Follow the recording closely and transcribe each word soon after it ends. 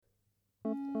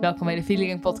Welkom bij de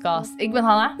Feeling Podcast. Ik ben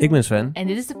Hanna. Ik ben Sven. En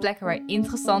dit is de plek waar wij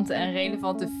interessante en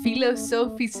relevante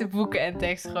filosofische boeken en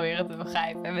teksten proberen te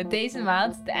begrijpen. En met deze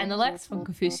maand de Analects van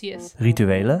Confucius.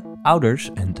 Rituelen,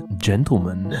 ouders en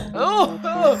gentlemen.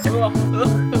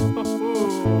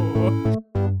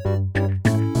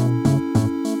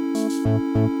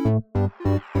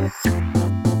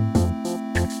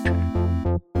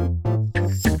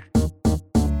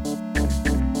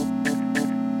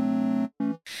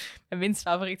 Mijn minst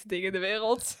favoriete dingen in de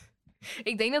wereld.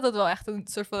 Ik denk dat het wel echt een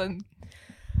soort van...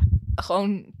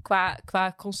 Gewoon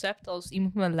qua concept, als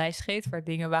iemand me een lijst geeft... waar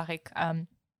dingen waar ik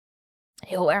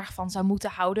heel erg van zou moeten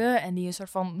houden... en die een soort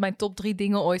van mijn top 3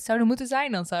 dingen ooit zouden moeten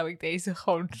zijn... dan zou ik deze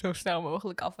gewoon zo snel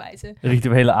mogelijk afwijzen.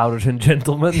 Rituelen, ouders en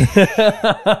gentlemen. Niet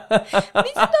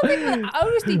omdat ik mijn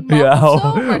ouders niet mag Ja. of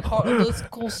zo... maar gewoon omdat het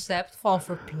concept van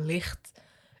verplicht...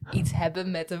 iets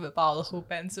hebben met een bepaalde groep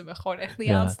mensen... me gewoon echt niet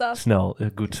aanstaat. Snel,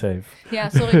 good save. Ja,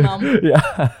 sorry mam.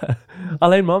 Ja.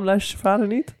 Alleen mam, luistert je vader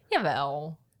niet?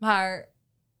 Jawel, maar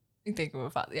ik denk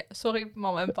mijn vader. Ja, sorry,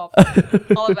 mama en papa.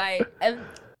 Allebei. En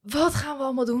wat gaan we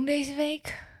allemaal doen deze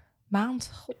week?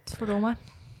 Maand, godverdomme.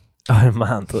 Oh, een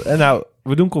maand. En nou,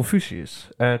 we doen Confucius.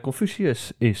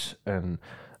 Confucius is een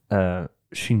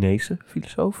Chinese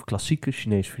filosoof, klassieke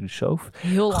Chinese filosoof.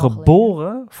 Heel lang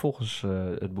Geboren, volgens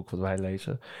het boek wat wij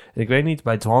lezen. Ik weet niet,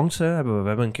 bij Zhuangzi hebben we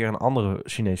hebben een keer een andere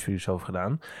Chinese filosoof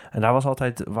gedaan. En daar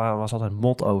was altijd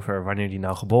mot over wanneer die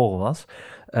nou geboren was.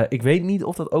 Ik weet niet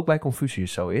of dat ook bij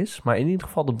Confucius zo is. Maar in ieder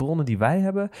geval, de bronnen die wij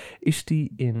hebben, is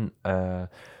die in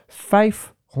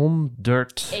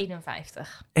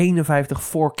 551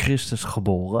 voor Christus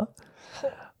geboren.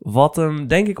 Wat hem,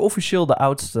 denk ik, officieel de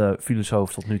oudste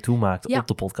filosoof tot nu toe maakt op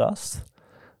de podcast.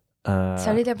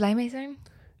 Zou je daar blij mee zijn?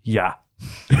 Ja.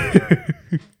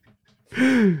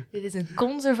 Dit is een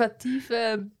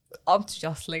conservatieve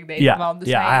enthousiasteling, deze man.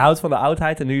 Dus hij houdt van de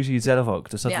oudheid en nu zie je het zelf ook.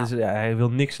 Dus dat is, hij wil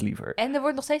niks liever. En er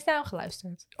wordt nog steeds naar hem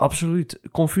geluisterd. Absoluut.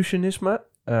 Confucianisme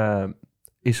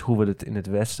is hoe we het in het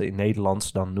Westen, in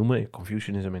Nederlands dan noemen.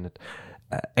 Confucianisme in het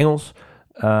Engels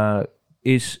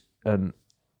is een...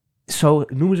 Zo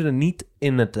noemen ze het niet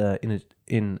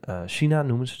in China,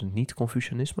 noemen ze het niet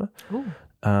Confucianisme.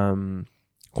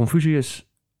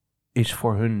 Confucius is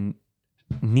voor hun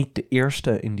niet de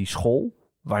eerste in die school,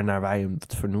 waarnaar wij hem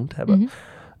vernoemd hebben.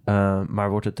 Mm-hmm. Maar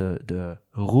wordt het de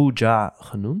Rujia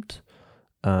genoemd.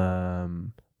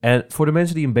 En voor de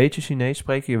mensen die een beetje Chinees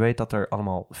spreken, je weet dat er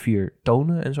allemaal 4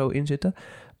 tonen en zo in zitten.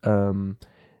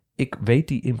 Ik weet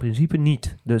die in principe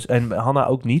niet. Dus, en Hanna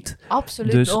ook niet.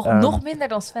 Absoluut, dus, nog minder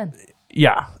dan Sven.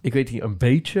 Ja, ik weet die een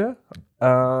beetje.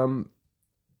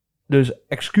 Dus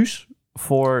excuus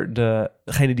voor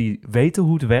degene die weten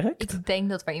hoe het werkt. Ik denk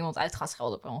dat er iemand uit gaat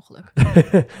schelden per ongeluk.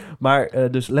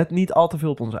 Maar dus let niet al te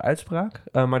veel op onze uitspraak.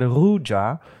 Maar de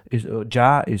Rujia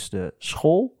is de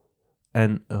school.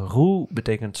 En Ru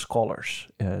betekent scholars.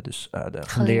 Dus de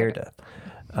geleerden.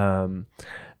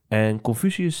 En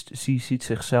Confucius ziet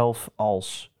zichzelf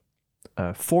als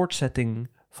voortzetting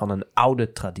van een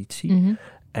oude traditie. Mm-hmm.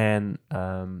 En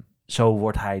zo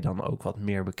wordt hij dan ook wat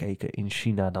meer bekeken in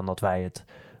China dan dat wij het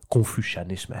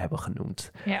Confucianisme hebben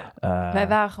genoemd. Ja. Wij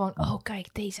waren gewoon, kijk,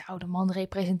 deze oude man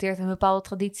representeert een bepaalde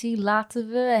traditie. Laten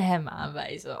we hem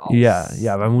aanwijzen als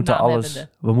Ja,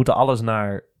 we moeten alles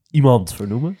naar iemand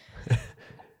vernoemen.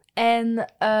 En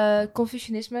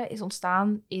Confucianisme is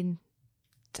ontstaan in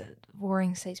de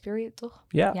Warring States Period, toch?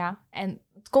 Ja. En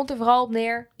het komt er vooral op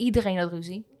neer, iedereen had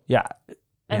ruzie. Ja.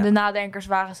 En de nadenkers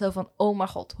waren zo van, oh mijn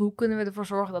god, hoe kunnen we ervoor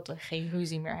zorgen dat we geen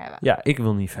ruzie meer hebben? Ja, ik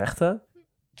wil niet vechten.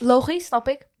 Logisch, snap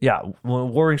ik. Ja,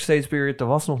 Warring States Period, er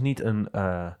was nog niet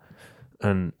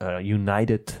een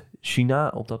United China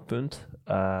op dat punt.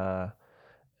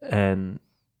 En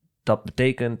dat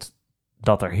betekent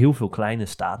dat er heel veel kleine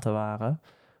staten waren,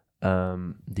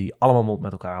 die allemaal mot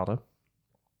met elkaar hadden.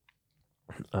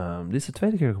 Dit is de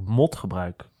tweede keer dat ik mot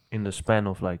gebruik in de span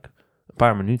of een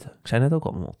paar minuten. Ik zei net ook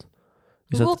al mot.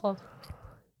 Hoe voelt dat?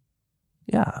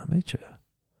 Ja, een beetje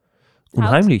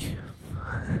onheimlich.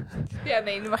 Ja,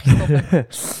 nee, nu mag je stoppen.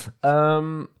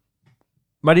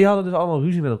 Maar die hadden dus allemaal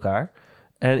ruzie met elkaar.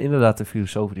 En inderdaad, de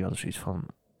filosofen die hadden zoiets van,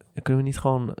 kunnen we niet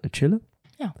gewoon chillen?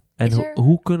 Ja. En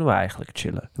hoe kunnen we eigenlijk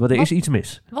chillen? Want er is iets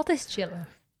mis. Wat is chillen?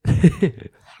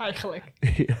 Eigenlijk.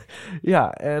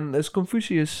 Ja, en dus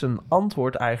Confucius zijn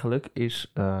antwoord eigenlijk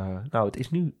is, het is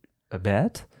nu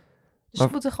bad. Dus we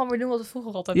moeten gewoon weer doen wat we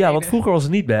vroeger altijd deden. Ja, want vroeger was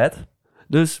het niet bad.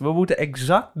 Dus we moeten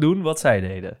exact doen wat zij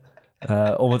deden.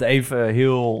 Om het even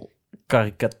heel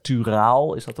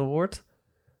karikaturaal, is dat een woord,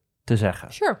 te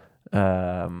zeggen. Sure.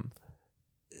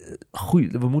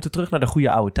 We moeten terug naar de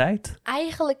goede oude tijd.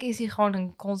 Eigenlijk is hij gewoon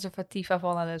een conservatief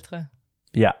avant la lettre.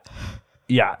 Ja.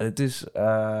 Ja, het is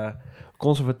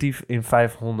conservatief in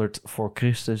 500 voor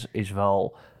Christus is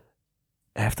wel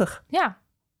heftig. Ja,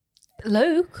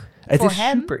 leuk. Het voor is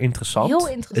hem. super interessant. Heel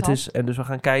interessant. En dus we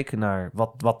gaan kijken naar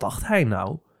wat dacht hij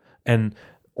nou? En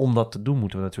om dat te doen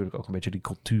moeten we natuurlijk ook een beetje die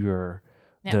cultuur,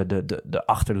 de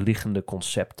achterliggende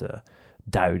concepten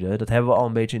duiden. Dat hebben we al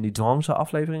een beetje in die Zhuangzi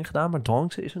aflevering gedaan, maar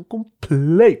Zhuangzi is een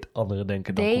compleet andere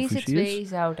denker dan Deze Confucius. twee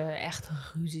zouden echt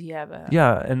ruzie hebben.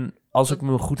 Ja, en als ik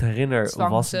me goed herinner, was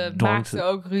Zhuangzi Zhuangzi... maakte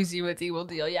ook ruzie met iemand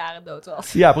die al jaren dood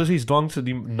was. Ja, precies. Zhuangzi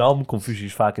die nam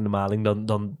Confucius vaak in de maling.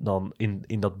 Dan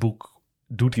in dat boek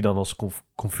doet hij dan als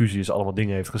Confucius allemaal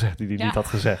dingen heeft gezegd die hij niet had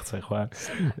gezegd, zeg maar.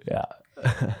 Ja.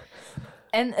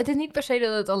 En het is niet per se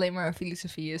dat het alleen maar een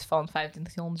filosofie is van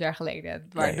 2500 jaar geleden.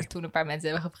 Waar er toen een paar mensen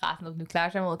hebben gepraat en dat nu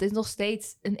klaar zijn. Want het is nog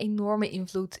steeds een enorme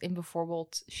invloed in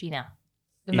bijvoorbeeld China.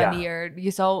 De manier,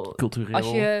 je zal... Cultureel.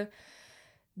 Als je...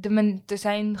 er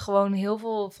zijn gewoon heel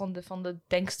veel van de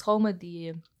denkstromen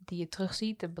die je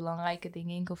terugziet. De belangrijke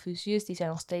dingen in Confucius, die zijn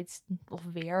nog steeds of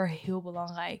weer heel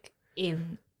belangrijk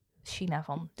in China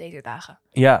van deze dagen.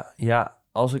 Ja.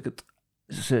 Als ik het...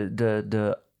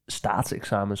 De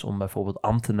staatsexamens om bijvoorbeeld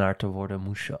ambtenaar te worden,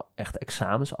 moest je echt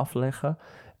examens afleggen.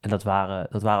 En dat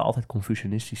waren altijd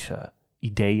Confucianistische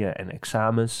ideeën en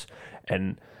examens.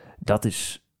 En dat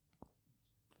is...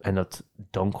 En dat...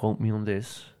 Don't quote me on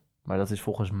this... Maar dat is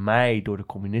volgens mij door de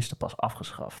communisten pas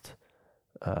afgeschaft.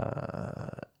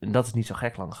 En dat is niet zo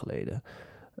gek lang geleden.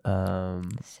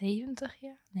 70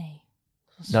 jaar? Nee.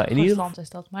 Nou, in ieder land is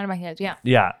dat, maar dat maakt niet uit. Ja,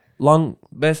 ja,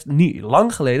 niet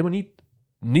lang geleden, maar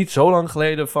niet zo lang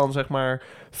geleden van zeg maar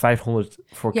 500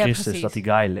 voor Christus precies. dat die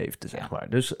guy leefde, zeg maar.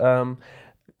 Dus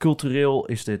cultureel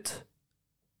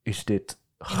is dit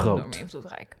groot. enorm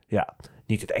invloedrijk. Ja,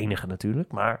 niet het enige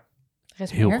natuurlijk, maar Er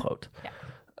is heel meer. groot.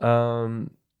 Ja.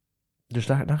 Dus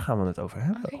daar gaan we het over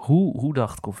hebben. Oké. Hoe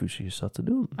dacht Confucius dat te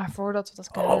doen? Maar voordat we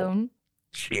dat kunnen doen,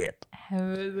 Shit.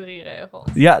 hebben we 3 regels.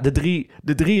 Ja, de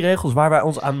drie regels waar wij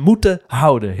ons aan moeten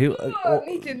houden.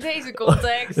 Niet in deze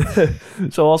context.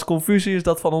 Zoals Confucius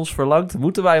dat van ons verlangt,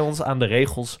 moeten wij ons aan de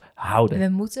regels houden. We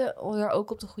moeten er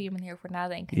ook op de goede manier voor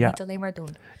nadenken. Ja. Niet alleen maar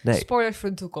doen. Nee. Spoilers voor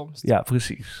de toekomst. Ja,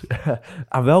 precies.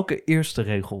 Aan welke eerste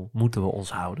regel moeten we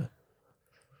ons houden?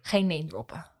 Geen name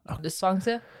droppen. Oh. De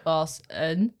Zhuangzi was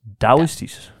een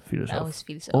Taoïstisch filosoof. Taoïst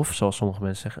filosoof. Of zoals sommige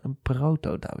mensen zeggen, een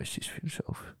proto-Taoïstisch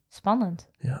filosoof. Spannend.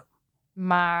 Ja.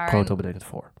 Maar... Proto betekent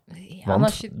voor. Ja, Want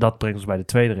als je... dat brengt ons bij de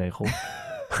tweede regel.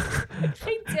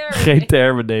 Geen term. Geen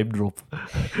termen name drop.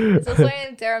 Dus als wij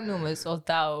een term noemen, zoals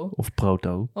Tao Of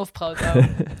proto. of proto,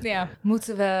 ja,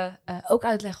 moeten we ook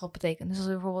uitleggen wat het betekent. Dus als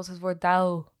we bijvoorbeeld het woord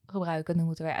Tao gebruiken, dan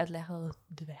moeten wij uitleggen wat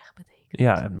de weg betekent.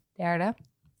 Ja, en Derde,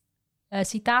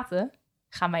 citaten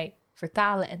gaan wij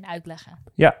vertalen en uitleggen.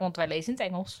 Ja. Want wij lezen in het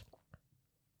Engels.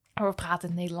 Maar we praten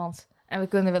in het Nederlands. En we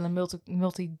kunnen wel een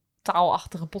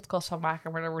multitaalachtige podcast van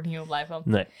maken, maar daar wordt niemand blij van.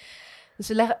 nee. Dus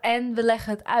we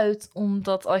leggen het uit,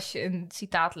 omdat als je een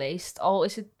citaat leest, al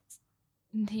is het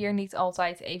hier niet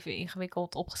altijd even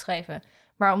ingewikkeld opgeschreven,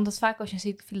 maar omdat vaak als je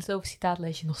een filosofisch citaat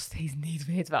leest, je nog steeds niet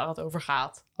weet waar het over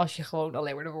gaat. Als je gewoon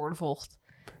alleen maar de woorden volgt.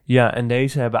 Ja, en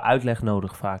deze hebben uitleg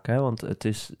nodig vaak, hè? Want het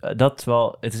is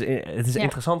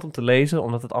interessant om te lezen,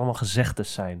 omdat het allemaal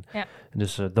gezegdes zijn. Ja.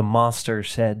 Dus the master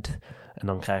said, en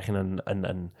dan krijg je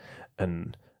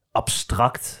een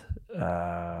abstract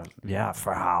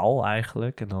verhaal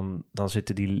eigenlijk. En dan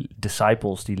zitten die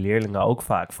disciples, die leerlingen ook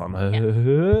vaak van...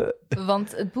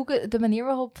 Want het boek, de manier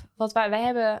waarop... Wij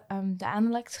hebben de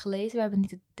Analects gelezen. We hebben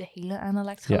niet de hele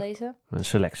Analects gelezen. Een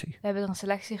selectie. We hebben er een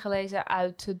selectie gelezen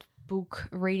uit het boek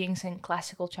Readings in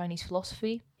Classical Chinese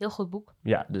Philosophy. Heel goed boek.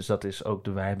 Ja, dus dat is ook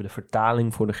wij hebben de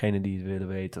vertaling voor degene die het willen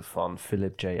weten van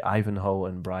Philip J. Ivanhoe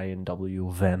en Brian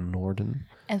W. Van Noorden.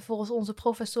 En volgens onze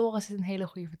professoren is het een hele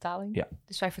goede vertaling. Ja.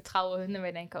 Dus wij vertrouwen hun en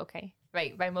wij denken, oké,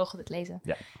 wij mogen dit lezen.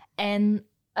 Ja. En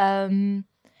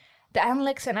de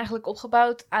Analects zijn eigenlijk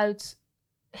opgebouwd uit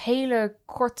hele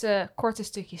korte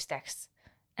stukjes tekst.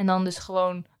 En dan dus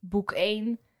gewoon boek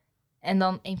 1 en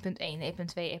dan 1.1, 1.2, 1.3.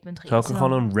 Zal ik er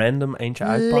gewoon een random eentje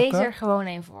uitpakken? Lees er gewoon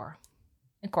één voor.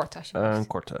 Een korte alsjeblieft. Een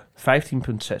korte.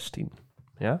 15.16.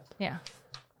 Ja? Ja.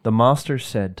 The master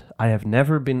said, I have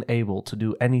never been able to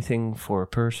do anything for a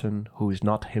person who is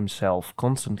not himself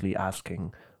constantly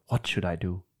asking, what should I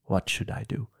do? What should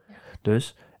I do? Ja.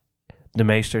 Dus de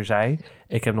meester zei,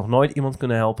 ik heb nog nooit iemand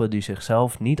kunnen helpen die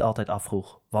zichzelf niet altijd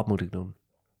afvroeg, wat moet ik doen?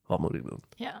 Wat moet ik doen?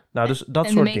 Ja. Nou, dus dat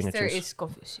soort dingetjes. En de meester is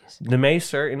Confucius. De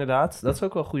meester, inderdaad. Dat is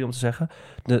ook wel goed om te zeggen.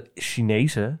 De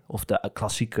Chinese, of de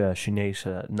klassieke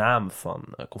Chinese naam van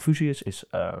Confucius is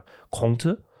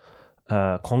Kongte.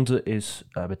 Kongte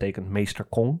betekent meester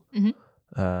Kong. Mhm.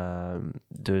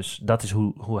 Dus dat is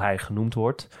hoe hij genoemd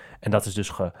wordt. En dat is dus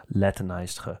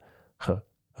gelatinized,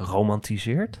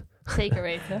 geromantiseerd. Zeker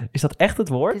weten. Is dat echt het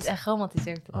woord? Het is echt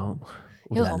geromantiseerd. Oh, Heel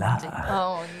oelala. romantisch.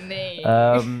 Oh,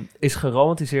 nee. Is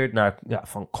geromantiseerd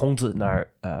van Conte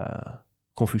naar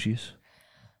Confucius.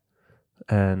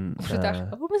 En, Of ze daar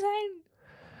gekomen zijn?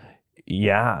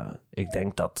 Ja, ik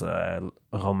denk dat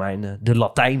Romeinen, de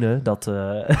Latijnen, dat op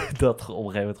een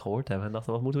gegeven moment gehoord hebben. En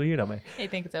dachten, wat moeten we hier nou mee?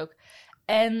 Ik denk het ook.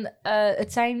 En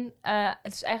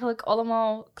het is eigenlijk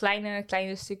allemaal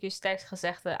kleine stukjes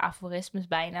tekstgezegde aforismes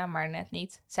bijna, maar net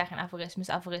niet. Het zijn geen aforismes.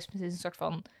 Aforismes is een soort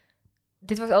van...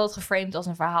 Dit wordt altijd geframed als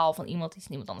een verhaal van iemand die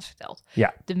niemand anders vertelt.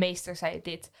 Ja. De meester zei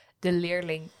dit, de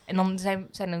leerling. En dan zijn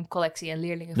een collectie en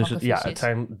leerlingen Dus van Confucius. het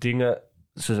zijn dingen...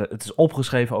 Het is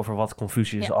opgeschreven over wat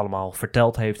Confucius allemaal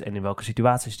verteld heeft en in welke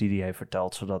situaties die hij heeft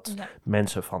verteld, zodat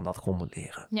mensen van dat konden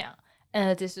leren. Ja, en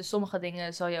het is dus sommige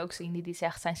dingen, zal je ook zien, die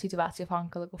zegt, zijn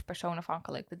situatieafhankelijk of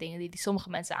persoonafhankelijk. De dingen die sommige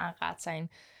mensen aanraadt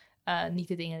zijn niet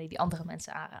de dingen die andere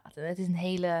mensen aanraden. Het is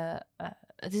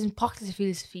het is een praktische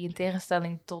filosofie in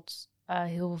tegenstelling tot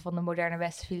heel veel van de moderne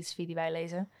westerse filosofie die wij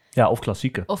lezen. Ja, of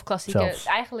klassieke. Of klassieke. Zelfs.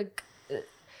 Eigenlijk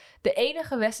de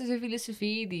enige westerse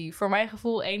filosofie die voor mijn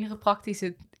gevoel enige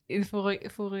praktische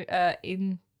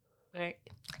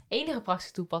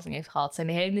toepassing heeft gehad, zijn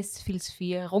de Hellenistische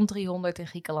filosofieën rond 300 in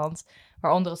Griekenland,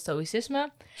 waaronder het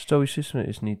stoïcisme. Stoïcisme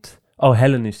is niet... Oh,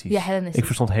 Hellenistisch. Ja, Hellenistisch. Ik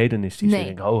verstond hedonistisch. Nee. Ik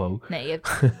denk, ho. Nee,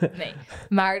 nee.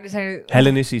 Maar er zijn...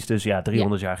 Hellenistisch, dus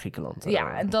 300 jaar Griekenland.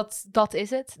 Ja, en dat is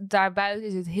het. Daarbuiten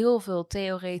is het heel veel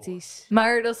theoretisch.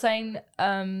 Maar dat zijn...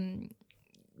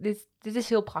 Dit is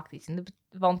heel praktisch.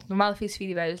 Want normale filosofie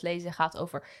die wij dus lezen gaat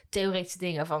over theoretische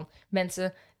dingen. Van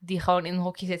mensen die gewoon in een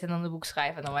hokje zitten en dan een boek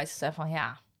schrijven. En dan wijzen ze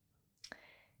van,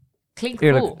 klinkt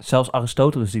Eerlijk, cool. zelfs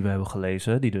Aristoteles die we hebben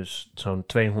gelezen, die dus zo'n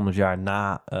 200 jaar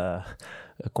na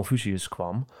Confucius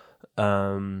kwam,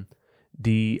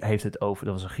 die heeft het over,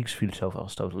 dat was een Griekse filosoof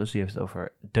Aristoteles, die heeft het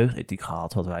over deugdethiek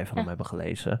gehad, wat wij van hem hebben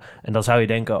gelezen. En dan zou je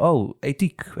denken,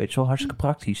 ethiek, weet je wel, hartstikke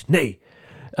praktisch. Nee,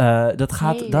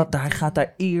 hij gaat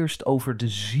daar eerst over de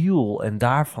ziel en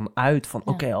daarvan uit van,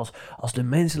 oké, als de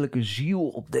menselijke ziel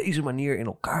op deze manier in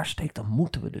elkaar steekt, dan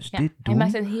moeten we dus dit doen. Hij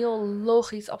maakt een heel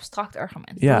logisch, abstract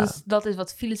argument. Ja. Dat is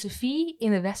wat filosofie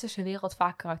in de westerse wereld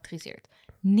vaak karakteriseert.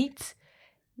 Niet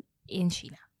in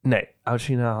China. Nee,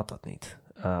 Oud-China had dat niet.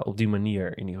 Op die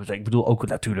manier in ieder geval. Ik bedoel ook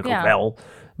natuurlijk ook wel,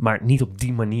 maar niet op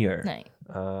die manier. Nee.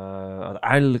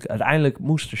 Uiteindelijk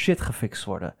moest er shit gefixt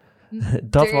worden.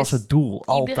 Dat was het doel,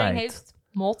 altijd. Iedereen heeft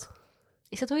mot.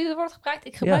 Is dat hoe je het woord gebruikt?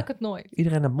 Ik gebruik het nooit.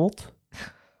 Iedereen heeft mot.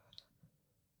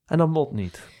 En dan mot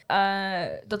niet.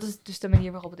 Dat is dus de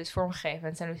manier waarop het is vormgegeven. En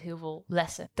het zijn dus heel veel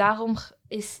lessen. Daarom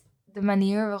is de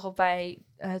manier waarop wij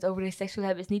het over deze tekst zullen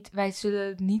hebben, is niet, wij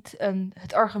zullen niet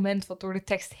het argument wat door de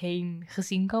tekst heen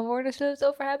gezien kan worden, zullen we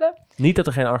het over hebben. Niet dat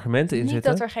er geen argumenten in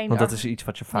zitten, want dat is iets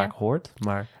wat je vaak hoort,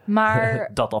 maar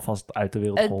dat alvast uit de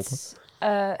wereld geholpen.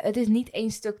 Het is niet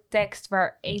één stuk tekst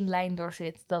waar één lijn door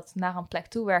zit dat naar een plek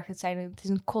toe werkt. Het is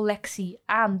een collectie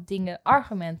aan dingen,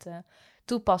 argumenten,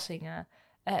 toepassingen,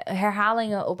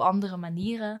 herhalingen op andere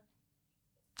manieren.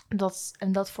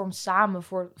 Dat vormt samen,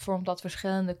 vormt dat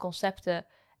verschillende concepten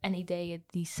en ideeën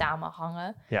die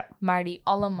samenhangen, maar die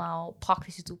allemaal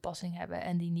praktische toepassing hebben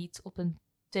en die niet op een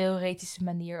theoretische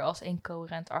manier als een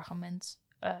coherent argument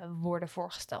worden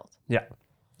voorgesteld.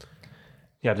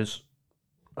 Ja, dus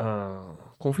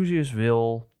Confucius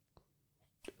wil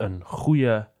een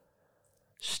goede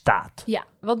staat. Ja,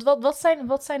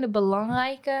 wat zijn de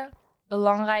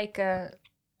belangrijke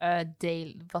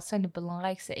delen? Wat zijn de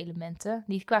belangrijkste elementen?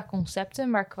 Niet qua concepten,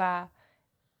 maar qua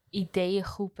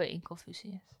ideeëngroepen in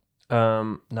Confucius.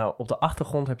 Nou, op de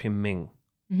achtergrond heb je Ming,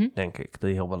 denk ik,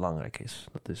 die heel belangrijk is.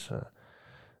 Dat is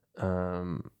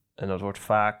en dat wordt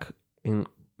vaak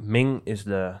Ming is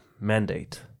de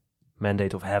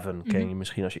Mandate of Heaven. Ken je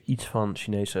misschien, als je iets van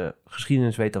Chinese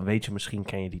geschiedenis weet, dan weet je misschien,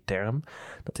 ken je die term.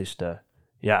 Dat is de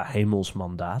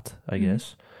hemelsmandaat, I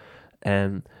guess.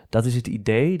 En dat is het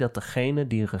idee dat degene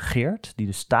die regeert, die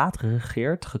de staat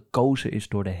regeert, gekozen is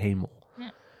door de hemel.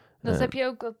 Dat heb je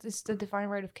ook, dat is de Divine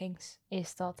Right of Kings,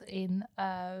 is dat in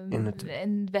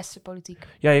westerse politiek.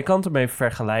 Ja, je kan het ermee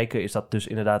vergelijken, is dat dus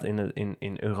inderdaad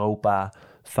in Europa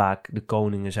vaak de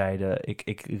koningen zeiden,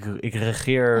 ik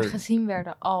regeer... En gezien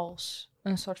werden als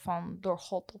een soort van door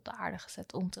God op de aarde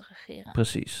gezet om te regeren.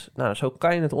 Precies. Nou, zo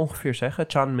kan je het ongeveer zeggen.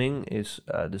 Chan Ming is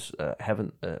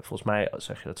volgens mij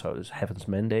zeg je dat zo, dus Heaven's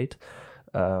Mandate.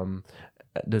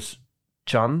 Dus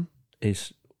Chan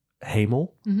is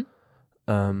hemel.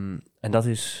 En dat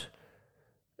is...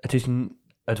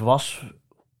 Het was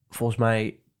volgens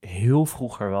mij heel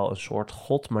vroeger wel een soort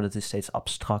god, maar dat is steeds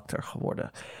abstracter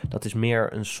geworden. Dat is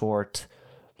meer een soort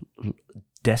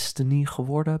destiny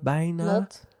geworden, bijna.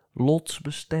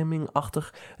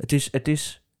 Lotsbestemming-achtig. Het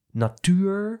is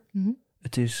natuur.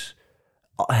 Het is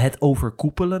het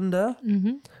overkoepelende,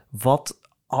 wat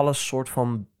alles soort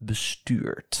van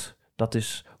bestuurt. Dat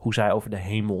is hoe zij over de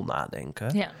hemel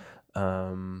nadenken. Ja.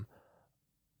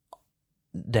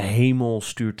 De hemel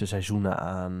stuurt de seizoenen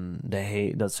aan.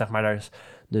 Dat zeg maar,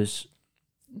 dus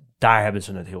daar hebben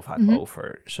ze het heel vaak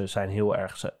over. Ze zijn heel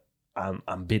erg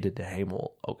aanbidden de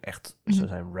hemel ook echt. Ze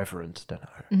zijn reverent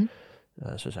daarnaar.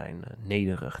 Ze zijn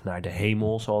nederig naar de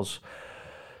hemel, zoals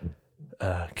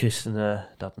christenen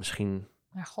dat misschien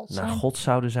naar God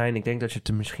zouden zijn. Ik denk dat je het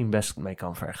er misschien best mee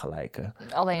kan vergelijken.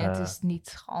 Alleen het is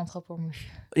niet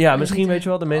geantropomorfiseerd. Ja, misschien weet je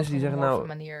wel, de mensen die zeggen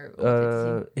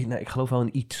ik geloof wel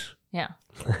in iets. Ja.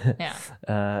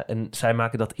 En zij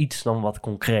maken dat iets dan wat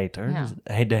concreter. Ja. Dus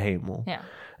de hemel. Ja.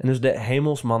 En dus de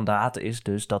hemelsmandaat is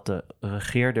dus dat de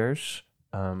regeerders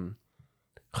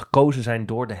gekozen zijn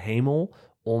door de hemel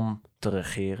om te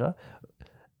regeren.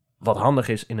 Wat handig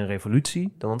is in een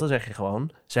revolutie, want dan zeg je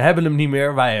gewoon, ze hebben hem niet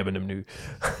meer, wij hebben hem nu.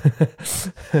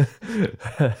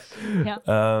 Ja.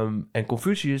 En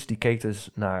Confucius die keek dus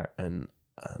naar een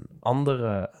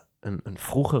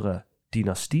vroegere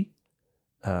dynastie.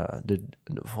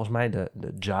 Volgens mij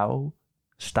de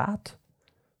Zhao-staat,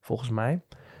 volgens mij.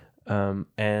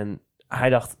 En hij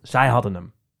dacht, zij hadden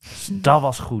hem. Dat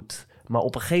was goed. Maar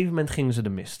op een gegeven moment gingen ze de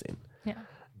mist in.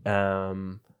 Ja.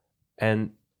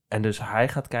 En dus hij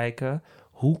gaat kijken,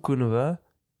 hoe kunnen we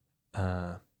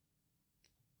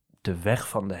de weg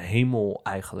van de hemel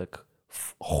eigenlijk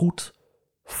goed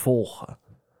volgen.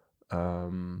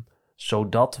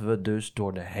 Zodat we dus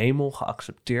door de hemel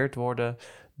geaccepteerd worden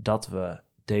dat we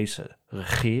deze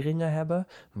regeringen hebben,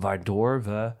 waardoor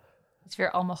het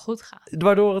weer allemaal goed gaat.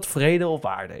 Waardoor het vrede op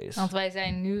aarde is. Want wij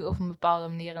zijn nu op een bepaalde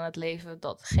manier in het leven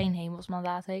dat geen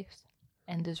hemelsmandaat heeft.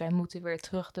 En dus wij moeten weer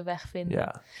terug de weg vinden.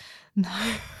 Ja.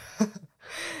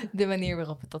 De manier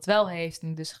waarop het dat wel heeft.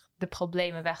 En dus de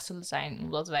problemen weg zullen zijn,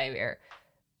 omdat wij weer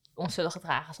ons zullen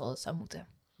gedragen zoals het zou moeten.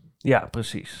 Ja,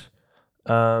 precies.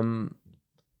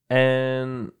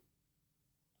 En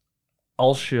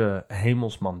als je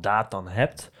hemelsmandaat dan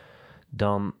hebt,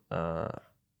 dan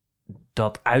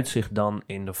dat uitzicht dan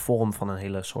in de vorm van een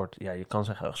hele soort, ja, je kan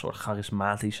zeggen een soort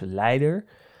charismatische leider,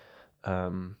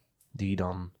 die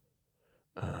dan,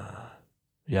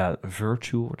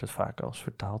 virtue wordt het vaak als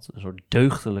vertaald, een soort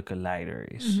deugdelijke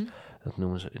leider is. Dat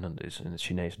noemen ze in het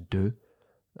Chinees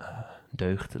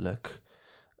deugdelijk.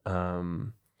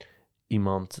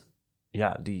 Iemand,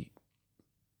 ja, die.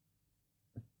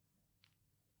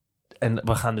 En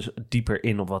we gaan dus dieper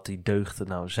in op wat die deugden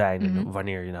nou zijn en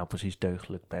wanneer je nou precies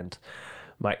deugdelijk bent.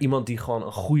 Maar iemand die gewoon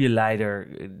een goede leider,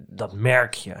 dat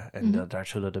merk je. En daar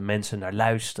zullen de mensen naar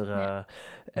luisteren.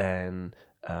 Ja.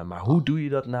 Maar hoe doe je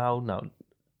dat nou? Nou,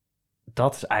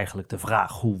 dat is eigenlijk de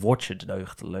vraag. Hoe word je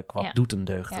deugdelijk? Wat doet een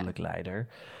deugdelijk leider?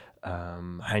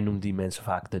 Hij noemt die mensen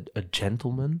vaak de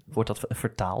gentleman, wordt dat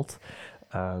vertaald.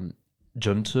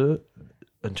 Junzi,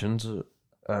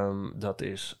 dat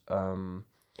is...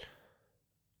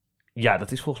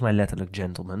 dat is volgens mij letterlijk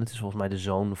gentleman. Het is volgens mij de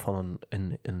zoon van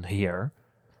een heer.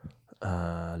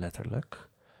 Letterlijk.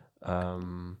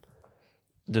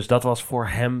 Dus dat was voor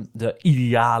hem de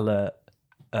ideale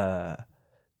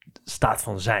staat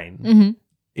van zijn.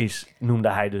 Noemde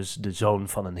hij dus de zoon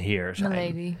van een heer zijn.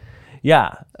 Lady.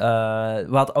 Ja,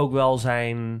 wat ook wel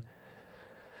zijn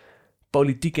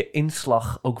politieke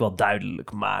inslag ook wel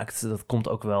duidelijk maakt. Dat komt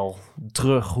ook wel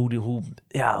terug, hoe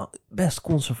best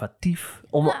conservatief.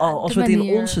 Als we het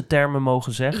in onze termen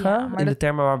mogen zeggen, in de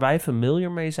termen waar wij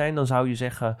familiar mee zijn, dan zou je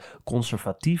zeggen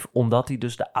conservatief, omdat hij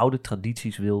dus de oude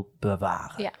tradities wil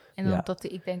bewaren. Ja, en omdat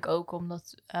ik denk ook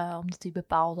omdat hij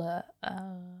bepaalde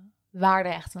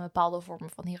waarden echt een bepaalde vormen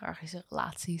van hiërarchische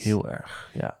relaties. Heel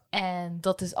erg, ja. En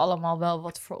dat is allemaal wel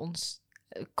wat voor ons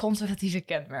conservatieve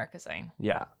kenmerken zijn.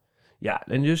 Ja,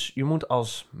 en dus je moet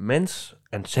als mens,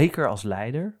 en zeker als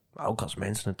leider, maar ook als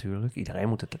mens natuurlijk, iedereen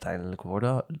moet het uiteindelijk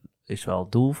worden, is wel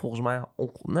het doel volgens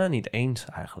mij, niet eens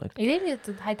eigenlijk.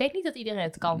 Hij denkt niet dat iedereen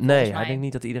het kan, Nee, hij denkt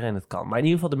niet dat iedereen het kan. Maar in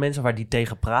ieder geval de mensen waar hij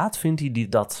tegen praat, vindt hij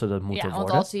dat ze dat moeten worden.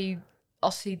 Ja, want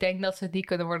als hij denkt dat ze die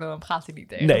kunnen worden, dan gaat hij niet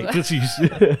tegen. Nee, precies.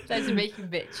 Zij is een beetje een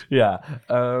bitch. Ja,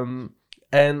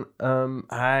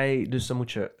 dus dan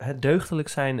moet je deugdelijk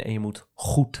zijn en je moet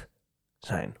goed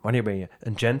zijn. Wanneer ben je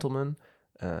een gentleman?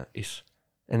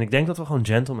 En ik denk dat we gewoon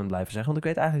gentleman blijven zeggen, want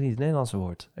ik weet eigenlijk niet het Nederlandse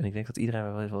woord. En ik denk dat iedereen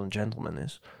wel weet wat een gentleman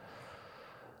is.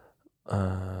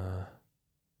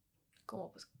 Kom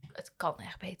op, het kan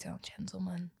echt beter, een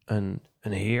gentleman. Een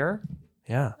heer?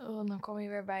 Ja. Oh, dan kom je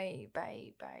weer bij...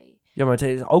 Ja, maar het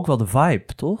is ook wel de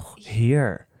vibe, toch?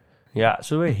 Heer. Ja,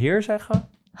 zullen we heer zeggen?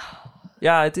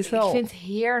 Ja, het is wel... Ik vind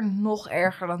heer nog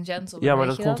erger dan gentleman. Ja, maar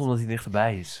weet dat je komt omdat hij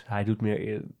dichterbij is. Hij doet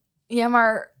meer... Ja,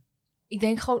 maar ik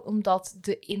denk gewoon omdat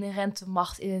de inherente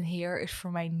macht in een heer is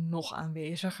voor mij nog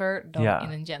aanweziger dan in een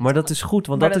gentleman. Maar dat is goed,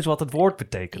 want dat is wat het woord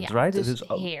betekent, ja, right? Dus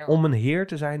heer. Om een heer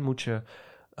te zijn moet je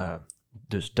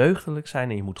dus deugdelijk zijn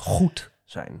en je moet goed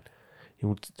zijn. Je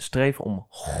moet streven om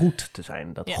goed te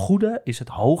zijn. Dat goede is het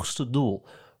hoogste doel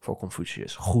voor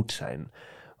Confucius. Goed zijn.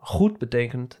 Goed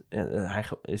betekent,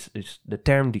 is de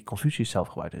term die Confucius zelf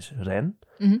gebruikt, is ren.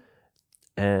 Mm-hmm.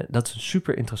 Dat is een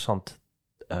super interessant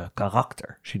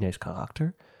karakter, Chinees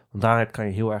karakter. Want daaruit kan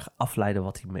je heel erg afleiden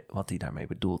wat hij daarmee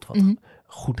bedoelt. Wat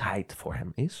goedheid voor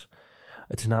hem is.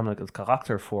 Het is namelijk het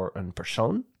karakter voor een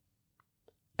persoon.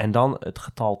 En dan het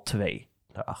getal 2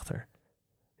 daarachter.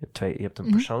 Je hebt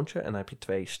een persoontje en dan heb je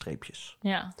 2 streepjes.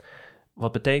 Ja.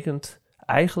 Wat betekent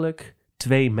eigenlijk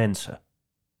 2 mensen.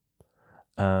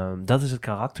 Dat is het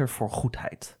karakter voor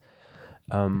goedheid.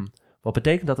 Wat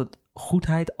betekent dat het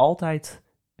goedheid altijd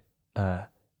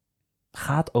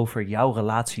gaat over jouw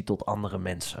relatie tot andere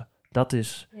mensen. Dat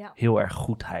is heel erg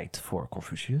goedheid voor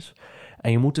Confucius.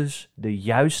 En je moet dus de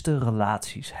juiste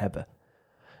relaties hebben.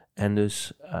 En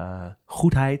dus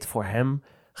goedheid voor hem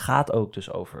gaat ook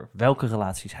dus over welke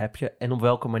relaties heb je en op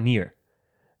welke manier.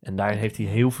 En daar heeft hij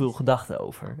heel veel gedachten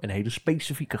over. En hele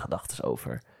specifieke gedachten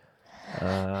over.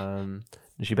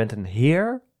 Dus je bent een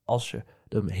heer als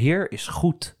de heer is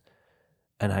goed.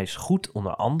 En hij is goed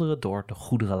onder andere door de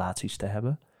goede relaties te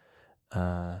hebben.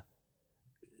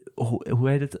 Hoe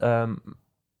heet het?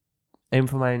 Een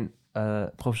van mijn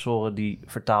professoren die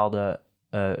vertaalde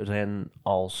Ren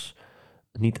als...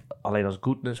 Niet alleen als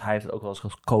goodness, hij heeft het ook wel eens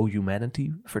als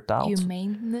co-humanity vertaald.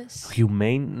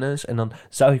 Humaneness. En dan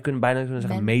zou je bijna kunnen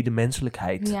zeggen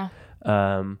medemenselijkheid.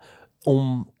 Ja.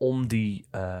 Om die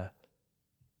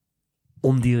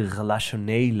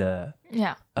relationele...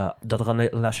 dat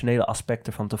relationele aspect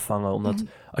ervan te vangen. Omdat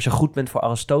als je goed bent voor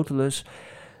Aristoteles...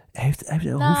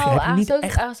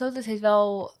 Aristoteles heeft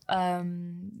wel...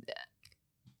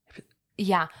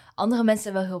 andere mensen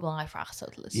zijn wel heel belangrijk voor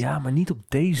Aristoteles. Ja, maar niet op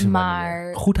deze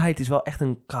manier. Goedheid is wel echt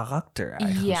een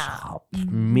karaktereigenschap.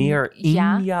 Meer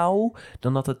in jou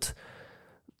dan dat het...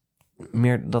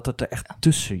 Meer dat het er echt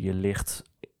tussen je ligt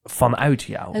vanuit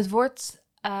jou. Het wordt...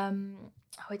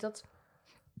 hoe heet dat?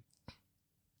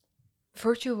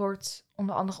 Virtue wordt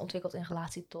onder andere ontwikkeld in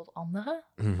relatie tot anderen.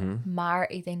 Maar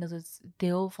ik denk dat het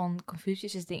deel van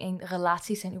Confucius is...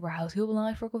 relaties zijn überhaupt heel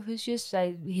belangrijk voor Confucius.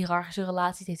 Hiërarchische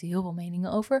relaties heeft hij heel veel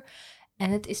meningen over.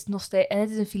 En het is nog steeds... En het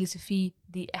is een filosofie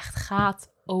die echt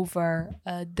gaat over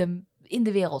in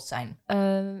de wereld zijn.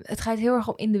 Het gaat heel erg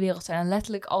om in de wereld zijn. En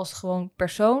letterlijk als gewoon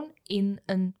persoon in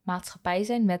een maatschappij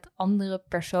zijn met andere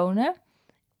personen.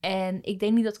 En ik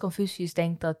denk niet dat Confucius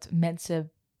denkt dat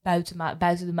mensen...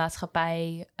 Buiten de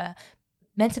maatschappij.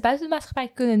 Mensen buiten de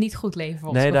maatschappij kunnen niet goed leven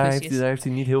volgens Confucius. Daar heeft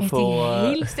hij niet heel veel... Hij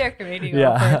hele sterke meningen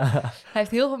over. Hij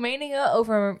heeft heel veel meningen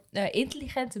over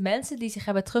intelligente mensen die zich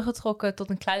hebben teruggetrokken tot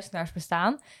een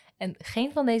kluisenaarsbestaan. En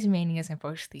geen van deze meningen zijn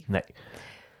positief. Nee.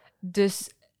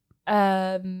 Dus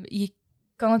je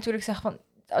kan natuurlijk zeggen van...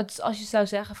 Als je zou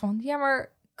zeggen van... Ja,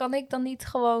 maar kan ik dan niet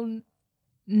gewoon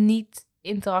niet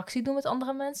interactie doen met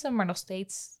andere mensen, maar nog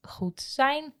steeds goed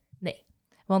zijn? Nee.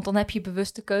 Want dan heb je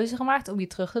bewust de keuze gemaakt om je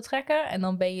terug te trekken. En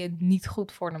dan ben je niet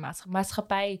goed voor de maatschappij.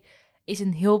 Maatschappij is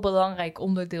een heel belangrijk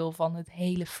onderdeel van het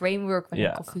hele framework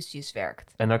waarin Confucius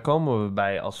werkt. En daar komen we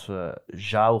bij als we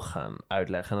Zhao gaan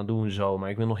uitleggen. En dat doen we zo. Maar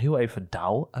ik wil nog heel even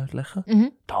Dao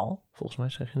uitleggen. Dao, volgens mij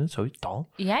zeg je het. Zoiets, Dao.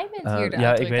 Jij bent hier de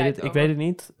ik weet het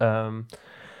niet.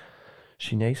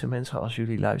 Chinese mensen, als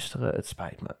jullie luisteren, het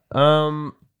spijt me.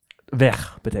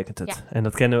 Weg betekent het. Ja. En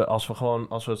dat kennen we als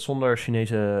we het zonder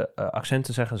Chinese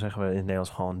accenten zeggen we in het Nederlands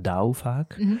gewoon Dao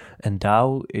vaak. En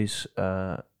Dao is,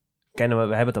 we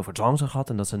hebben het over Zhuangzi gehad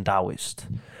en dat is een Daoist.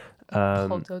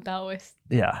 Foto-Daoist.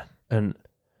 Ja, een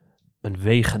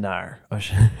wegenaar.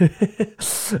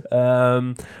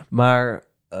 Maar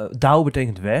Dao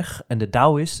betekent weg. En de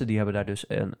Daoisten, die hebben daar dus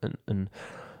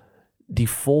die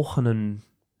volgen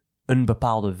een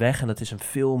bepaalde weg en dat is een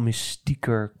veel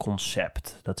mystieker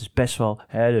concept. Dat is best wel...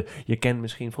 je kent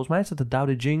misschien... Volgens mij is dat de Tao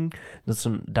Te Ching. Dat is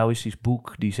een Taoïstisch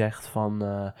boek die zegt van...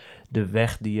 de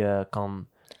weg die je kan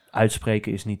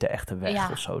uitspreken is niet de echte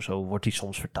weg of zo. Zo wordt die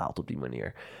soms vertaald op die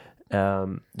manier.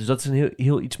 Dus dat is een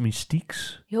heel iets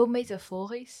mystieks. Heel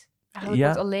metaforisch. Eigenlijk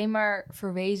wordt alleen maar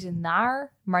verwezen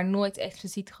naar, maar nooit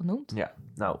expliciet genoemd. Ja,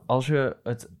 nou, als je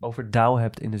het over Dao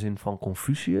hebt in de zin van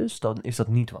Confucius, dan is dat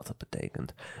niet wat het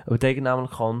betekent. Het betekent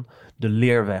namelijk gewoon de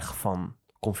leerweg van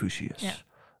Confucius.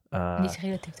 Niet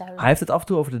relatief duidelijk. Hij heeft het af en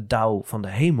toe over de Dao van de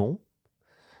hemel.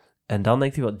 En dan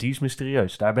denkt hij wel, die is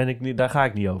mysterieus. Daar ga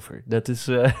ik niet over. Dat is...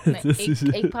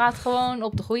 Ik praat gewoon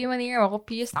op de goede manier waarop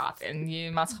je staat en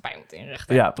je maatschappij moet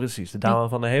inrichten. Ja, precies. De Dao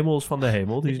van de hemel is van de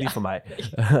hemel. Die is niet van mij.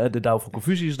 De Dao van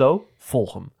Confucius,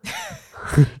 volg hem.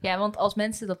 Ja, want als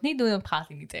mensen dat niet doen, dan praat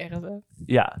ik niet tegen ze.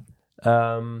 Ja.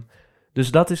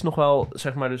 Dus dat is nog wel,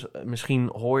 zeg maar, dus misschien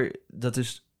hoor je... Dat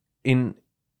is in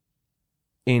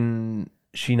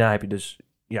China heb je dus...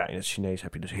 Ja, in het Chinees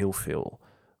heb je dus heel veel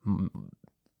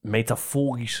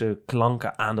metaforische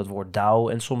klanken aan dat woord Dao.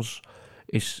 En soms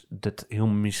is het heel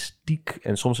mystiek.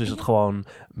 En soms is het gewoon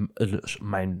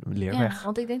mijn leerweg. Ja,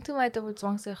 want ik denk toen wij het over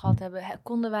dwangster gehad hebben,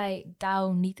 konden wij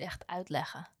Dao niet echt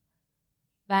uitleggen.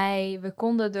 We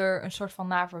konden er een soort van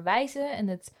naar verwijzen en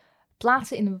het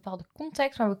plaatsen in een bepaalde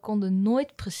context, maar we konden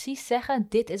nooit precies zeggen,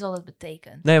 dit is wat het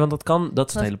betekent. Nee, want dat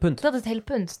is het hele punt. Dat is het hele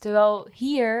punt. Terwijl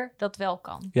hier dat wel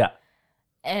kan. Ja.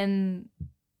 En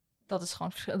dat is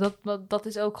gewoon verschil. Dat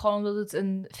is ook gewoon dat het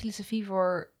een filosofie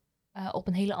voor op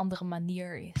een hele andere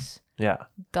manier is. Ja.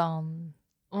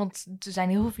 Want er zijn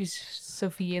heel veel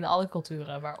filosofieën in alle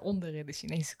culturen, waaronder in de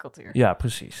Chinese cultuur. Ja,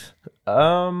 precies.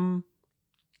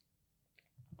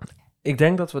 Ik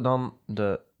denk dat we dan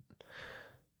de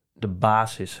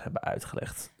basis hebben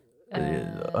uitgelegd.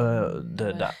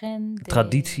 De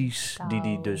tradities die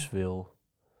hij dus wil.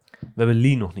 We hebben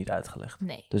Li nog niet uitgelegd.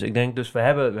 Nee. Dus ik denk dus we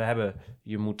hebben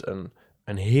je moet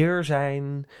een heer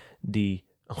zijn die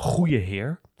een goede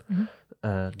heer,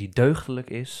 die deugdelijk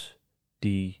is,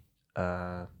 die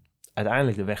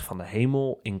uiteindelijk de weg van de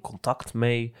hemel in contact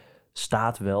mee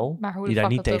staat wel, Maar hoe die daar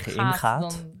niet tegen ingaat.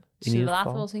 Dan zullen we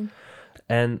later wel zien.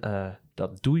 En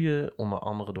dat doe je onder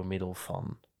andere door middel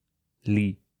van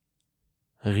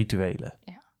Li-rituelen.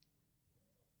 Ja.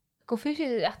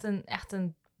 Confucius is echt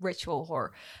een ritual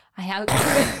whore. Hij houdt...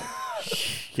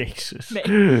 Jezus.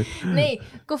 Nee,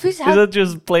 Confucius Is houdt... dat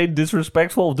just plain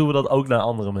disrespectful of doen we dat ook naar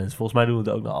andere mensen? Volgens mij doen we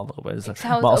het ook naar andere mensen.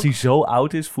 Maar als hij zo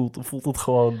oud is, voelt het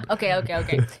gewoon... Oké.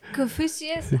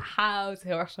 Confucius houdt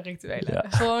heel erg van rituelen. Ja.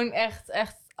 Gewoon echt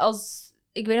als...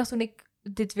 Ik weet nog toen ik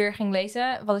dit weer ging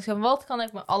lezen, wat kan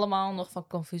ik me allemaal nog van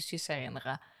Confucius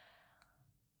herinneren?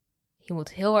 Je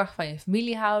moet heel erg van je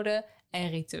familie houden en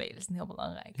rituelen zijn heel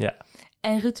belangrijk. Ja.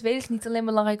 En rituelen is niet alleen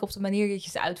belangrijk op de manier dat je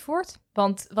ze uitvoert.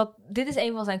 Want dit is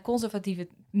een van zijn conservatieve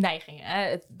neigingen,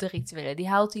 hè? De rituelen. Die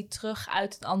haalt hij terug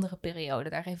uit een andere periode.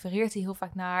 Daar refereert hij heel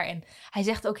vaak naar. En hij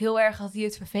zegt ook heel erg dat hij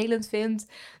het vervelend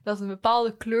vindt dat een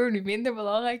bepaalde kleur nu minder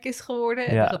belangrijk is geworden.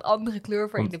 En dat een andere kleur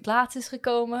voor in de plaats is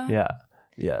gekomen.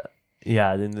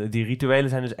 Ja, die rituelen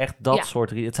zijn dus echt dat soort...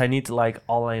 Het zijn niet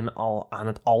alleen al aan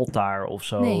het altaar of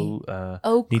zo. Nee,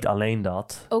 niet alleen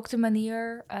dat. Ook de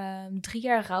manier 3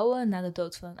 jaar rouwen na de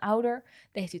dood van een ouder. Daar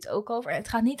heeft hij het ook over. En het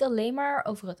gaat niet alleen maar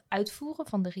over het uitvoeren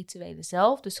van de rituelen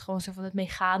zelf. Dus gewoon zo van het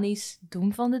mechanisch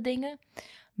doen van de dingen.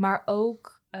 Maar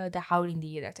ook de houding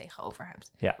die je daar tegenover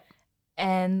hebt. Ja.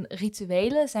 En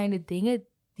rituelen zijn de dingen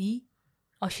die,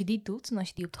 als je die doet... en als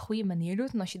je die op de goede manier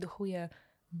doet... en als je de goede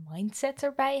mindset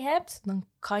erbij hebt, dan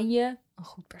kan je een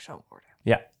goed persoon worden.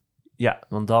 Ja,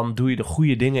 want dan doe je de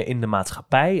goede dingen in de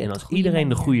maatschappij. En als iedereen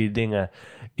de goede dingen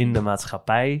in de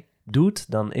maatschappij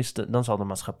doet, dan zal de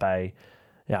maatschappij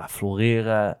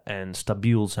floreren en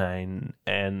stabiel zijn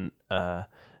en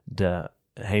de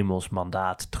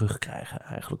hemelsmandaat terugkrijgen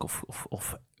eigenlijk.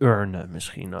 Of earnen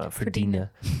misschien,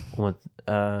 verdienen.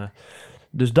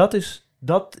 Dus dat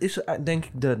is denk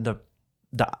ik de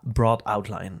broad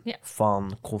outline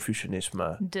van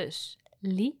Confucianisme. Dus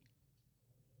Li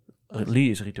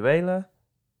is rituelen.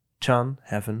 Chan,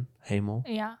 heaven, hemel.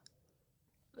 Ja.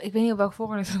 Ik weet niet op welke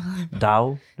volgorde het is.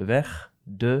 Dao, de weg.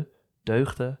 De,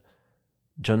 deugden.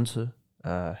 Junzi,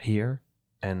 heer.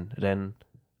 En Ren,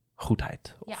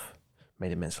 goedheid. Of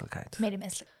medemenselijkheid.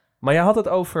 Medemenselijk. Maar we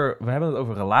hebben het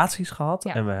over relaties gehad.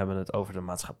 En we hebben het over de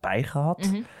maatschappij gehad.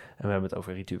 En we hebben het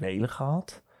over rituelen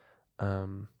gehad.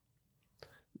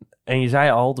 En je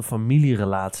zei al, de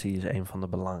familierelatie is een van de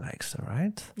belangrijkste,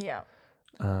 right? Ja.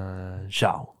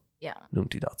 Zhao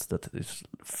noemt hij dat. Dat is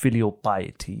filial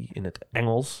piety in het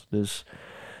Engels. Dus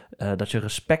dat je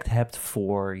respect hebt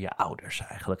voor je ouders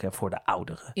eigenlijk. En voor de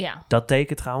ouderen. Ja. Dat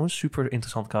teken trouwens, super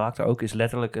interessant karakter ook, is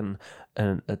letterlijk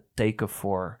een teken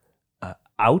voor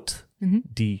oud.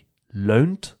 Die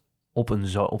leunt op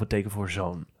het teken voor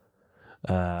zoon.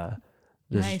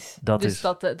 Dus nice. dat dus is...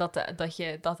 dat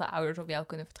de ouders op jou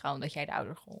kunnen vertrouwen. Dat jij de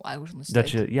ouders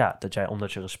ondersteunt.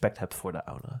 Omdat je respect hebt voor de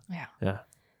ouderen. Ja.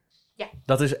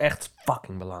 Dat is echt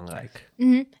fucking belangrijk.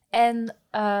 En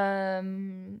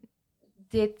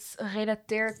dit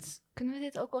relateert... Kunnen we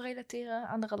dit ook wel relateren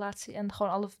aan de relatie en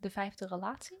gewoon de 5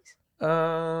 relaties?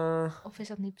 Of is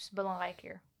dat niet belangrijk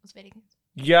hier? Dat weet ik niet.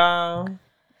 Ja,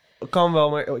 kan wel,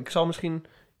 maar ik zal misschien...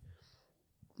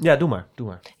 Ja, doe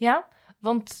maar. Ja,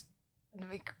 want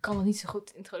ik kan het niet zo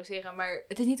goed introduceren, maar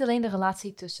het is niet alleen de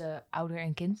relatie tussen ouder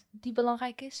en kind die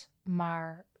belangrijk is,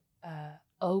 maar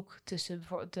ook tussen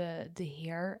bijvoorbeeld de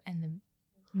heer en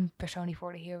de persoon die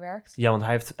voor de heer werkt. Ja, want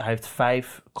hij heeft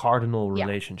 5 cardinal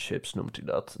relationships, noemt hij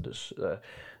dat. Dus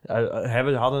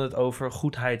we hadden het over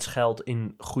goedheid geldt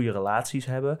in goede relaties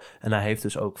hebben. En hij heeft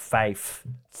dus ook 5.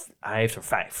 Hij heeft er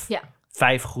 5. Ja.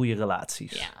 5 goede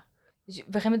relaties. Ja. Dus je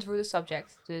begint met root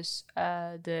subject. Dus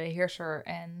de heerser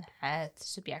en het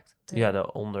subject. De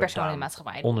persoon in de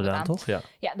maatschappij. Onderdaan, toch? Ja.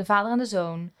 Ja, de vader en de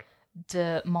zoon.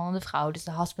 De man en de vrouw. Dus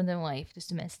de husband en wife. Dus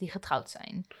de mensen die getrouwd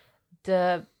zijn.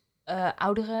 De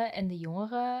oudere en de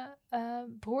jongere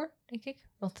broer, denk ik.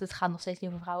 Want het gaat nog steeds niet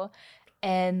over vrouwen.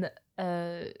 En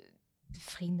de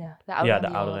vrienden. De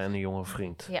oudere en de jonge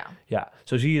vriend. Ja,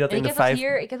 zo zie je dat in de 5...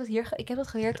 Ik heb dat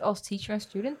geleerd als teacher en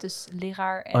student. Dus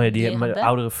leraar en de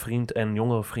oudere vriend en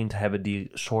jongere vriend hebben die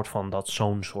soort van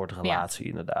zo'n soort relatie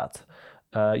inderdaad.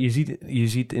 Je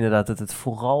ziet inderdaad dat het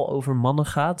vooral over mannen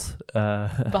gaat.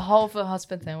 Behalve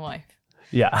husband en wife.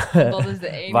 Ja, dat is de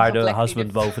enige waar de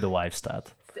husband boven de wife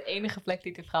staat. De enige plek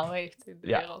die de vrouw heeft in de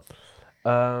wereld.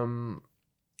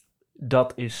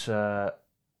 Dat is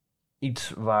iets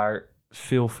waar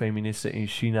veel feministen in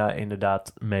China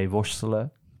inderdaad mee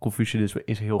worstelen. Confucianisme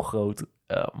is heel groot,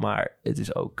 maar het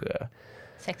is ook...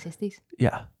 seksistisch.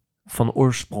 Ja, van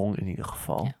oorsprong in ieder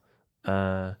geval.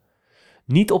 Ja.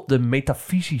 Niet op de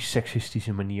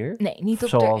metafysisch-seksistische manier. Nee, niet op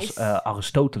zoals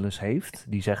Aristoteles heeft.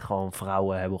 Die zegt gewoon,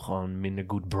 vrouwen hebben gewoon minder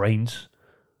good brains.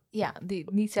 Ja,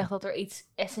 die niet zegt dat er iets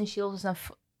essentieels is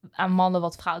aan mannen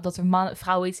dat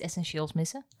vrouwen iets essentieels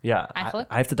missen. Ja, eigenlijk.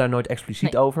 Hij heeft het daar nooit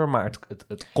expliciet over, maar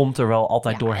het komt er wel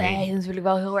altijd doorheen. Hij heeft natuurlijk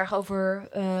wel heel erg over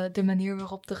de manier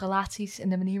waarop de relaties en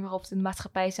de manier waarop het in de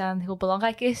maatschappij staan heel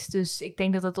belangrijk is. Dus ik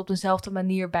denk dat het op dezelfde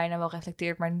manier bijna wel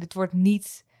reflecteert. Maar het wordt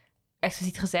niet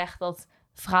expliciet gezegd dat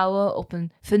vrouwen op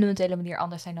een fundamentele manier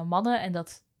anders zijn dan mannen. En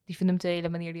dat die fundamentele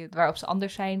manier waarop ze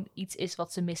anders zijn iets is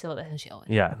wat ze missen, wat essentieel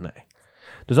is. Ja, nee.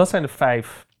 Dus dat zijn de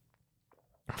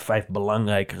 5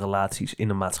 belangrijke relaties in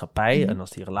de maatschappij. Mm-hmm. En als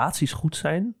die relaties goed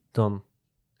zijn, dan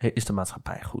is de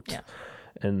maatschappij goed. Ja.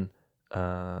 En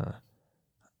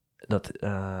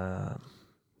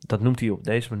dat noemt hij op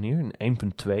deze manier. In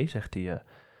 1.2 zegt hij...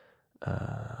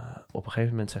 op een gegeven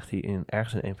moment zegt hij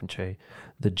ergens in 1.2...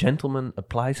 The gentleman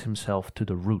applies himself to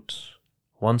the roots.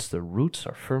 Once the roots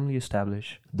are firmly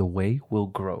established, the way will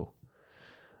grow.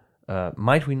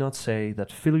 Might we not say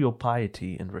that filial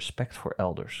piety and respect for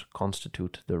elders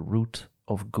constitute the root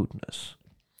of goodness?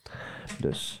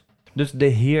 Dus de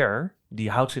Heer, die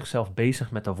houdt zichzelf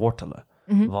bezig met de wortelen.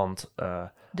 Mm-hmm. Want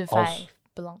de 5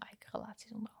 belangrijke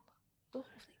relaties onder andere, toch?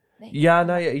 Nee.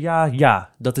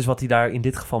 Ja, dat is wat hij daar in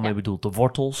dit geval mee bedoelt. De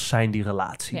wortels zijn die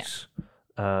relaties.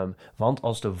 Ja. Want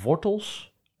als de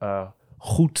wortels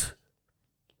goed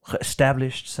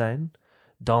geestablished zijn,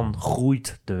 dan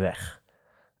groeit de weg.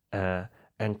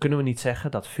 En kunnen we niet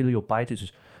zeggen dat filial piety,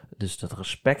 dus dat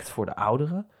respect voor de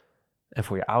ouderen en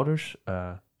voor je ouders,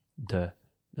 de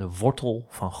wortel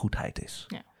van goedheid is?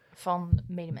 Ja, van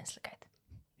medemenselijkheid.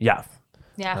 Ja.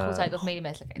 Ja, goedheid of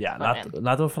medemenselijkheid. Ja,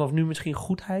 laten we vanaf nu misschien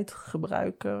goedheid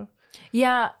gebruiken.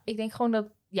 Ja, ik denk gewoon dat,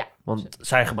 ja. Want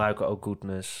zij gebruiken ook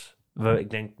goodness. Ik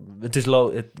denk, het is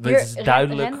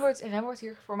duidelijk. Ren wordt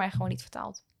hier voor mij gewoon niet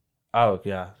vertaald. Oh,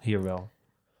 ja, hier wel.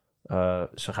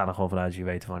 Ze gaan er gewoon vanuit dat je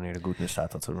weet wanneer de goodness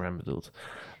staat dat ze Ren bedoelt.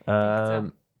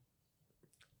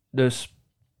 Dus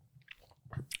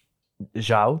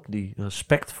Zhao, die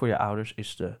respect voor je ouders,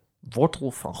 is de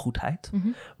wortel van goedheid.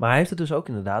 Mm-hmm. Maar hij heeft het dus ook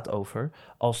inderdaad over,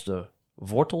 als de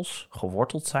wortels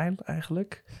geworteld zijn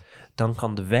eigenlijk, dan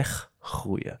kan de weg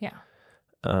groeien. Ja.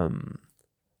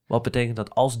 Wat betekent dat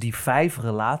als die 5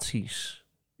 relaties,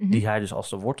 mm-hmm. die hij dus als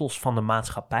de wortels van de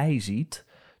maatschappij ziet,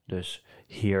 dus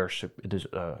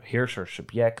heerser,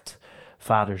 subject,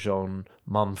 vader, zoon,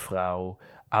 man, vrouw,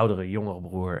 oudere, jongere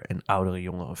broer en oudere,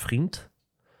 jongere vriend.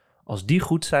 Als die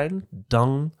goed zijn,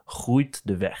 dan groeit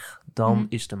de weg. Dan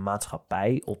is de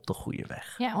maatschappij op de goede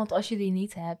weg. Ja, want als je die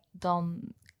niet hebt, dan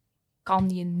kan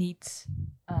je niet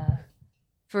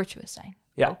virtuous zijn.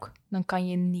 Ja. Ook. Dan kan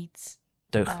je niet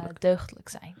deugdelijk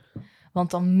zijn.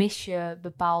 Want dan mis je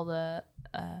bepaalde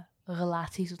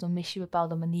relaties, of dan mis je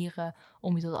bepaalde manieren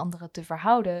om je tot anderen te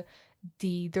verhouden,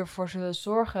 die ervoor zullen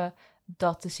zorgen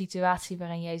dat de situatie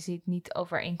waarin jij zit niet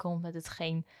overeenkomt met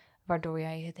hetgeen waardoor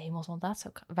jij het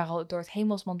hemelsmandaat waardoor het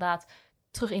hemelsmandaat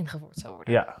terug ingevoerd zou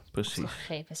worden. Ja, precies.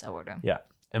 Teruggegeven zou worden. Ja,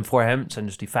 en voor hem zijn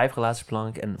dus die 5 relaties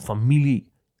belangrijk en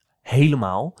familie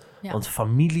helemaal. Ja. Want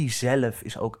familie zelf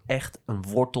is ook echt een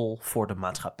wortel voor de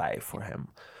maatschappij voor hem.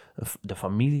 De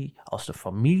familie, als de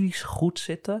families goed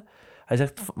zitten. Hij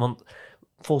zegt, want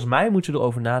volgens mij moet je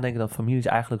erover nadenken dat families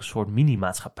eigenlijk een soort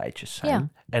mini-maatschappijtjes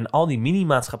zijn. Ja. En al die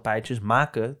mini-maatschappijtjes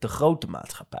maken de grote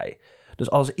maatschappij. Dus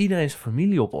als iedereen zijn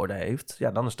familie op orde heeft,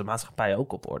 ja, dan is de maatschappij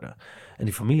ook op orde. En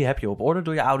die familie heb je op orde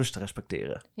door je ouders te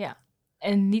respecteren. Ja,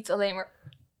 en niet alleen maar...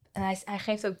 En hij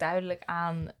geeft ook duidelijk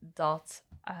aan dat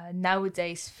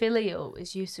nowadays filial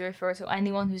is used to refer to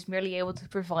anyone who's merely able to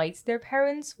provide their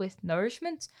parents with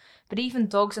nourishment. But even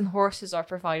dogs and horses are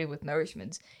provided with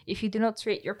nourishment. If you do not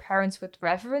treat your parents with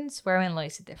reverence, wherein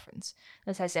lies the difference?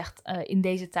 Dus hij zegt, in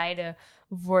deze tijden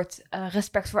wordt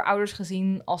respect voor ouders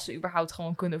gezien als ze überhaupt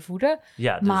gewoon kunnen voeden.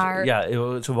 Ja, dus, Maar-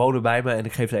 ze wonen bij me en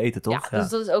ik geef ze eten, toch? Ja, dus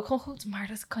dat is ook gewoon goed. Maar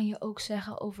dat kan je ook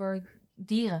zeggen over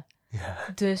dieren. Ja.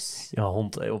 Dus Je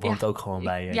hond woont ook gewoon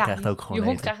bij je. Je krijgt ook gewoon je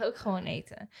hond eten. krijgt ook gewoon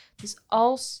eten. Dus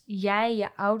als jij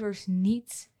je ouders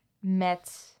niet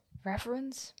met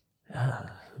reverence,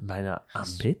 Ja, bijna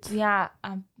aanbid. ja,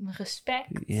 aan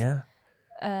respect, Ja.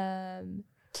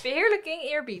 verheerlijking,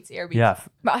 eerbied. Ja,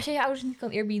 Maar als je je ouders niet kan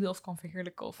eerbieden of kan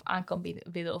verheerlijken of aan kan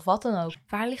bidden of wat dan ook,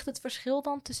 waar ligt het verschil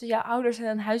dan tussen jouw ouders en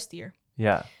een huisdier?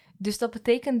 ja. Dus dat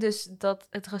betekent dus dat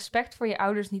het respect voor je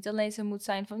ouders niet alleen zo moet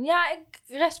zijn van... Ja, ik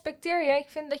respecteer je. Ik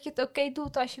vind dat je het oké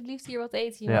doet. Alsjeblieft hier wat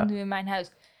eten. Je Ja. woont nu in mijn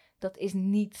huis. Dat is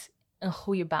niet een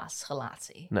goede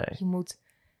basisrelatie. Nee. Je moet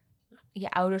je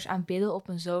ouders aanbidden op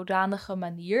een zodanige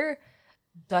manier...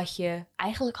 dat je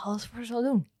eigenlijk alles voor ze zal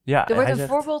doen. Ja, Er wordt hij een zegt-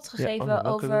 voorbeeld gegeven welke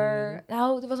over... wil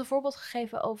Nou, er was een voorbeeld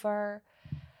gegeven over...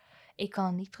 Ik kan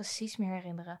het niet precies meer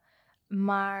herinneren.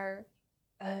 Maar...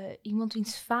 iemand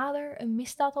wiens vader een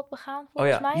misdaad had begaan, Oh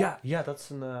volgens ja, mij. ja, dat is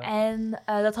een... En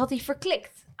dat had hij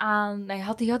verklikt aan... Nee,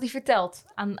 had hij verteld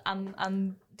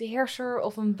aan de heerser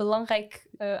of een belangrijk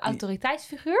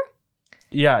autoriteitsfiguur.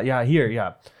 Ja, hier,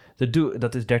 ja.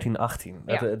 Dat is 1318.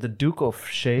 Ja. De Duke of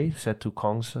Shay said to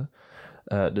Kongse.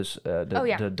 Oh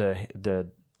ja.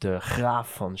 De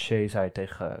graaf van Shay zei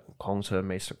tegen Kongse,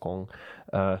 meester Kong...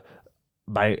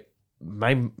 bij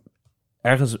mijn...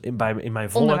 Ergens in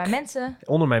mijn volk...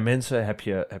 Onder mijn mensen. heb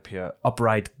je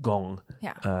upright gong.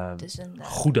 Ja, dus een...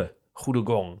 Goede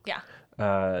gong.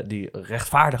 Ja. Die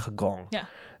rechtvaardige gong. Ja.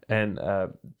 En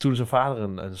toen zijn vader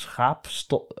een schaap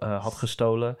had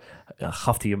gestolen,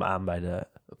 gaf hij hem aan bij de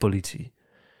politie.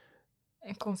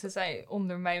 En komt ze zei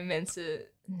onder mijn mensen...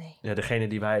 Nee. Ja, degene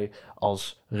die wij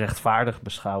als rechtvaardig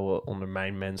beschouwen onder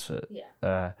mijn mensen,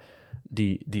 Ja.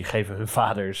 die geven hun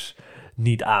vaders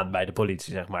niet aan bij de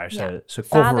politie, zeg maar. Ja. Ze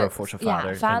coveren voor zijn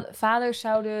vader. Ja, vaders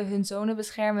zouden hun zonen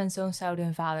beschermen en zoons zouden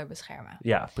hun vader beschermen.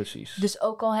 Ja, precies. Dus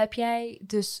ook al heb jij...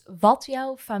 Dus wat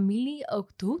jouw familie ook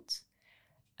doet...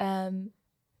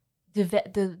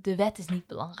 de wet is niet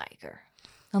belangrijker.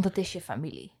 Want het is je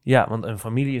familie. Ja, want een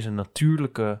familie is een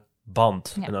natuurlijke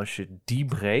band. Ja. En als je die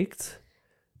breekt,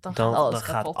 Dan dan gaat alles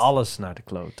gaat kapot. alles naar de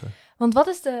kloten. Want wat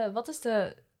is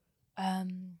de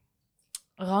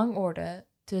rangorde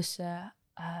tussen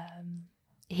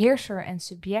heerser en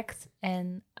subject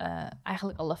en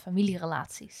eigenlijk alle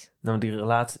familierelaties? Nou, die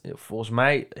relatie, volgens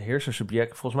mij,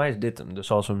 heerser-subject, volgens mij is dit hem, dus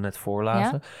zoals we hem net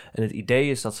voorlazen. En het idee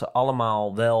is dat ze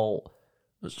allemaal wel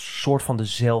een soort van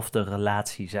dezelfde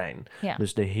relatie zijn. Ja.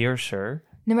 Dus de heerser...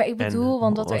 Nee, maar ik bedoel,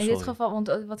 want wat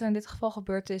er in dit geval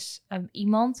gebeurt is...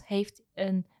 iemand heeft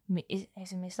een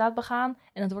misdaad begaan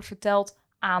en het wordt verteld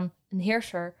aan een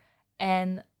heerser.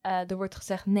 En er wordt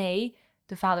gezegd, nee,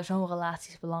 de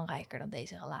vader-zoon-relatie is belangrijker dan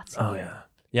deze relatie. Oh ja.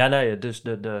 Ja, nou ja, dus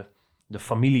de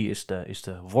familie is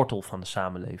de wortel van de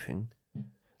samenleving.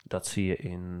 Dat zie je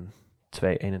in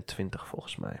 221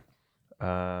 volgens mij.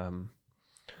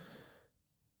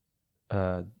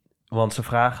 Want ze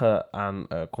vragen aan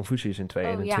Confucius in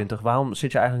 221... waarom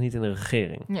zit je eigenlijk niet in de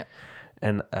regering? Ja.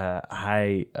 En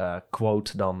hij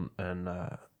quote dan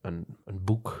een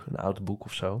boek, een oud boek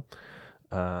of zo.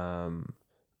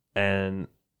 En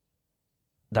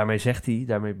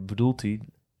daarmee bedoelt hij...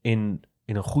 in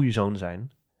een goede zoon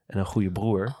zijn en een goede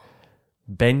broer...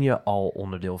 ben je al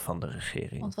onderdeel van de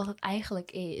regering. Want wat het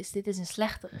eigenlijk is, dit is een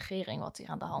slechte regering wat hier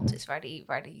aan de hand is...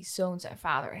 waar die zoon zijn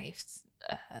vader heeft...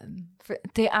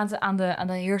 aan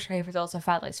de heerser heeft verteld dat zijn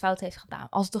vader iets fout heeft gedaan.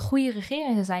 Als het een goede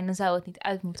regering zou zijn, dan zou het niet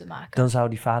uit moeten maken. Dan zou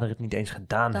die vader het niet eens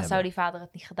gedaan hebben. Dan zou die vader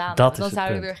het niet gedaan Dat hebben. is Dan het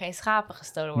zouden er punt. weer geen schapen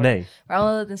gestolen worden. Nee, Maar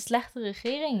omdat het een slechte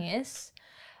regering is,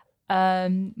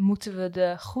 moeten we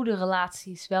de goede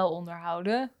relaties wel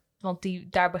onderhouden.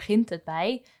 Want daar begint het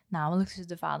bij. Namelijk tussen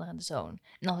de vader en de zoon.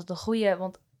 En als het een goede...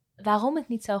 Want waarom het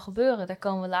niet zou gebeuren, daar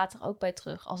komen we later ook bij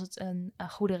terug, als het een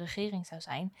goede regering zou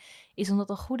zijn, is omdat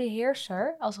een goede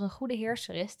heerser, als er een goede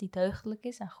heerser is die deugdelijk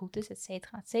is en goed is, et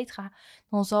cetera,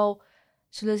 dan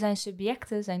zullen zijn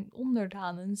subjecten, zijn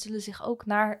onderdanen, zullen zich ook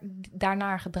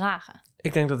daarnaar gedragen.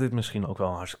 Ik denk dat dit misschien ook wel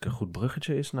een hartstikke goed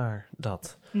bruggetje is naar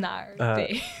dat.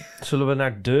 Zullen we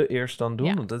naar de eerst dan doen?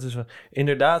 Ja. Want dat is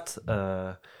inderdaad,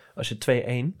 als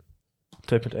je 2.1,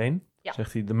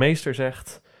 zegt hij, de meester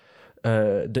zegt,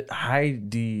 hij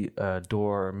die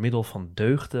door middel van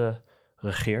deugden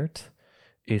regeert,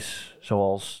 is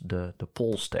zoals de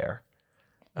Poolster.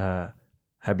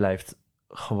 Hij blijft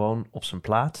gewoon op zijn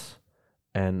plaats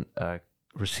en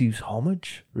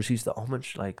receives the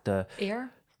homage, like de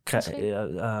Eer?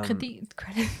 Krediet?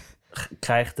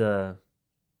 Krijgt de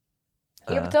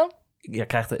Eerbetoon?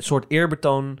 krijgt een soort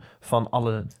eerbetoon van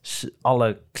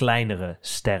alle kleinere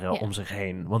sterren om zich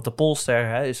heen. Want de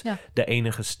Poolster is de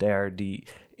enige ster die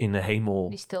in de hemel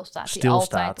die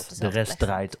stilstaat. De rest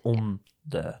draait om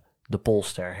de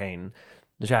Poolster heen.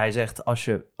 Dus hij zegt, als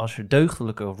je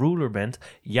deugdelijke ruler bent,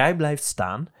 jij blijft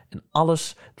staan en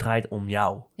alles draait om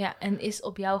jou. Ja, en is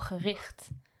op jou gericht.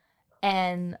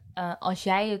 En als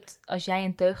jij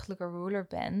een deugdelijke ruler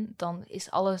bent, dan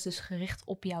is alles dus gericht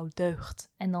op jouw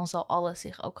deugd. En dan zal alles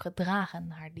zich ook gedragen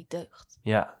naar die deugd.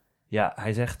 Ja,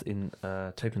 hij zegt in 2.3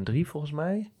 volgens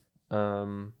mij.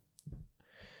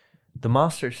 The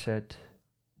master said,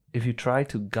 if you try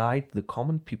to guide the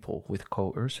common people with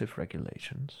coercive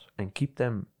regulations and keep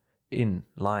them in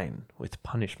line with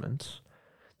punishments,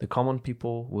 the common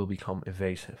people will become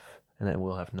evasive and they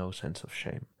will have no sense of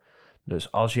shame.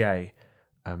 Dus als jij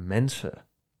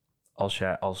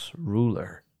als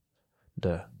ruler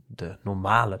de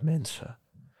normale mensen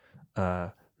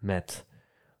met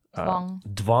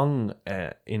dwang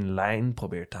in lijn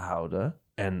probeert te houden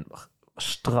en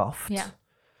straft,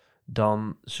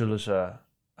 dan zullen ze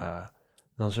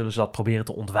dat proberen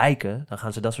te ontwijken. Dan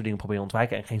gaan ze dat soort dingen proberen te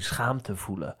ontwijken en geen schaamte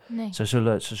voelen. Nee. Ze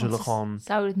zullen gewoon...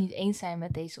 zouden het niet eens zijn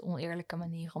met deze oneerlijke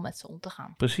manier om met ze om te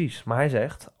gaan. Precies, maar hij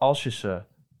zegt, als je ze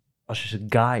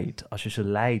guide, als je ze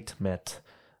leidt met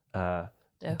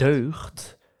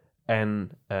deugd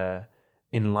en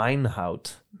in lijn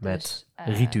houdt met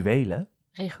rituelen.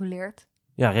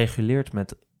 Reguleert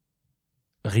met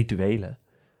rituelen.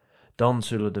 Dan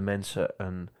zullen de mensen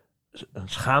een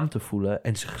schaamte voelen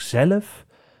en zichzelf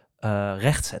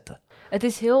rechtzetten. Het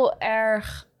is heel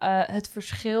erg het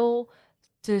verschil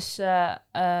tussen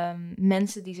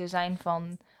mensen die zo zijn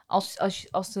van...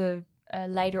 Als de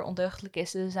leider ondeugdelijk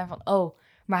is, ze zijn van... oh,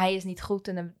 maar hij is niet goed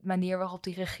en de manier waarop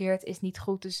hij regeert is niet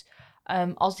goed. Dus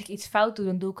als ik iets fout doe,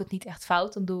 dan doe ik het niet echt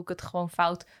fout. Dan doe ik het gewoon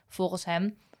fout volgens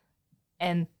hem.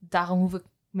 En daarom hoef ik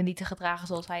me niet te gedragen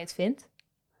zoals hij het vindt.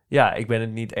 Ja, ik ben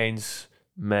het niet eens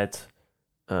met...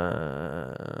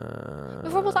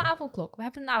 Bijvoorbeeld de avondklok. We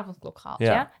hebben een avondklok gehad,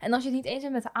 ja? En als je het niet eens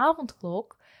bent met de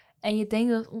avondklok... en je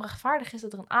denkt dat het onrechtvaardig is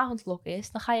dat er een avondklok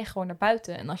is... dan ga je gewoon naar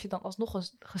buiten. En als je dan alsnog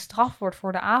gestraft wordt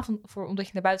omdat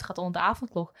je naar buiten gaat onder de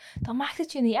avondklok... dan maakt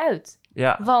het je niet uit.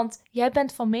 Ja. Want jij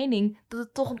bent van mening dat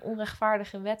het toch een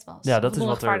onrechtvaardige wet was. Ja, dat is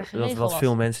wat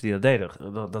veel mensen die dat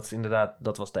deden. Dat is inderdaad,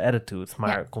 dat was de attitude.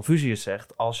 Maar Confucius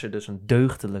zegt, als je dus een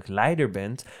deugdelijk leider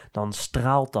bent... dan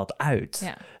straalt dat uit.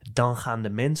 Ja. Dan gaan de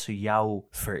mensen jou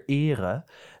vereren...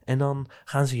 en dan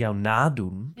gaan ze jou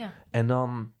nadoen. Ja. En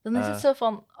dan is het zo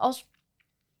van, als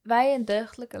wij een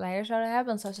deugdelijke leider zouden hebben...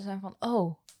 dan zou ze zijn van,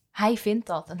 oh, hij vindt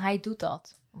dat en hij doet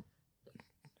dat.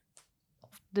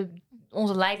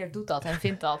 Onze leider doet dat en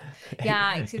vindt dat.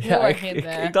 Ja, ik zit heel erg in de...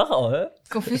 Ik dacht al, hè?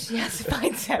 Confuciaanse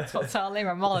mindset. Want het zijn alleen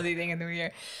maar mannen die dingen doen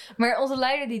hier. Maar onze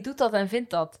leider die doet dat en vindt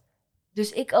dat.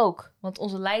 Dus ik ook. Want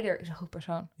onze leider is een goed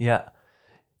persoon. Ja.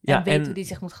 En weet hoe die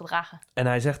zich moet gedragen. En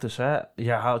hij zegt dus, hè,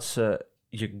 je houdt ze...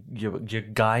 Je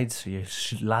guides,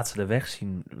 je laat ze de weg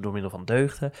zien door middel van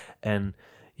deugden. En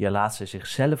je laat ze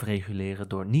zichzelf reguleren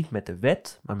door niet met de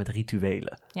wet, maar met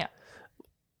rituelen. Ja.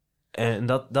 En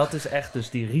dat is echt dus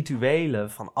die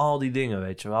rituelen van al die dingen,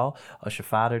 weet je wel. Als je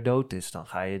vader dood is, dan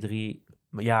ga je 3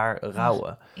 jaar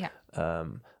rouwen. Ja.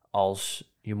 Als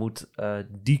je moet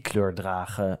die kleur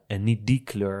dragen en niet die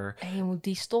kleur. En je moet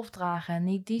die stof dragen en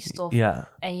niet die stof. Ja.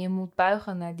 En je moet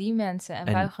buigen naar die mensen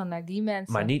en buigen naar die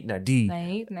mensen. Maar niet naar die.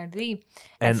 Nee, niet naar die.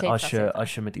 En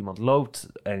als je met iemand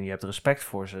loopt en je hebt respect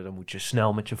voor ze, dan moet je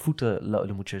snel met je voeten lopen.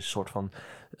 Dan moet je een soort van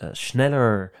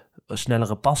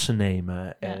snellere passen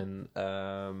nemen. Ja. En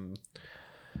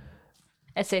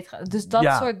et cetera. Dus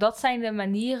dat zijn de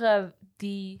manieren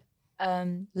die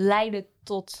leiden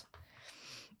tot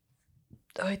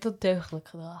deugdelijk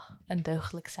gedrag en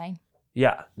deugdelijk zijn.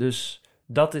 Ja, dus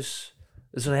dat is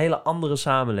een hele andere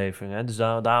samenleving. Hè? Dus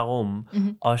daarom,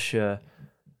 als je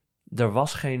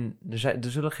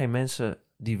er zullen geen mensen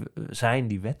zijn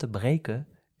die wetten breken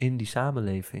in die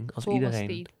samenleving als Volgens iedereen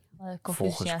die volgens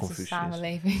Confuciaanse Confucius.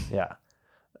 samenleving. Ja.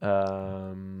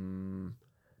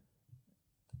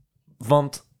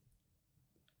 Want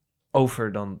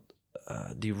over dan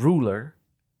die ruler,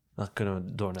 dan kunnen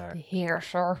we door naar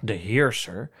De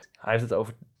heerser. Hij heeft het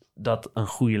over dat een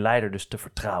goede leider dus te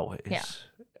vertrouwen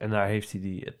is. Ja. En daar heeft hij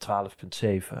die 12.7.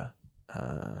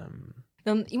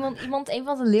 Dan een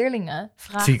van de leerlingen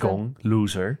vraagt... Zigong,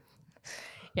 loser.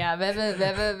 Ja, we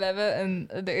hebben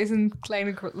er is een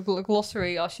kleine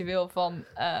glossary als je wil van...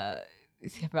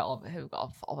 heb ik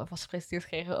al vast gepresenteerd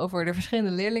gekregen over de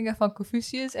verschillende leerlingen van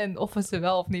Confucius en of we ze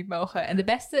wel of niet mogen. En de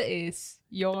beste is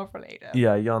Jonge Verleden.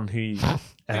 Ja, Jan Hui.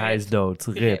 En hij is dood.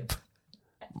 Rip.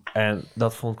 En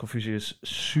dat vond Confucius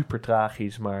super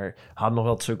tragisch, maar had nog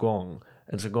wel Zigong.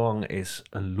 En Zigong is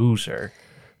een loser.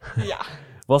 Ja.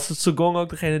 Was het Zigong ook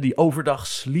degene die overdag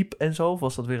sliep en zo? Of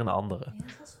was dat weer een andere?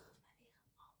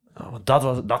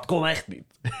 Dat kon echt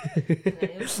niet.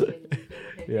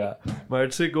 Ja,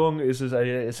 maar Zigong is dus,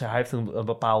 hij heeft een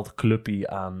bepaald clubje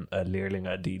aan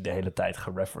leerlingen die de hele tijd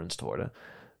gereferenced worden.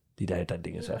 Die de hele tijd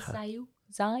dingen zeggen.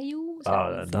 Zayu?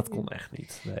 Dat kon echt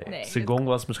niet. Nee. Zigong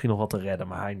was misschien nog wat te redden,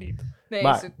 maar hij niet. Nee,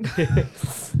 maar,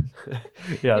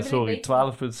 ja, sorry, 12.7.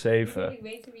 Ik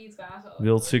weet wie het waren.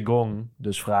 Wil Zigong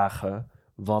dus vragen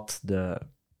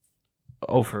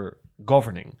over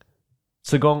governing.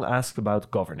 Zigong asked about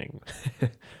governing.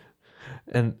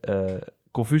 En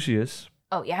Confucius...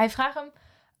 Oh ja, hij vraagt hem,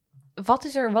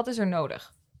 wat is er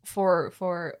nodig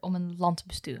om een land te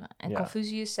besturen? En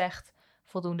Confucius zegt,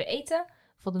 voldoende eten,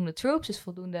 voldoende troops, dus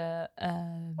voldoende...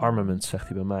 Armament, zegt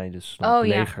hij bij mij, dus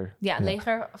leger. Ja,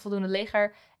 leger, voldoende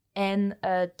leger. En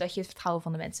dat je het vertrouwen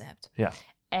van de mensen hebt. Ja.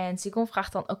 En Zigong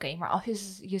vraagt dan, oké, maar als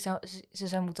ze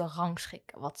zou moeten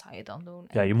rangschikken, wat zou je dan doen?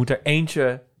 Ja, je moet er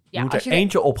eentje...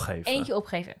 eentje opgeven. Eentje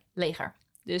opgeven, leger.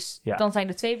 Dus dan zijn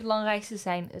de twee belangrijkste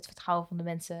zijn het vertrouwen van de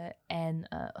mensen en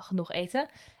genoeg eten.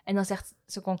 En dan zegt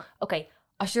Zigong, oké,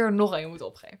 als je er nog één moet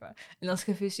opgeven. En dan is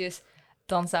Confucius,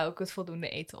 dan zou ik het voldoende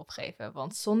eten opgeven.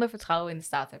 Want zonder vertrouwen in de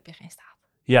staat heb je geen staat.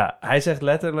 Ja, hij zegt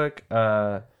letterlijk,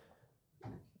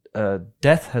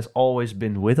 death has always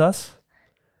been with us.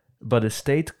 But a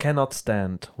state cannot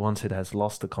stand once it has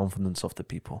lost the confidence of the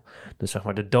people. Dus zeg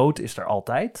maar, de dood is er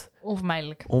altijd.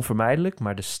 Onvermijdelijk,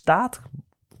 maar de staat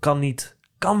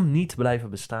kan niet blijven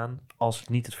bestaan als het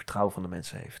niet het vertrouwen van de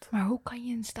mensen heeft. Maar hoe kan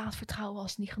je een staat vertrouwen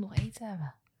als ze niet genoeg eten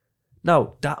hebben? Nou,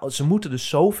 ze moeten dus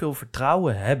zoveel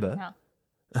vertrouwen hebben...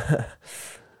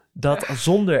 dat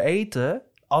zonder eten,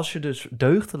 als je dus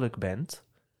deugdelijk bent...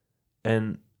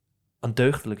 en een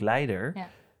deugdelijk leider...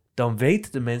 dan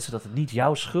weten de mensen dat het niet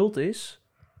jouw schuld is...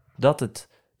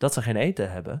 dat ze geen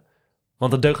eten hebben.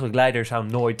 Want een deugdelijk leider zou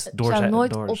nooit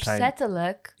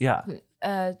opzettelijk...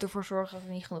 ervoor zorgen dat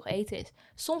er niet genoeg eten is.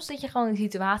 Soms zit je gewoon in een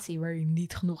situatie waar je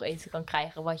niet genoeg eten kan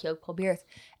krijgen, wat je ook probeert.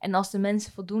 En als de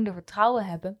mensen voldoende vertrouwen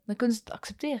hebben, dan kunnen ze het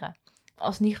accepteren.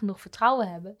 Als ze niet genoeg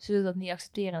vertrouwen hebben, zullen ze dat niet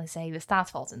accepteren en de hele staat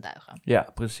valt in duigen. Ja,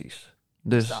 precies.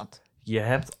 Dus je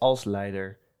hebt als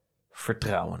leider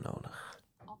vertrouwen nodig.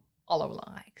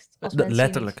 Allerbelangrijkst.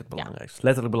 Letterlijk het belangrijkste. Ja.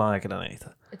 Letterlijk belangrijker dan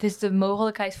eten. Het is de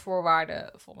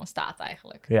mogelijkheidsvoorwaarde voor een staat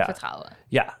eigenlijk. Ja. Vertrouwen.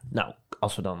 Ja, nou,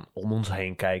 als we dan om ons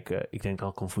heen kijken, ik denk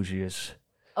dat Confucius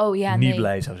niet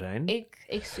blij zou zijn.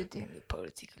 Ik studeer nu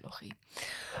politicologie.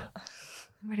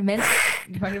 Maar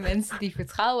de mensen die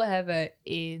vertrouwen hebben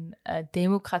in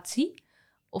democratie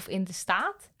of in de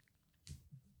staat,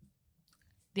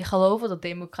 die geloven dat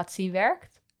democratie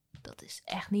werkt, dat is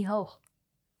echt niet hoog.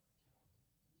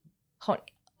 Gewoon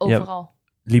overal.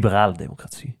 Ja, liberale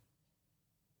democratie.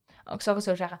 Ik zal het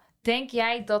zo zeggen. Denk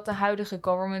jij dat de huidige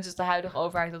government, dus de huidige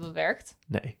overheid, dat het werkt?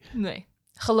 Nee.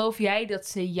 Geloof jij dat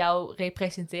ze jou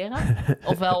representeren?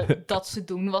 Ofwel dat ze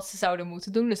doen wat ze zouden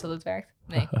moeten doen, dus dat het werkt?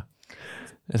 Nee.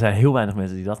 Er zijn heel weinig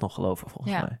mensen die dat nog geloven,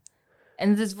 volgens mij.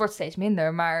 En het wordt steeds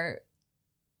minder, maar...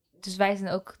 Dus wij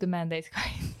zijn ook de mandate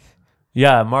kwijt.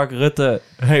 Ja, Mark Rutte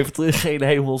heeft geen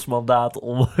hemelsmandaat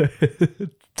om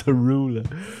te rulen.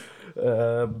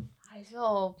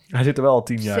 Hij zit er wel al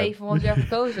 10 jaar. 700 jaar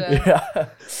verkozen. Ja.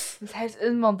 Dus hij heeft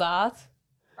een mandaat.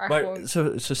 Maar gewoon...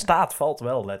 zijn staat valt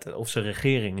wel of zijn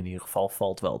regering in ieder geval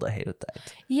valt wel de hele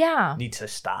tijd. Ja. Niet zijn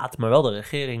staat, maar wel de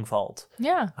regering valt.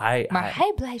 Ja,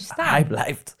 hij blijft staan. Hij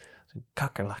blijft. Een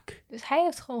kakkerlak. Dus hij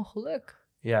heeft gewoon geluk.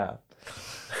 Ja.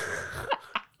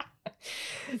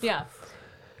 Ja.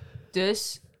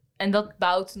 Dus, en dat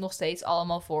bouwt nog steeds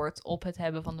allemaal voort op het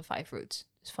hebben van de 5 roots.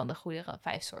 Dus van de goede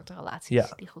 5 soorten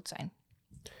relaties die goed zijn.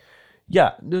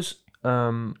 Ja, dus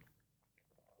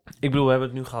ik bedoel, we hebben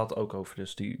het nu gehad ook over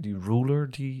dus die ruler,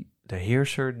 de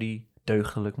heerser die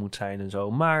deugdelijk moet zijn en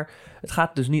zo. Maar het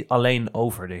gaat dus niet alleen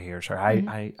over de heerser.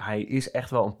 Hij is echt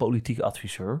wel een politiek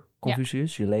adviseur,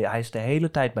 Confucius. Hij is de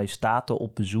hele tijd bij staten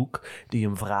op bezoek die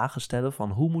hem vragen stellen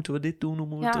van hoe moeten we dit doen, hoe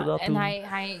moeten we dat doen. En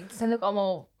hij zijn ook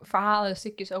allemaal verhalen,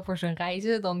 stukjes over zijn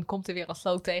reizen. Dan komt er weer een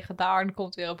sloot tegen daar, dan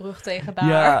komt er weer een brug tegen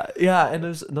daar. Ja, en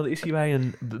dus, dan is hij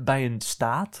bij een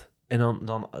staat. En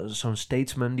dan zo'n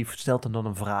statesman, die stelt hem dan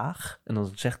een vraag. En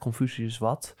dan zegt Confucius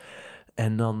wat.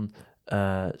 En dan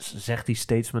zegt die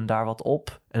statesman daar wat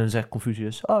op. En dan zegt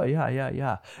Confucius, oh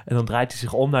ja. En dan draait hij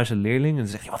zich om naar zijn leerling. En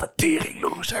dan zegt hij, wat een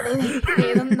teringloser.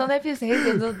 Nee, dan heb je het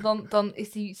hele... Dan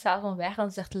is die staatsman weg en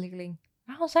dan zegt de leerling,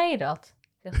 waarom zei je dat?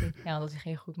 Zegt hij, ja, dat hij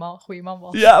geen goede man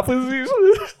was. Ja, precies.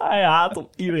 Hij haat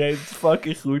op iedereen. Het is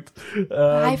fucking goed.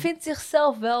 Hij vindt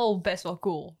zichzelf wel best wel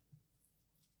cool.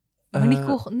 Maar niet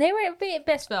cool. Nee, maar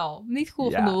best wel. Niet cool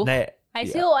genoeg. Nee, hij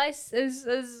is heel...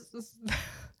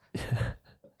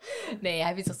 Nee,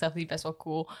 hij vindt zichzelf niet best wel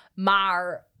cool.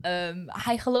 Maar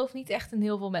hij gelooft niet echt in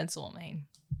heel veel mensen om hem heen.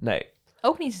 Nee.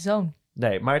 Ook niet zijn zoon.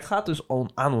 Nee, maar het gaat dus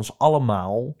aan ons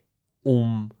allemaal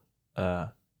om...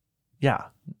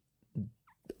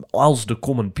 als de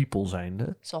common people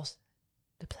zijnde... Zoals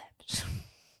de plebs.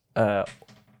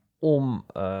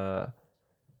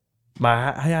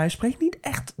 Maar hij spreekt niet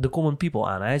echt de common people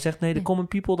aan. Hij zegt, nee, de common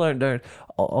people...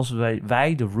 als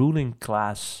wij de ruling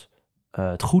class...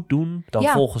 het goed doen, dan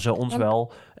volgen ze ons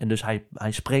wel. En dus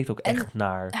hij spreekt ook echt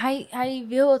naar... Hij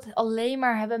wil het alleen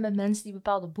maar hebben met mensen die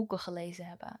bepaalde boeken gelezen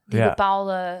hebben. Die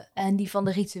bepaalde... En die van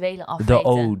de rituelen afweten. De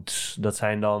odes, dat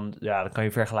zijn dan... Ja, dat kan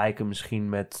je vergelijken misschien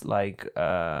met... hoe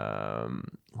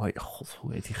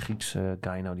heet die Griekse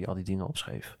guy nou die al die dingen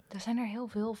opschreef? Er zijn er heel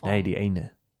veel van. Nee, die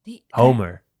ene.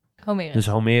 Homer. Homerus. Dus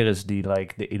Homerus die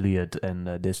de Iliad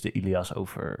en dus de Ilias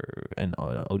over en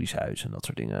Odysseus en dat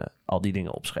soort dingen, al die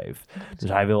dingen opschreef. Dus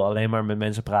hij wil alleen maar met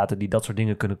mensen praten die dat soort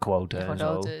dingen kunnen quoten en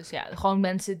zo. Dus ja, gewoon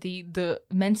mensen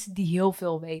die heel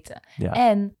veel weten. Ja.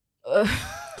 En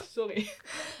sorry,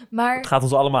 maar het gaat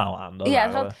ons allemaal aan.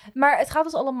 Maar het gaat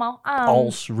ons allemaal aan.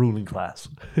 Als ruling class.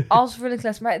 Als ruling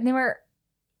class, maar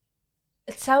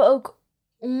het zou ook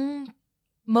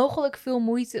mogelijk veel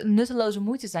nutteloze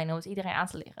moeite zijn om het iedereen aan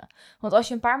te leren. Want als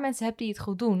je een paar mensen hebt die het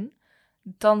goed doen,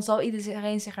 dan zal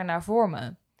iedereen zich ernaar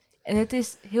vormen. En het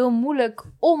is heel moeilijk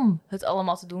om het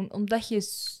allemaal te doen,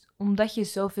 omdat je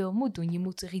zoveel moet doen. Je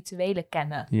moet de rituelen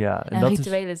kennen. Ja, en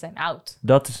rituelen zijn oud.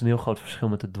 Dat is een heel groot verschil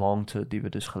met de Dwangte die we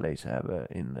dus gelezen hebben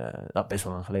in best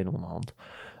wel lang geleden onderhand. 1,5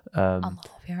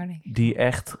 jaar denk ik. Die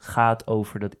echt gaat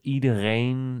over dat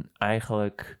iedereen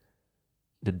eigenlijk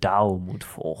de Dao moet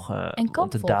volgen.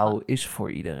 Want de Dao is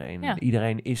voor iedereen. Ja.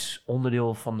 Iedereen is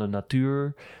onderdeel van de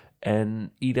natuur.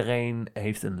 En iedereen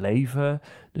heeft een leven.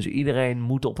 Dus iedereen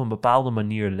moet op een bepaalde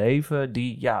manier leven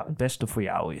die het beste voor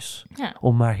jou is. Ja.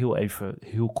 Om maar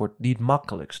heel kort, die het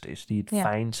makkelijkst is. Die het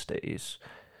fijnste is.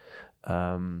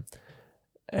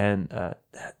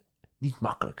 Niet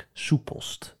makkelijk.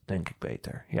 Soepelst, denk ik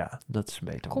beter. Ja, dat is een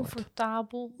beter woord.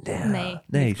 Comfortabel? Ja,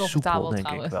 nee, soepel denk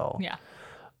ik wel. Ja.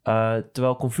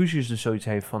 Terwijl Confucius dus zoiets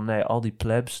heeft van... nee, al die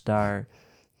plebs, daar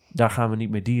gaan we niet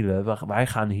mee dealen. Wij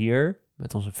gaan hier,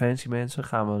 met onze fancy mensen...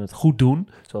 gaan we het goed doen...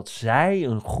 zodat zij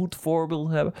een goed voorbeeld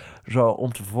hebben...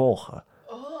 om te volgen.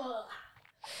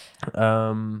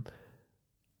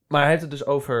 Maar hij heeft het dus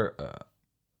over...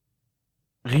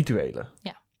 rituelen.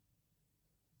 Ja.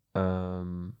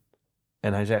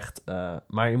 En hij zegt...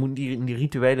 maar je moet die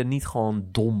rituelen niet gewoon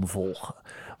dom volgen...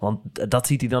 Want dat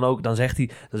ziet hij dan ook. Dan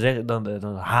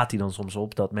haat hij dan soms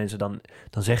op dat mensen dan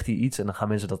zegt hij iets en dan gaan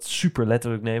mensen dat super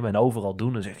letterlijk nemen en overal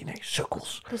doen. Dan zegt hij nee,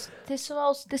 sukkels. Dus het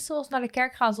is zoals naar de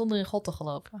kerk gaan zonder in God te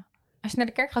geloven. Als je naar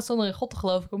de kerk gaat zonder in God te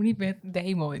geloven, kom je niet meer de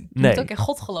hemel in. Je moet ook in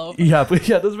God geloven. Ja,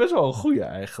 dat is best wel een goeie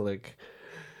eigenlijk.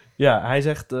 Ja, hij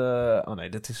zegt...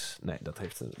 dat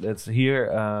is hier...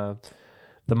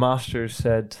 the master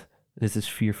said... Dit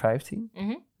is 4:15.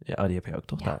 Mm-hmm. Ja, die heb je ook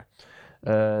toch daar.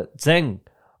 Zeng.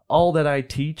 All that I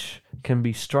teach can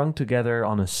be strung together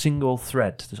on a single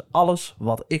thread. Dus alles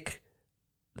wat ik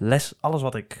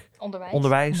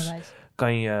onderwijs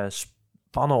kan je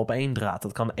spannen op één draad.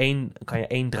 Dat kan je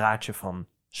één draadje van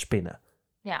spinnen.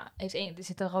 Ja, er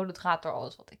zit een rode draad door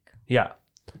alles wat ik... Ja,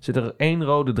 zit er één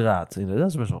rode draad in. Dat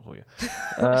is best wel een goeie.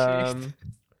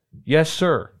 Yes,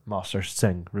 sir, Master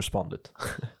Zeng responded.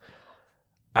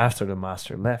 After the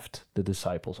master left, the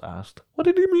disciples asked, what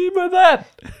did he mean by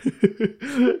that?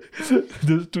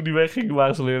 Dus toen hij wegging,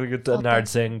 waren ze leerlingen naar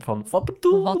Zeng van, wat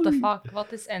bedoel What the fuck?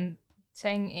 Wat is... En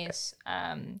Zeng is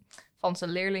van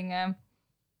zijn leerlingen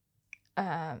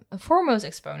een foremost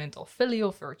exponent of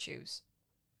filial virtues.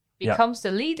 becomes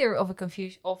the leader of a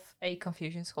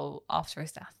Confucian school after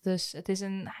his death. Dus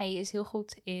hij is heel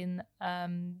goed in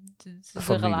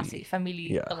de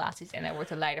familierelaties. En hij wordt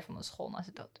de leider van de school na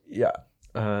zijn dood. Ja.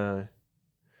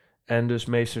 En dus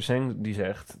meester Zeng die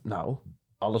zegt, nou,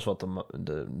 alles wat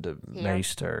de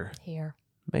meester...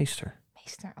 Meester,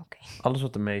 oké. Alles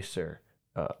wat de meester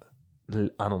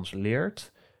aan ons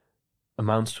leert,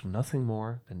 amounts to nothing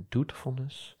more than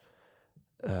dutifulness.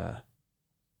 Even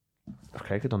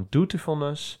kijken, dan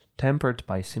dutifulness tempered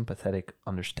by sympathetic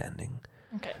understanding.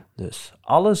 Okay. Dus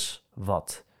alles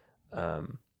wat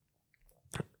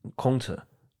Kongzi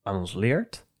aan ons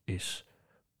leert, is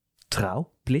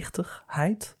trouw,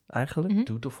 plichtigheid eigenlijk.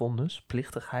 Dutifulness,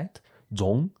 plichtigheid.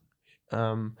 Zong.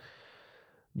 En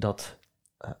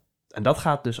dat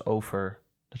gaat dus over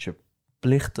dat je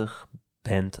plichtig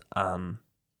bent aan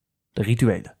de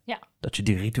rituelen. Ja. Dat je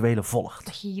die rituelen volgt.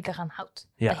 Dat je je eraan houdt.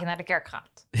 Ja. Dat je naar de kerk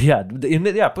gaat.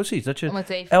 Ja, precies. Dat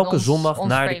je elke zondag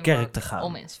naar de kerk te gaan.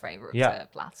 Om in framework te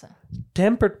plaatsen.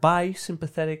 Tempered by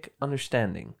sympathetic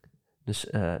understanding. Dus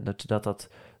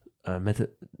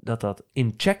dat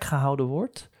in check gehouden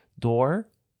wordt door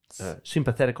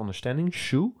sympathetic understanding,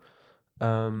 Shu.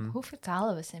 Hoe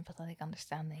vertalen we sympathetic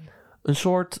understanding? Een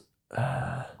soort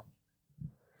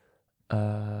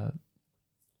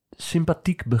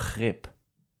sympathiek begrip.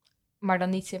 Maar dan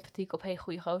niet sympathiek op, hey,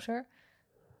 goeie gozer.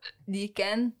 Die ik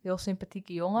ken, heel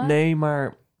sympathieke jongen. Nee,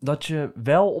 maar dat je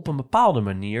wel op een bepaalde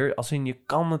manier, als in je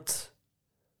kan het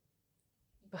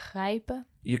begrijpen.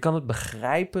 Je kan het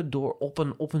begrijpen door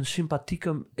op een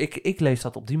sympathieke... Ik lees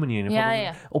dat op die manier.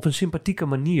 Ja. Op een sympathieke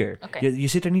manier. Okay. Je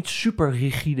zit er niet super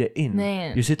rigide in.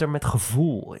 Nee. Je zit er met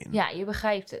gevoel in. Ja, je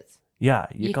begrijpt het. Ja,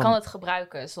 je kan het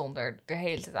gebruiken zonder er de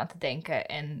hele tijd aan te denken.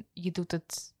 En je doet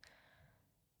het...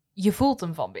 Je voelt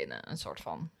hem van binnen, een soort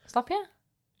van. Snap je?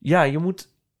 Ja, je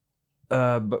moet...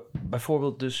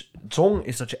 bijvoorbeeld dus... Zong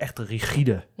is dat je echt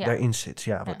rigide daarin zit.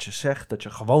 Ja, wat je zegt, dat je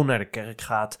gewoon naar de kerk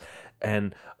gaat.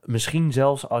 En misschien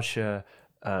zelfs als je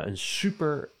een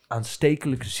super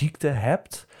aanstekelijke ziekte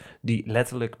hebt... die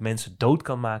letterlijk mensen dood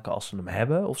kan maken als ze hem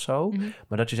hebben of zo. Mm-hmm.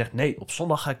 Maar dat je zegt, nee, op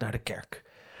zondag ga ik naar de kerk.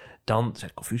 Dan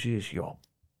zegt Confucius, joh...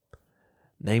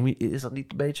 Nee, is dat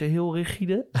niet een beetje heel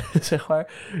rigide? Zeg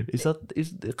maar.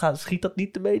 Schiet dat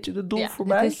niet een beetje het doel voor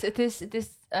mij? Het is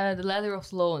the letter of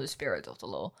the law and the spirit of the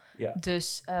law. Ja.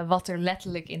 Dus wat er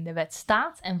letterlijk in de wet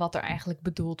staat en wat er eigenlijk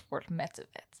bedoeld wordt met de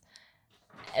wet.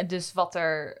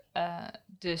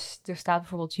 Dus er staat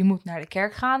bijvoorbeeld, je moet naar de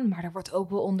kerk gaan, maar er wordt ook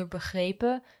wel onder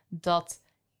begrepen dat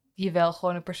je wel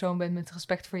gewoon een persoon bent met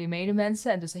respect voor je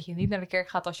medemensen. En dus dat je niet naar de kerk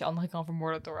gaat als je anderen kan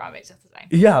vermoorden door aanwezig te zijn.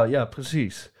 Ja,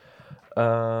 precies.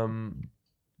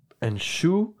 En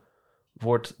Shu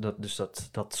wordt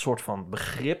dat soort van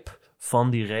begrip van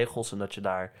die regels en dat je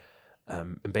daar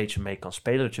een beetje mee kan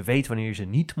spelen. Dat je weet wanneer je ze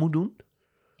niet moet doen.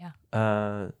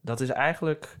 Ja. Dat is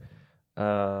eigenlijk...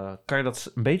 kan je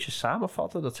dat een beetje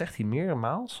samenvatten? Dat zegt hij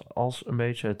meermaals als een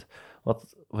beetje het...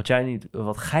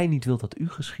 Wat gij niet wilt dat u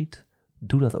geschiet,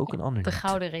 doe dat ook een ander de niet.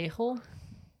 Gouden Regel.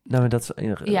 Nou, dat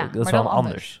is wel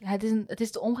anders. Ja, het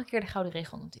is de omgekeerde Gouden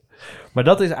Regel. Noemt hij. Maar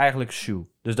dat is eigenlijk Shu.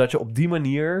 Dus dat je op die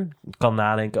manier kan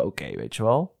nadenken... Oké, weet je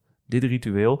wel, dit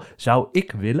ritueel zou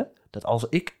ik willen... dat als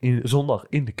ik zondag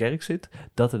in de kerk zit...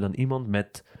 dat er dan iemand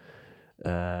met...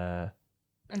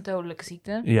 een dodelijke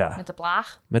ziekte. Ja. Met de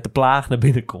plaag. Met de plaag naar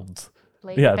binnen komt.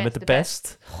 Met de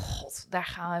pest. God, daar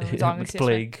gaan we met de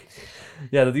plague.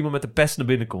 Ja, dat iemand met de pest naar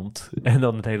binnen komt. En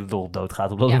dan het hele dorp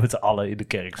doodgaat. Omdat we met z'n allen in de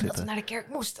kerk zitten. Dat we naar de kerk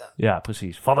moesten. Ja,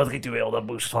 precies. Van het ritueel, dat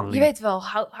moest van... Je weet wel,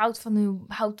 houd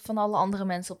van alle andere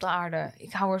mensen op de aarde.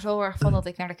 Ik hou er zo erg van dat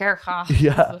ik naar de kerk ga.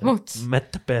 Ja, moet.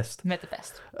 Met de pest. Met de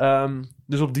pest.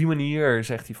 Dus op die manier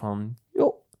zegt hij van...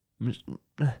 Joh,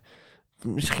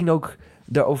 misschien ook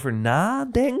daarover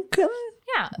nadenken?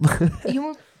 Ja,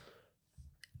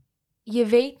 je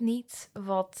weet niet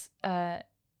wat...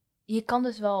 je kan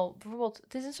dus wel... Bijvoorbeeld,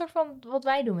 het is een soort van wat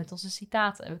wij doen met onze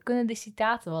citaten. We kunnen die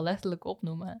citaten wel letterlijk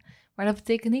opnoemen. Maar dat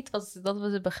betekent niet dat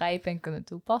we ze begrijpen en kunnen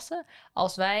toepassen.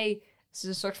 Als wij ze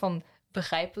een soort van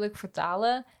begrijpelijk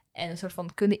vertalen... en een soort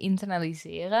van kunnen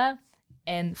internaliseren...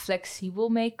 en flexibel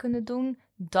mee kunnen doen...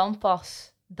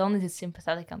 dan is het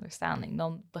sympathetic understanding.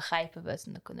 Dan begrijpen we het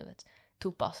en dan kunnen we het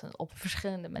toepassen op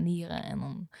verschillende manieren. En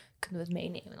dan kunnen we het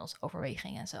meenemen in onze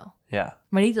overwegingen en zo. Ja.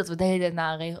 Maar niet dat we de hele tijd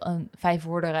naar een 5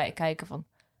 woordenrij kijken van...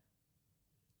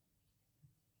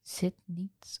 Zit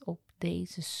niet op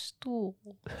deze stoel.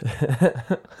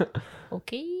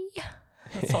 Oké.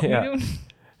 Dat zal ik niet doen.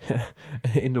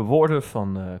 In de woorden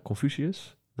van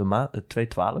Confucius, 2:12,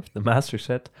 the master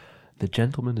said... The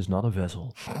gentleman is not a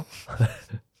vessel.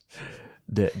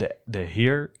 De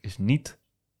heer is niet...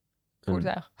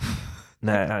 Voertuig.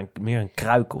 Nee, meer een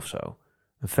kruik of zo.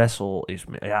 Een vessel is...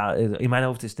 Ja, in mijn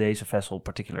hoofd is deze vessel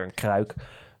particular een kruik.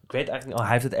 Ik weet eigenlijk niet...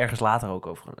 hij heeft het ergens later ook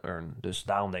over een urn. Dus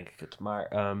daarom denk ik het.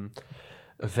 Maar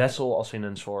een vessel als in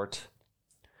een soort...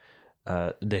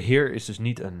 de heer is dus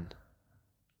niet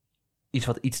iets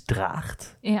wat iets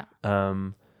draagt. Ja.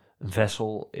 Een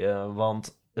vessel,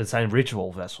 want het zijn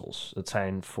ritual vessels.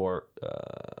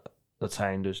 Dat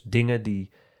zijn dus dingen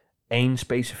die één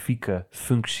specifieke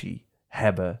functie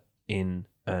hebben in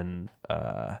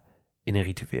een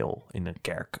ritueel, in een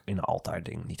kerk, in een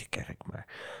altaarding. Niet een kerk, maar...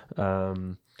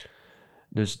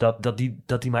 dus dat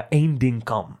die maar één ding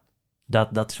kan.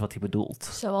 Dat is wat hij bedoelt.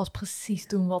 Zoals precies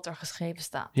doen wat er geschreven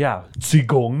staat. Ja,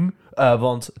 Qigong.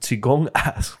 Want Qigong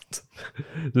asked.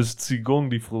 Dus Qigong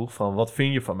die vroeg van, wat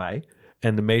vind je van mij?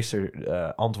 En de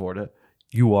meester antwoordde,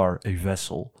 you are a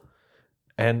vessel.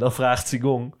 En dan vraagt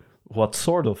Qigong, what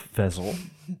sort of vessel?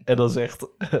 En dan zegt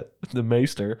de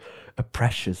meester, a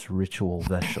precious ritual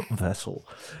vessel.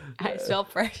 Hij is wel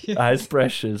precious. Hij is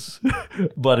precious,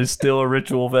 but it's still a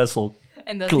ritual vessel.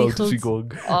 En dat is niet goed.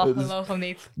 Qigong. Oh, we mogen hem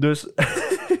niet.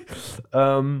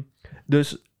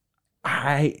 Dus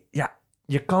hij, ja,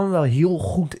 je kan wel heel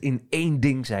goed in één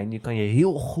ding zijn. Je kan je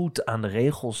heel goed aan de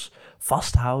regels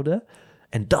vasthouden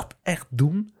en dat echt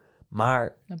doen,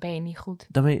 maar Dan ben je niet goed.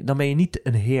 dan ben je niet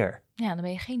een heer. Ja, dan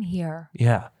ben je geen heer.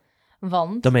 Ja,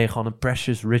 Want... dan ben je gewoon een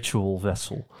precious ritual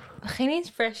vessel. Geen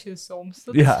eens precious soms.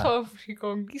 Dat Ja. is gewoon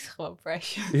verschrikkelijk. Die is gewoon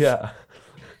precious. Ja,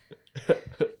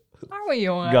 Arme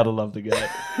jongen. gotta love the guy.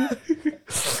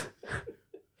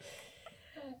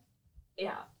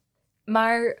 Ja.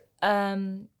 Maar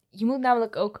je moet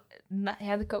namelijk ook...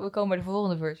 we komen bij de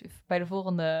volgende versie. Bij de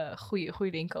volgende goede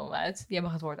ding komen we uit. Die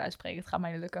mag het woord uitspreken. Het gaat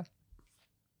mij niet lukken.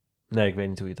 Nee, ik weet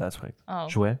niet hoe je het uitspreekt. Oh.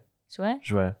 Jouet? Zo hè?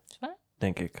 Jouet, Zo?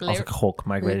 denk ik. Als ik gok,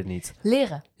 maar ik weet het niet.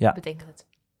 Leren, Ja. betekent het.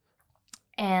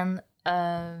 En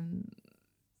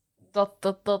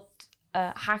dat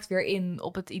haakt weer in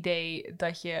op het idee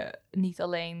dat je niet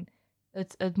alleen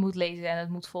het moet lezen en het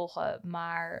moet volgen,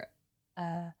 maar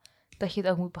dat je het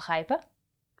ook moet begrijpen.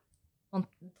 Want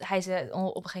hij zei,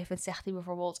 op een gegeven moment zegt hij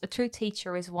bijvoorbeeld, a true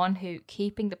teacher is one who,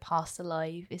 keeping the past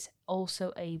alive, is also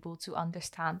able to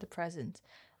understand the present.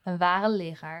 Een ware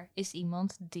leraar is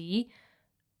iemand die...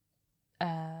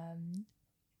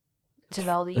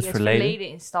 terwijl die het verleden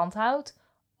in stand houdt,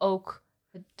 ook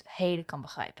het heden kan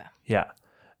begrijpen. Ja,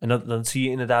 en dan zie je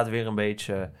inderdaad weer een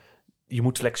beetje... Je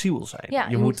moet flexibel zijn. Ja,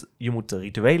 je moet de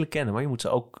rituelen kennen, maar je moet ze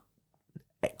ook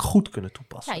goed kunnen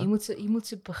toepassen. Ja,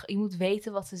 je moet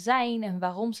weten wat ze zijn en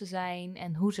waarom ze zijn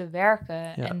en hoe ze werken.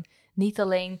 Ja. En niet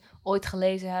alleen ooit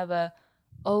gelezen hebben...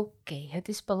 Oké, het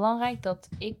is belangrijk dat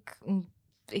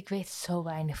ik weet zo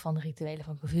weinig van de rituelen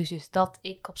van Confucius, dat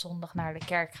ik op zondag naar de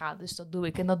kerk ga. Dus dat doe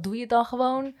ik. En dat doe je dan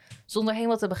gewoon zonder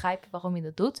helemaal te begrijpen waarom je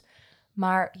dat doet.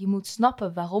 Maar je moet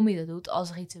snappen waarom je dat doet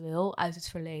als ritueel uit het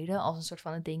verleden. Als een soort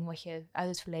van een ding uit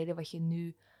het verleden wat je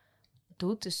nu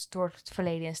doet. Dus door het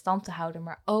verleden in stand te houden.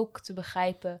 Maar ook te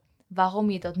begrijpen waarom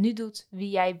je dat nu doet. Wie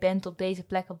jij bent op deze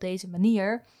plek, op deze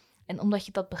manier. En omdat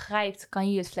je dat begrijpt,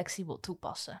 kan je het flexibel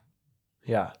toepassen.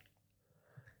 Ja.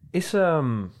 Is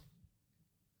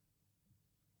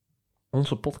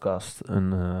onze podcast een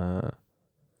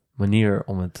manier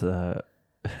om het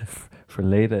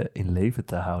verleden in leven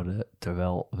te houden,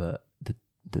 terwijl we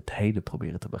het heden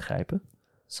proberen te begrijpen?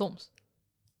 Soms.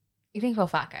 Ik denk wel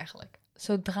vaak eigenlijk.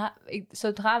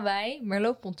 Zodra wij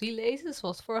Merleau-Ponty lezen,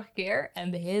 zoals vorige keer,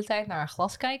 en de hele tijd naar een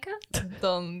glas kijken,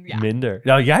 dan ja. Minder.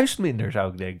 Nou, juist minder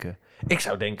zou ik denken. Ik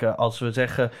zou denken, als we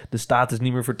zeggen, de staat is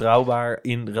niet meer vertrouwbaar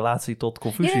in relatie tot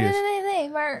Confucius. Nee,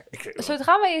 maar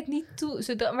zodra wij het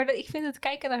niet maar ik vind het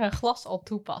kijken naar een glas al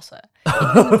toepassen.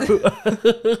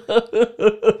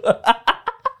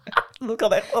 Dat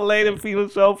kan echt alleen een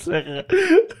filosoof zeggen.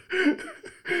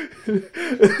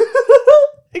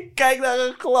 Ik kijk naar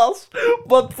een glas.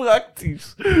 Wat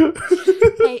praktisch.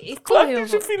 Nee, ik voel heel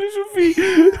Praktische veel. filosofie.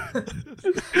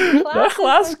 Naar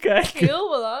glazen kijken. Heel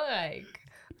belangrijk.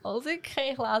 Als ik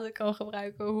geen glazen kan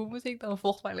gebruiken, hoe moet ik dan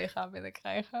vocht mijn lichaam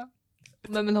binnenkrijgen?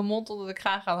 Met mijn mond onder de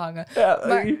kraag gaan hangen. Ja,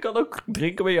 Maar- je kan ook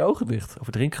drinken met je ogen dicht.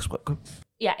 Over drinken gesproken.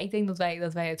 Ja, ik denk dat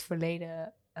wij het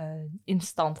verleden in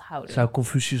stand houden. Zou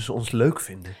Confucius ons leuk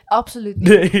vinden? Absoluut niet.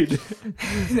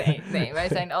 Nee. Nee,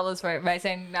 wij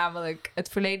zijn namelijk het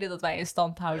verleden dat wij in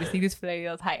stand houden. Is niet het verleden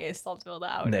dat hij in stand wilde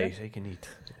houden. Nee, zeker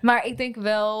niet. Maar ik denk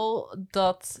wel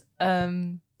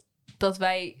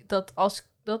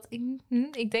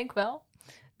ik denk wel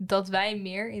dat wij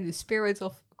meer in de spirit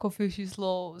of Confucius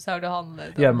Law zouden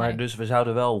handelen. Dan Ja, maar hij. dus we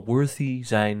zouden wel worthy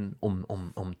zijn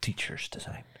om teachers te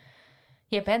zijn.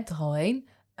 Jij bent er al een.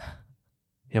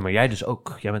 Ja, maar jij dus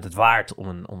ook. Jij bent het waard om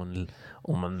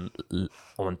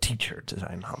een teacher te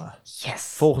zijn, Hanna.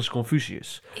 Yes. Volgens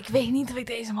Confucius. Ik weet niet of ik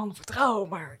deze man vertrouw,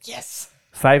 maar yes.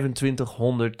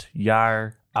 2500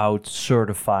 jaar oud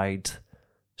certified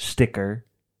sticker.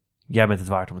 Jij bent het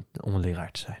waard om een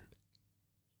leraar te zijn.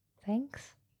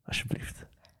 Thanks. Alsjeblieft.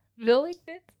 Wil ik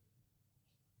dit?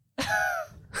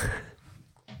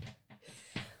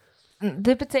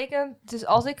 Dit betekent, dus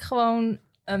als ik gewoon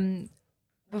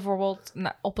bijvoorbeeld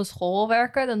op een school wil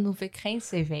werken, dan hoef ik geen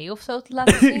cv of zo te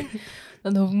laten zien.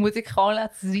 Dan moet ik gewoon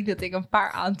laten zien dat ik een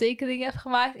paar aantekeningen heb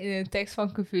gemaakt in een tekst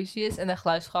van Confucius en een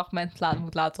geluidsfragment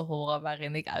moet laten horen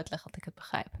waarin ik uitleg dat ik het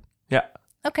begrijp. Ja.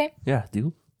 Oké. Ja,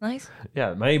 deal. Nice.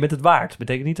 Ja, maar je bent het waard.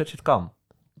 Betekent niet dat je het kan.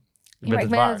 Ja, maar ik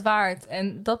ben het waard.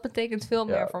 En dat betekent veel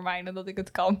meer voor mij dan dat ik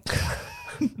het kan.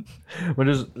 Maar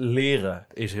dus leren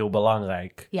is heel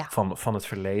belangrijk Ja. van het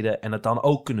verleden. En het dan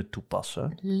ook kunnen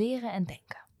toepassen. Leren en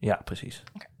denken. Ja, precies.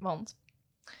 Okay, want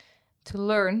to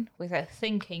learn without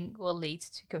thinking will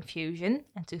lead to confusion.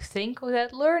 And to think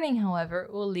without learning,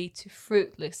 however, will lead to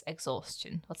fruitless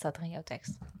exhaustion. Wat staat er in jouw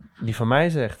tekst? Die van mij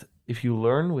zegt, if you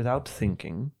learn without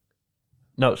thinking...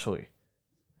 No, sorry.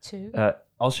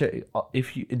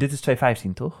 Dit is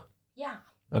 2:15, toch? Ja.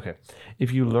 Oké.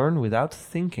 If you learn without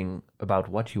thinking about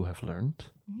what you have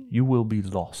learned, you will be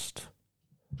lost.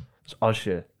 Dus als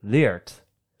je leert...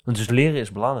 Want dus leren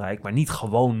is belangrijk, maar niet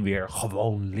gewoon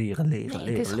leren.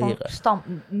 Het is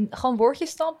gewoon woordjes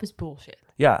stampen is bullshit.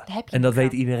 Ja, en dat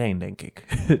weet iedereen, denk ik.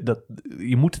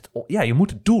 Je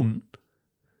moet het doen,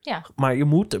 ja. Maar je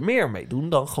moet er meer mee doen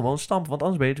dan gewoon stampen, want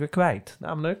anders ben je het weer kwijt.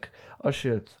 Namelijk, als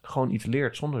je gewoon iets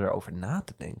leert zonder erover na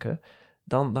te denken,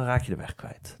 dan raak je de weg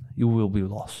kwijt. You will be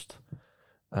lost.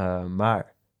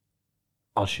 Maar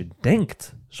als je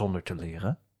denkt zonder te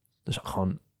leren, dus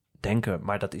gewoon denken,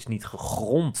 maar dat is niet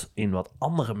gegrond in wat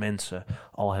andere mensen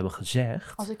al hebben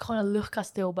gezegd. Als ik gewoon een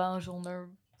luchtkasteel bouw zonder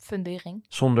fundering.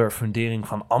 Zonder fundering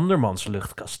van andermans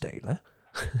luchtkastelen.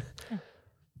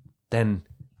 Then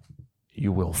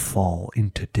you will fall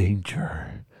into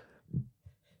danger.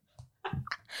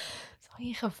 Zal je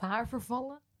in gevaar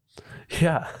vervallen?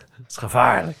 Ja, het is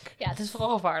gevaarlijk. Ja, het is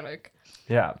vooral gevaarlijk.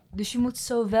 Ja. Dus je moet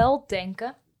zowel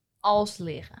denken als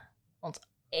leren. Want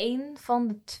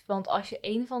als je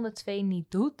één van de twee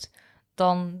niet doet,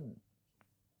 dan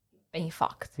ben je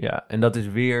fucked. Ja, en dat is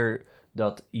weer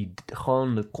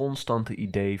gewoon de constante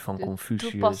idee van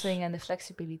Confucius. De toepassing en de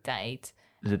flexibiliteit.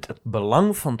 Het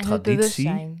belang van traditie.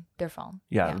 En het bewustzijn ervan.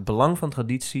 Ja, het belang van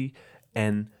traditie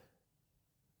en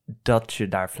dat je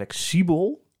daar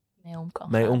flexibel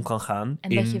mee om kan gaan.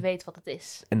 En dat je weet wat het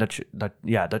is. En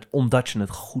omdat je het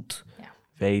goed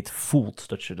weet, voelt.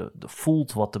 Dat je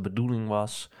voelt wat de bedoeling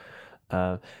was.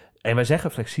 En wij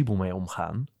zeggen flexibel mee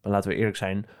omgaan. Maar laten we eerlijk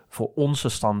zijn, voor onze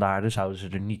standaarden zouden ze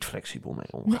er niet flexibel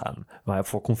mee omgaan. Nee. Maar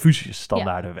voor Confucius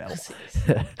standaarden wel. Precies.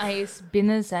 Hij is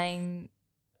binnen zijn...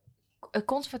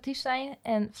 Conservatief zijn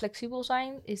en flexibel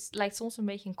zijn lijkt soms een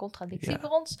beetje een contradictie voor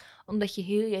ons. Omdat je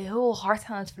heel hard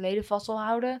aan het verleden vast wil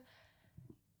houden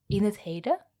in het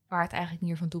heden. Waar het eigenlijk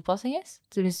niet meer van toepassing is.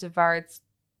 Tenminste, waar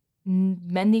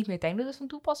men niet meer denkt dat het van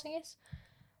toepassing is.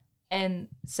 En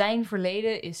zijn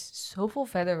verleden is zoveel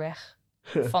verder weg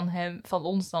van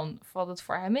ons dan wat het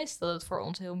voor hem is. Dat het voor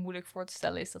ons heel moeilijk voor te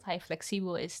stellen is dat hij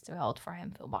flexibel is, terwijl het voor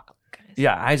hem veel makkelijker is.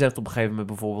 Ja, hij zegt op een gegeven moment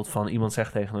bijvoorbeeld van... Iemand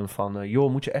zegt tegen hem van...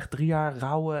 joh, moet je echt 3 jaar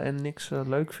rouwen en niks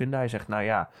leuk vinden? Hij zegt, nou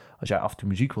ja, als jij af en toe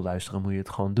muziek wil luisteren, moet je het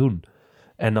gewoon doen.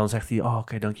 En dan zegt hij,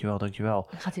 oké, dankjewel. Dan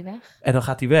gaat hij weg. En dan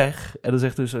gaat hij weg. En dan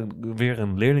zegt dus weer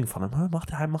een leerling van hem...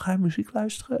 Mag hij muziek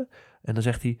luisteren? En dan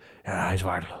zegt hij, ja, hij is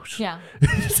waardeloos. Ja.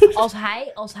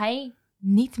 Als hij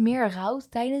niet meer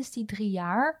rouwt tijdens die 3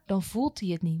 jaar, dan voelt hij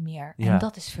het niet meer. Ja. En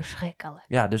dat is verschrikkelijk.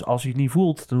 Ja, dus als hij het niet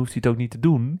voelt, dan hoeft hij het ook niet te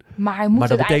doen. Maar hij moet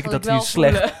dat betekent dat hij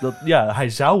slecht... hij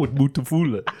zou het moeten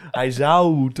voelen. Hij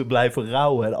zou moeten blijven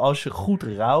rouwen. En als je goed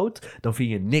rouwt, dan vind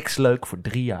je niks leuk voor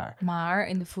 3 jaar. Maar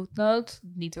in de voetnoot,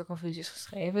 niet door Confucius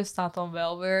geschreven, staat dan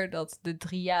wel weer dat de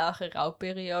 3-jarige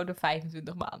rouwperiode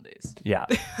 25 maanden is. Ja.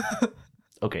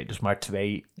 Oké, dus maar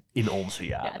 2 in onze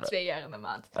jaren. Ja, 2 jaar in de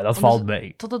maand. Maar dat valt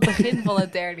mee. Tot het begin van het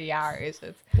 3e jaar is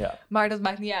het. Ja. Maar dat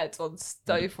maakt niet uit, want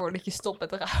stel je voor dat je stopt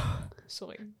met rouwen.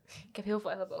 Sorry, ik heb heel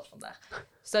veel SMS'en vandaag.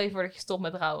 Stel je voor dat je stopt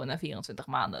met rouwen na 24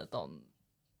 maanden, dan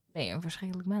ben je een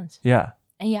verschrikkelijk mens. Ja.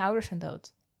 En je ouders zijn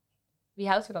dood. Wie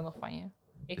houdt er dan nog van je?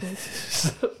 Ik niet.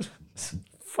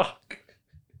 Fuck.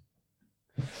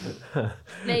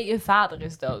 Nee, je vader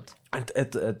is dood.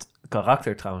 Het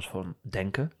karakter trouwens van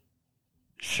denken...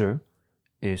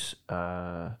 is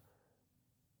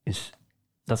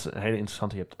dat is een hele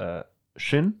interessante. Je hebt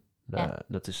Shin,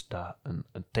 dat is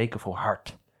een teken voor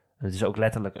hart. En het is ook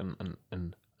letterlijk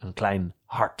een een klein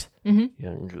hart. Mhm.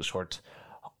 Een soort,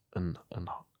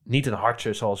 niet een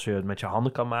hartje zoals je het met je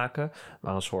handen kan maken,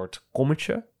 maar een soort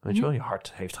kommetje. Weet je wel, je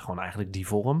hart heeft gewoon eigenlijk die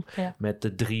vorm. Ja.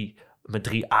 Met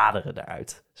 3 aderen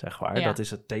eruit, zeg maar. Ja. Dat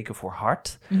is het teken voor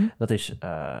hart. Mhm. Dat is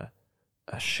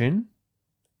Shin.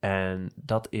 En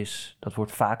dat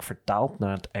wordt vaak vertaald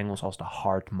naar het Engels als de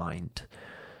heart mind.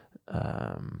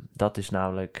 Dat is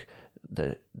namelijk...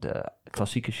 De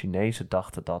klassieke Chinezen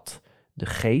dachten dat de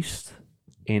geest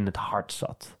in het hart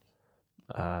zat.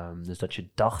 Dus dat je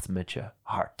dacht met je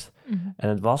hart. Mhm. En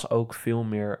het was ook veel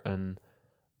meer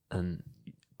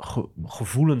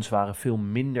gevoelens waren veel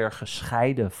minder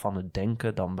gescheiden van het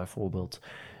denken dan bijvoorbeeld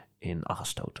in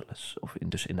Aristoteles of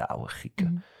dus in de oude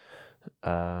Grieken.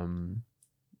 Mhm.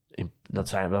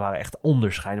 Dat waren echt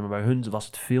onderscheiden, maar bij hun was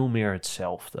het veel meer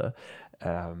hetzelfde.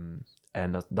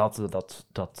 En dat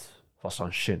was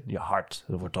dan Shin, je hart.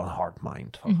 Er wordt dan heart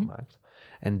mind van gemaakt.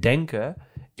 En denken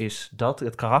is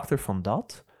het karakter van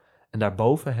dat. En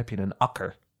daarboven heb je een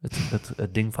akker.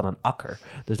 Het ding van een akker.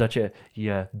 Dus dat je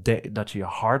je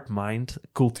heart mind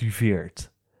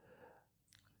cultiveert.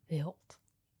 Wild.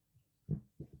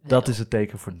 Dat is het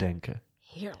teken voor denken.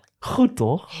 Heerlijk. Goed,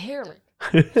 toch? Heerlijk.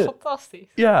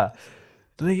 Fantastisch. Ja.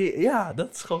 Dan denk je, ja,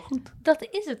 dat is gewoon goed. Dat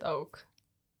is het ook.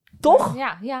 Toch?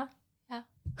 Ja.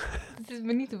 Het is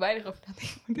me niet te weinig over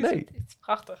nadenken. Nee. Het is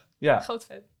prachtig. Ja. Groot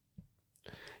fan.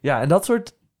 Ja, en dat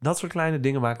soort kleine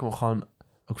dingen maken me gewoon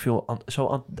ook veel...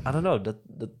 I don't know,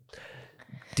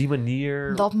 die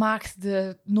manier... Dat maakt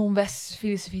de non-westerse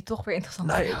filosofie toch weer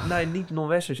interessant. Nee, niet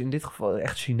non-westers. In dit geval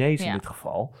echt Chinees in Ja. dit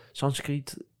geval.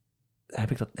 Sanskriet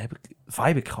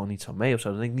vibe ik gewoon niet zo mee of zo.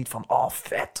 Dan denk ik niet van, oh,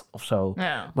 vet of zo.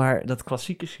 Ja. Maar dat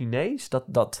klassieke Chinees,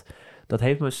 dat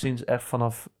heeft me sinds echt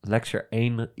vanaf lecture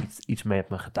 1 iets mee op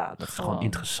me gedaan. Dat is gewoon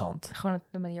interessant. Gewoon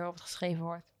de manier waarop het geschreven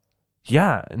wordt.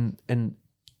 Ja,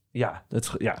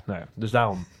 dus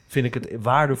daarom vind ik het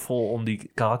waardevol om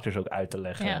die karakters ook uit te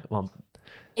leggen. Ja. Want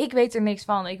Ik weet er niks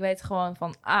van. Ik weet gewoon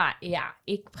van,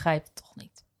 ik begrijp het toch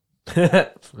niet.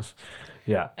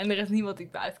 ja. En er is niemand die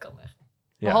het me uit kan leggen.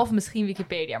 Ja. Behalve misschien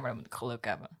Wikipedia, maar dan moet ik geluk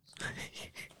hebben.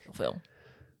 Hoeveel?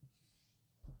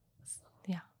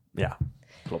 Ja,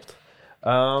 klopt.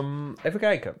 Even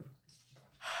kijken.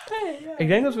 Ik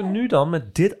denk dat we nu dan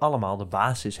met dit allemaal de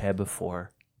basis hebben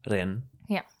voor Ren.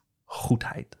 Ja.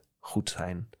 Goedheid. Goed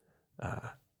zijn.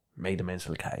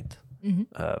 Medemenselijkheid. Mhm.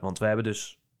 Want we hebben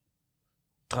dus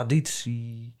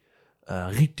traditie,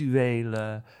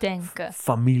 rituelen, Denken.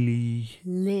 familie,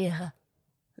 Leren.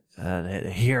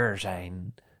 heer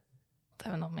zijn. Wat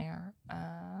hebben we nog meer?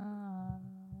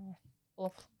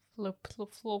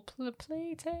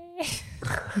 Platen.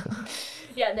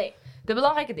 Ja, nee. De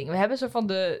belangrijke dingen. We hebben zo van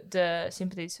de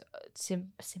sympathisch.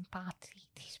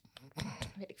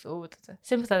 Weet ik veel hoe het.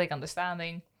 Sympathetic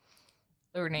understanding.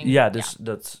 Learning. Ja, dus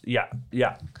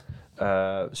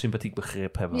sympathiek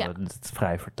begrip hebben we het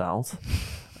vrij vertaald.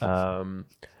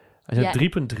 Hij zegt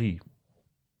 3.3.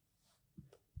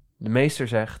 De meester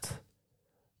zegt: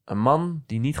 een man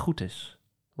die niet goed is.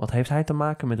 Wat heeft hij te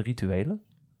maken met rituelen?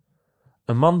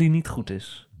 Een man die niet goed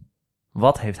is.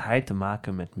 Wat heeft hij te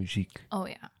maken met muziek? Oh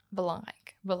ja,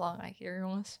 belangrijk. Belangrijk hier,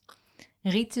 jongens.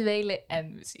 Rituelen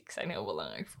en muziek zijn heel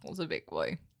belangrijk voor onze big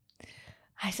boy.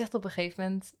 Hij zegt op een gegeven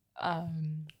moment...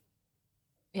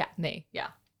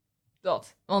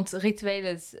 dat. Want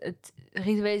rituelen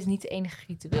is niet de enige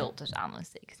ritueel, tussen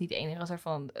aanhalingstekens. Niet de enige soort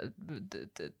van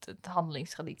de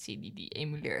handelingstraditie die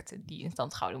emuleert, die in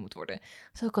stand gehouden moet worden. Er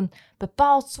is ook een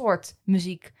bepaald soort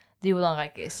muziek die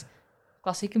belangrijk is.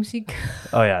 Klassieke muziek.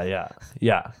 Oh ja.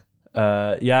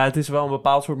 Ja, het is wel een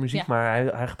bepaald soort muziek, Ja. maar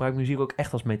hij gebruikt muziek ook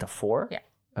echt als metafoor. Ja.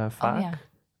 Vaak. Oh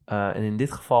ja. En in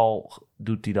dit geval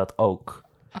doet hij dat ook.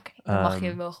 Oké, dan mag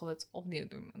je wel gewoon het opnieuw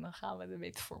doen. En dan gaan we de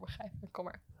metafoor begrijpen. Kom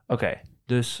maar. Oké,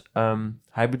 dus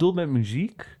hij bedoelt met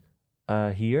muziek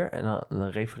hier, en dan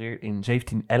refereert in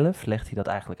 1711 legt hij dat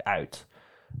eigenlijk uit.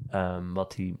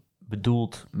 Wat hij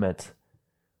bedoelt met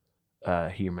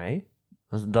hiermee.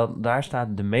 Dus daar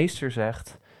staat, de meester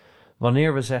zegt,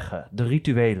 wanneer we zeggen de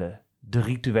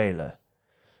rituelen,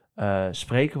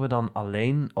 spreken we dan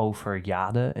alleen over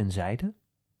jade en zijde?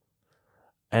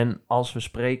 En als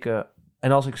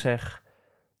ik zeg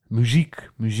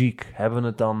muziek, hebben we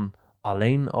het dan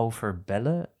alleen over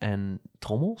bellen en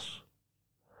trommels?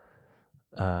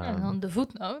 En dan de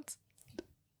voetnoot.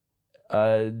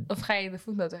 Of ga je de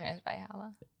voetnoot er eens bij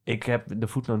halen? Ik heb de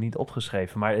voetnoot niet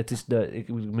opgeschreven, maar het is ik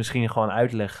moet misschien gewoon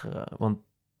uitleggen,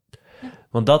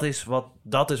 want dat is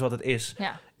wat het is.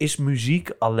 Ja. Is muziek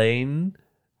alleen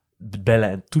bellen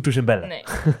en toeters en bellen? Nee.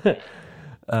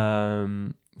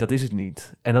 Dat is het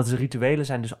niet. En rituelen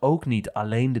zijn dus ook niet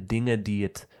alleen de dingen die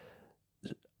het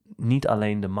niet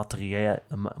alleen de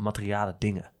materiale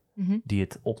dingen die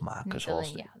het opmaken. Niet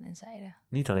alleen jaden en zijden.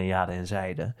 Niet alleen jaden en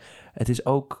zijden. Het is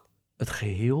ook het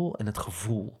geheel en het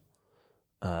gevoel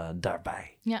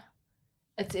daarbij. Ja.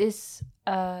 Het is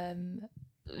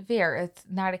weer het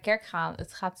naar de kerk gaan.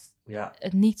 Het gaat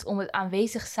het niet om het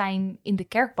aanwezig zijn in de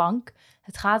kerkbank.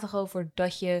 Het gaat erover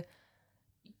dat je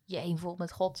een voelt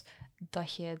met God.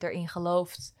 Dat je erin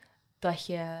gelooft. Dat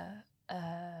je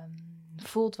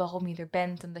voelt waarom je er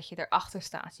bent en dat je erachter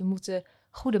staat. Je moet een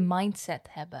goede mindset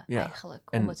hebben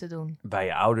eigenlijk om het te doen. Bij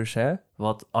je ouders, hè?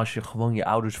 Want als je gewoon je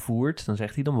ouders voert, dan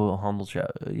zegt hij, dan behandelt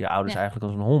je ouders eigenlijk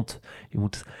als een hond.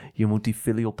 Je moet die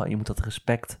filial, je moet dat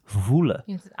respect voelen.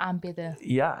 Je moet het aanbidden.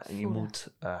 Ja, en je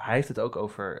moet, hij heeft het ook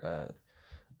over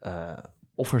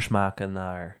offers maken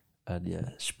naar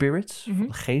de spirits,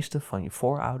 de geesten van je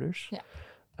voorouders.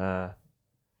 Ja.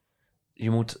 Je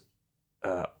moet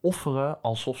offeren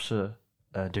alsof ze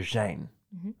er zijn.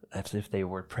 As if they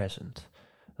were present.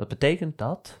 Dat betekent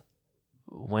dat,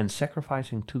 when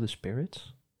sacrificing to the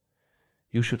spirits,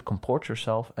 you should comport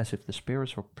yourself as if the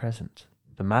spirits were present.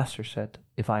 The master said,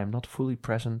 if I am not fully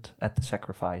present at the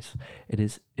sacrifice, it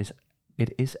is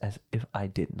as if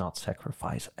I did not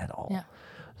sacrifice at all. Ja.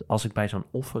 Als ik bij zo'n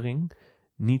offering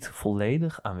niet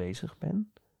volledig aanwezig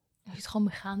ben, als je het gewoon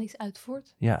mechanisch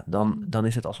uitvoert, ja, dan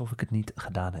is het alsof ik het niet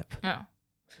gedaan heb. Ja.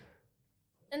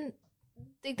 En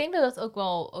ik denk dat dat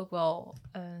ook wel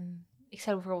ik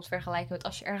zou bijvoorbeeld vergelijken met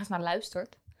als je ergens naar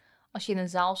luistert. Als je in een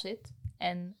zaal zit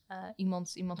en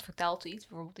iemand vertelt iets,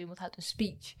 bijvoorbeeld iemand houdt een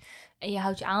speech, en je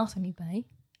houdt je aandacht er niet bij,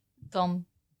 dan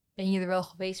ben je er wel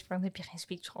geweest, maar dan heb je geen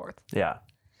speech gehoord. Ja.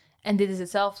 En dit is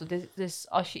hetzelfde. Dus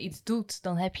als je iets doet,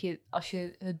 dan heb je, als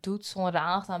je het doet zonder de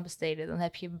aandacht aan besteden, dan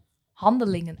heb je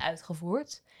handelingen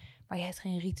uitgevoerd, maar je hebt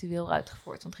geen ritueel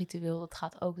uitgevoerd. Want ritueel, dat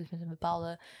gaat ook dus met een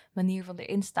bepaalde manier van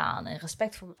erin staan en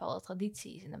respect voor bepaalde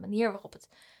tradities en de manier waarop het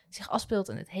zich afspeelt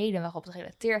in het heden, waarop het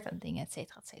relateert aan dingen, et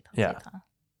cetera, et cetera, et cetera. Ja.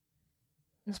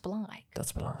 Dat is belangrijk. Dat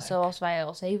is belangrijk. Zoals wij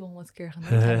al 700 keer genoemd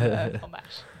hebben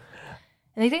vandaag.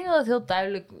 En ik denk dat het heel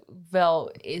duidelijk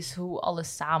wel is hoe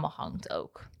alles samenhangt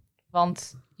ook.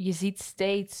 Want je ziet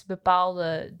steeds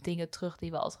bepaalde dingen terug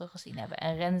die we al teruggezien hebben.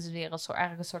 En Renswereld is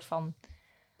eigenlijk een soort van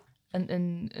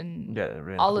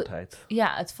goedheid.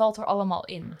 Ja, het valt er allemaal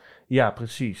in. Ja,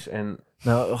 precies. En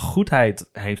goedheid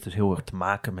heeft dus heel erg te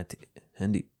maken met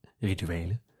die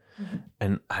rituelen. Mm-hmm.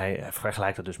 En hij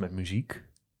vergelijkt dat dus met muziek.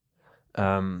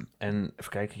 En even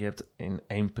kijken, je hebt in 1.12...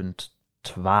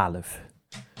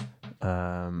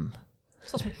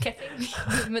 Zoals mijn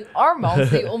ketting, mijn armband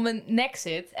die om mijn nek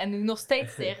zit en nu nog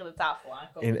steeds tegen de tafel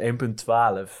aankomt. In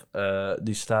 1.12,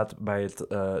 die staat bij het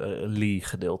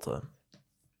Lee-gedeelte.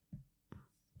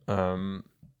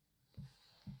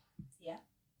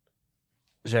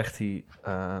 Zegt hij,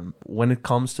 when it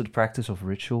comes to the practice of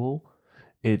ritual,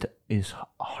 it is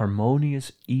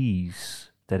harmonious ease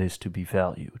that is to be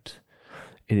valued.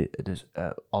 Dus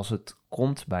als het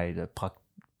komt bij de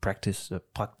practice, de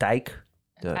praktijk,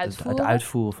 het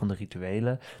uitvoeren van de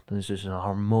rituelen, dan is dus een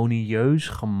harmonieus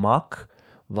gemak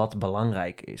wat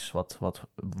belangrijk is, wat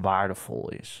waardevol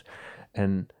is.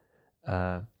 En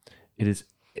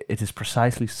it is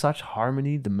precisely such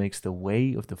harmony that makes the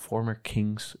way of the former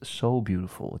kings so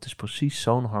beautiful. Het is precies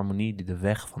zo'n harmonie die de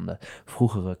weg van de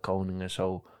vroegere koningen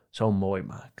zo mooi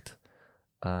maakt.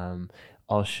 En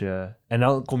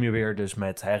dan kom je weer dus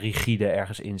met rigide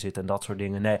ergens in zitten en dat soort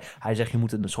dingen. Nee, hij zegt je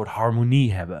moet een soort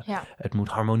harmonie hebben. Ja. Het moet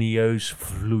harmonieus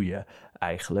vloeien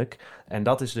eigenlijk. En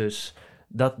dat is dus,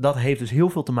 dat heeft dus heel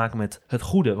veel te maken met het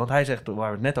goede. Want hij zegt, waar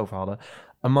we het net over hadden,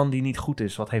 een man die niet goed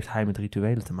is, wat heeft hij met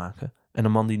rituelen te maken? En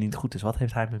een man die niet goed is, wat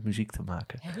heeft hij met muziek te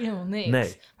maken? Helemaal niks.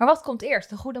 Nee. Maar wat komt eerst?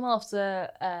 De goede man of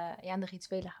aan de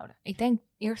rituelen houden? Ik denk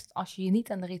eerst, als je je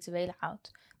niet aan de rituelen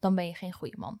houdt, dan ben je geen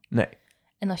goede man. Nee.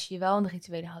 En als je je wel aan de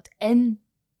rituelen houdt en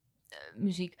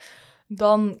muziek,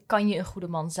 dan kan je een goede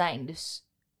man zijn. Dus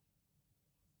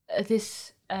het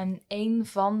is een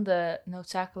van de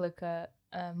noodzakelijke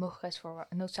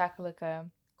mogelijkheidsvoorwaarden,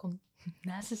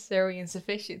 necessary and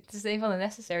sufficient. Het is een van de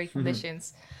necessary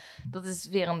conditions. Dat is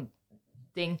weer een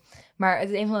ding. Maar het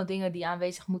is een van de dingen die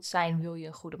aanwezig moet zijn, wil je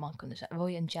een goede man kunnen zijn. Wil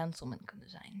je een gentleman kunnen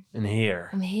zijn. Een heer.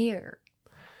 Een heer.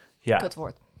 Ja. Kut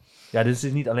woord. Ja, dus het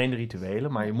is niet alleen de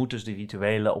rituelen, maar je moet dus de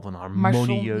rituelen op een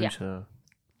harmonieuze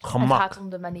gemak. Het gaat om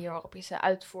de manier waarop je ze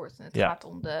uitvoert. En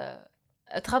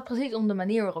het gaat precies om de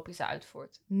manier waarop je ze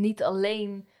uitvoert. Niet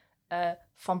alleen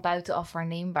van buitenaf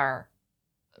waarneembaar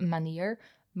manier,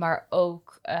 maar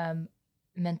ook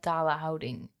mentale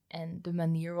houding en de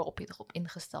manier waarop je erop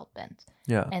ingesteld bent.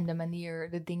 Ja. En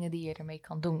de dingen die je ermee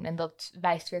kan doen. En dat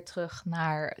wijst weer terug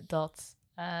naar dat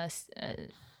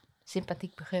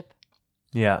sympathiek begrip.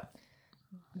 Ja,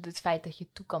 Het feit dat je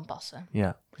het toe kan passen.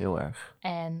 ja, heel erg.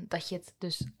 En dat je het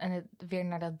dus weer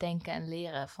naar dat denken en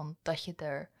leren van dat je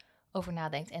erover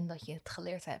nadenkt en dat je het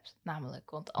geleerd hebt. Namelijk,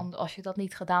 want als je dat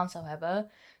niet gedaan zou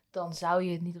hebben, dan zou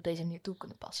je het niet op deze manier toe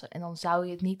kunnen passen. En dan zou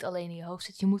je het niet alleen in je hoofd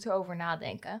zitten. Je moet erover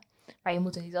nadenken, maar je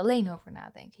moet er niet alleen over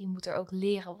nadenken. Je moet er ook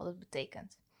leren wat het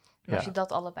betekent. En als je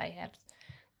dat allebei hebt,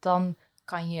 dan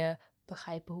kan je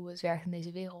begrijpen hoe het werkt in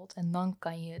deze wereld. En dan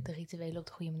kan je de rituelen op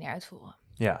de goede manier uitvoeren.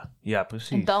 Ja,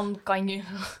 precies. En dan kan je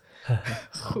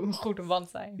een goede man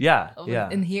zijn. Ja, Of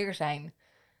ja. een heer zijn.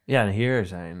 Ja, een heer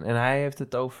zijn. En hij heeft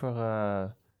het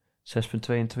over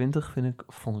 6.22,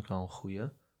 vond ik wel een goeie.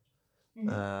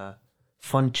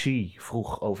 Fan Chi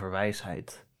vroeg over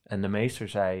wijsheid. En de meester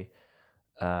zei...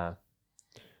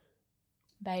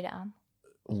 Beide aan.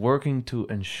 Working to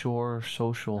ensure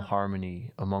social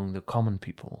harmony among the common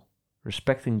people.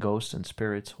 Respecting ghosts and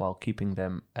spirits while keeping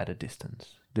them at a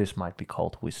distance. This might be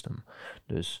called wisdom.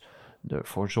 Dus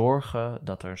ervoor zorgen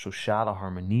dat er sociale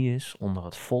harmonie is onder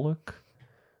het volk.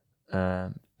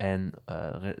 En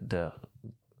de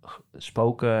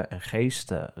spoken en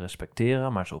geesten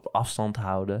respecteren, maar ze op afstand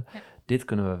houden. Ja. Dit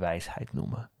kunnen we wijsheid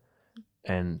noemen.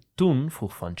 En toen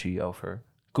vroeg Fan Chi over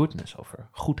goodness, over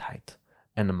goedheid.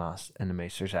 En de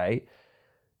meester zei,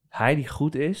 hij die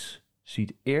goed is,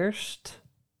 ziet eerst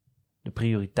de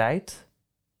prioriteit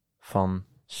van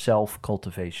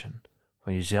self-cultivation.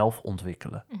 Van jezelf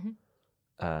ontwikkelen. Mm-hmm.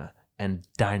 En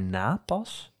daarna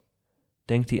pas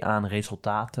denkt hij aan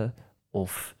resultaten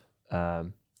of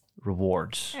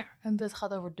rewards. Ja, en dit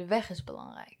gaat over de weg is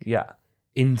belangrijk. Ja,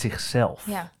 in zichzelf.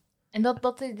 Ja, en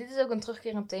dit is ook een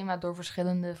terugkerend thema door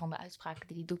verschillende van de uitspraken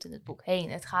die hij doet in het boek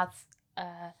heen. Het gaat,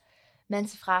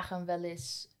 mensen vragen hem wel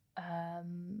eens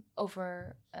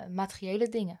over materiële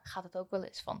dingen. Gaat het ook wel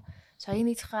eens van, zou je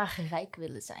niet graag rijk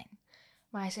willen zijn?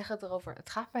 Maar hij zegt het erover, het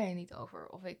gaat mij er niet over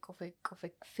of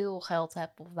ik veel geld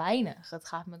heb of weinig. Het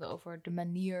gaat me over de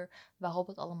manier waarop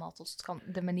het allemaal tot stand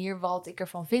kan. De manier wat ik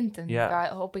ervan vind en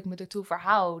waarop ik me ertoe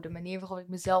verhoud. De manier waarop ik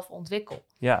mezelf ontwikkel.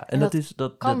 Ja, en dat is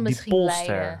die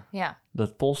polster. Leiden. Ja.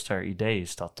 Dat polster idee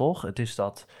is dat toch? Het is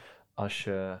dat als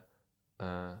je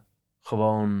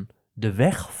gewoon de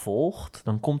weg volgt,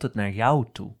 dan komt het naar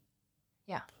jou toe.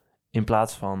 Ja. In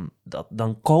plaats van,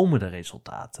 dan komen de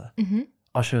resultaten. Mm-hmm.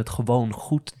 Als je het gewoon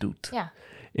goed doet. Ja.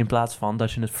 In plaats van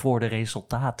dat je het voor de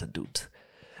resultaten doet.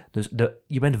 Dus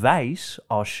je bent wijs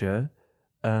als je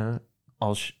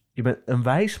bent een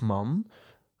wijs man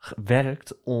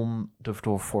werkt om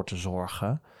ervoor te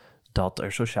zorgen dat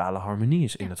er sociale harmonie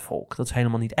is in het volk. Dat is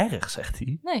helemaal niet erg, zegt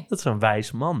hij. Nee. Dat is een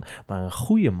wijs man. Maar een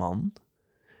goede man,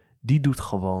 die doet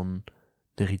gewoon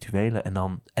de rituelen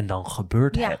en dan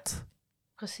gebeurt het.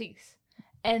 Precies.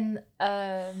 En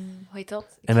hoe heet dat?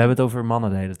 En we hebben het over mannen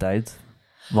de hele tijd.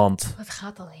 Want het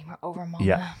gaat alleen maar over mannen.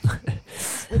 Ja.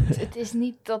 Het is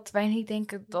niet dat wij niet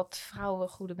denken dat vrouwen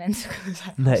goede mensen kunnen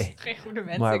zijn. Nee. Geen goede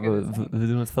mensen Maar kunnen zijn. we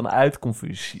doen het vanuit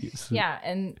Confucius. Ja,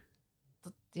 en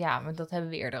maar dat hebben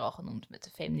we eerder al genoemd met de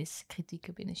feministische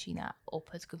kritieken binnen China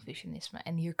op het Confucianisme.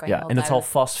 En hier kan je wel het zal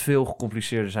vast veel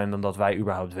gecompliceerder zijn dan dat wij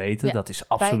überhaupt weten. Ja, dat is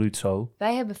absoluut zo.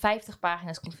 Wij hebben 50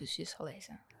 pagina's Confucius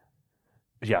gelezen.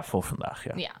 Ja, voor vandaag,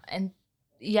 ja. Ja, en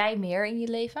jij meer in je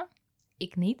leven,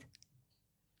 ik niet.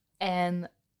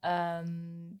 En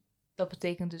dat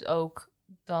betekent dus ook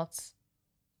dat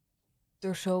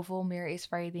er zoveel meer is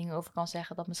waar je dingen over kan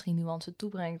zeggen dat misschien nuance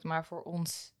toebrengt. Maar voor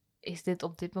ons is dit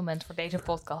op dit moment, voor deze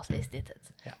podcast, is dit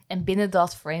het. Ja. En binnen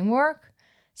dat framework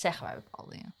zeggen wij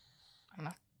bepaalde dingen.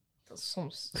 Nou,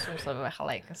 soms hebben wij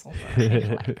gelijk en soms hebben we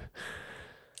geen gelijk.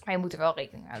 Maar je moet er wel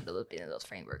rekening mee houden dat het binnen dat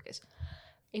framework is.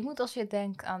 Ik moet als je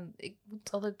denkt aan... Ik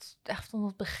moet altijd echt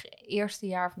van het eerste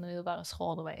jaar van de middelbare school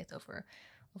hadden wij het over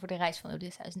de reis van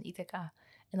Odysseus en Ithaca.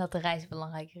 En dat de reis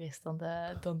belangrijker is dan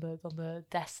de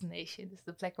destination. Dus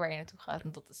de plek waar je naartoe gaat.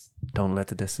 En dat is... Don't let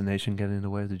the destination get in the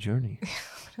way of the journey.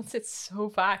 Dat zit zo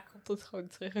vaak. Komt het gewoon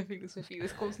terug in filosofie.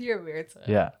 Dus komt hier weer terug.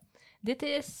 Ja. Dit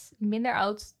is minder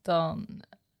oud dan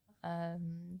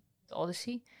de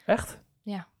Odyssey. Echt?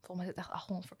 Ja, volgens mij is het echt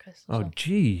 800 voor Christus. Oh,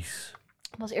 jeez.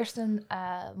 Het was eerst een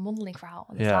mondeling verhaal.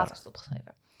 En het later is het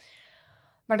opgeschreven.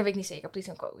 Maar dat weet ik niet zeker. Please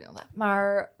don't quote me on that.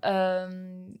 Maar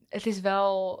het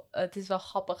is wel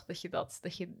grappig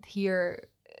dat je hier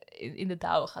in de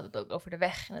Tao gaat het ook over de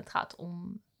weg. En het gaat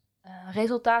om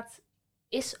resultaat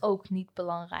is ook niet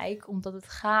belangrijk. Omdat het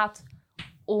gaat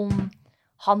om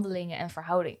handelingen en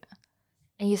verhoudingen.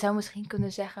 En je zou misschien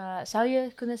kunnen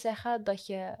zeggen dat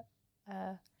je...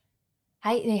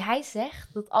 Hij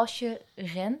zegt dat als je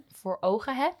ren voor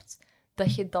ogen hebt,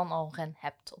 dat je dan al ren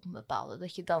hebt op een bepaalde...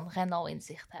 Dat je dan ren al in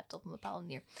zicht hebt op een bepaalde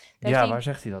manier. Waar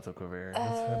zegt hij dat ook alweer?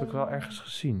 Dat heb ik wel ergens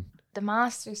gezien. De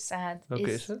master said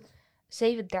Welke is het?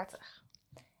 37.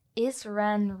 Is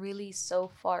Ren really so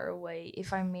far away?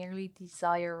 If I merely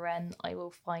desire Ren, I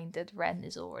will find that Ren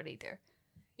is already there.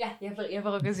 Ja, je hebt er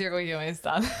ook een cirkeltje in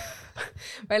staan.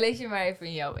 Maar lees je maar even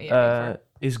in jou.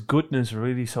 Is goodness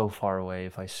really so far away?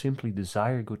 If I simply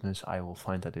desire goodness, I will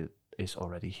find that it is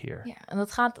already here. Ja, en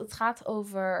het gaat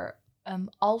over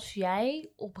als jij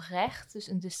oprecht, dus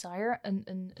een desire,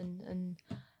 een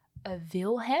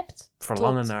wil hebt,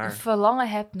 verlangen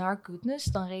hebt naar goodness,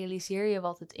 dan realiseer je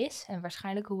wat het is en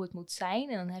waarschijnlijk hoe het moet zijn.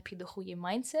 En dan heb je de goede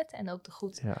mindset en ook de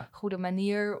goede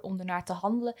manier om ernaar te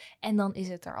handelen. En dan is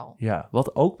het er al. Ja,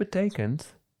 wat ook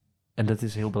betekent, en dat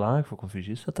is heel belangrijk voor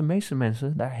Confucius, dat de meeste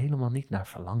mensen daar helemaal niet naar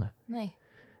verlangen. Nee.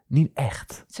 Niet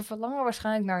echt. Ze verlangen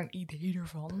waarschijnlijk naar een idee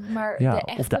ervan. Maar ja,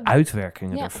 of de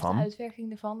uitwerkingen ervan. Of de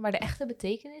uitwerking ervan. Maar de echte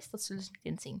betekenis, dat zullen ze niet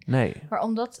inzien. Nee. Maar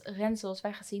omdat Ren, zoals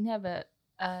wij gezien hebben,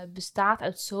 bestaat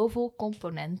uit zoveel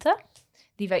componenten,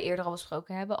 die wij eerder al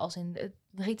besproken hebben, als in het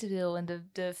ritueel en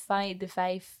de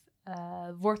 5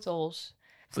 wortels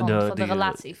van de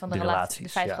relatie. De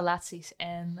 5 relaties.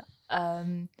 En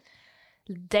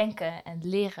denken en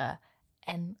leren.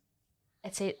 En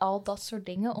al dat soort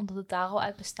dingen, omdat het daar al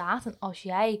uit bestaat. En als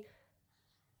jij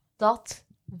dat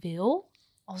wil,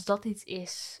 als dat iets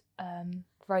is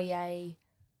waar jij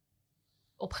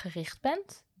op gericht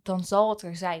bent, dan zal het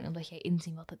er zijn, omdat jij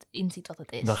inziet wat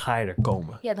het is. Dan ga je er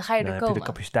komen. Ja, dan ga je er komen. Dan heb je de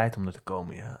capaciteit om er te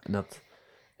komen, ja.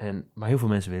 Maar heel veel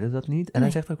mensen willen dat niet. En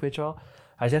hij zegt ook, weet je wel,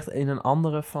 hij zegt in een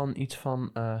andere van iets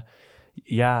van,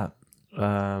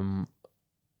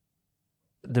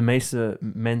 de meeste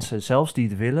mensen, zelfs die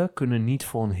het willen, kunnen niet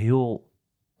voor een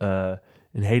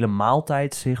hele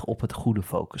maaltijd zich op het goede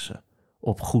focussen.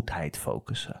 Op goedheid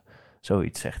focussen.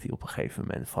 Zoiets zegt hij op een gegeven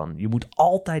moment van, je moet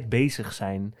altijd bezig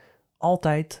zijn,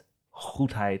 altijd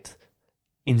goedheid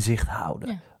in zicht houden.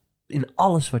 Ja. In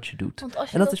alles wat je doet.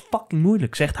 En dat is fucking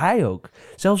moeilijk, zegt hij ook.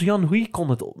 Zelfs Jan Hui kon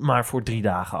het maar voor 3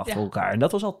 dagen achter elkaar. En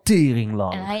dat was al tering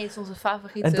lang. En hij is onze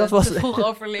favoriete te vroeg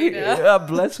overleden. Ja,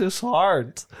 bless his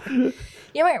heart.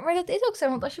 Ja, maar dat is ook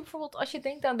zo. Want als je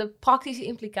denkt aan de praktische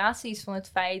implicaties van het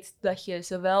feit dat je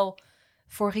zowel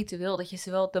voor ritueel, dat je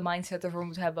zowel de mindset ervoor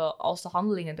moet hebben als de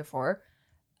handelingen ervoor.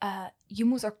 Je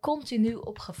moet er continu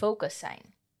op gefocust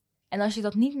zijn. En als je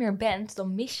dat niet meer bent,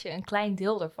 dan mis je een klein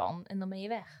deel ervan en dan ben je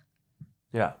weg.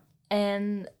 Ja.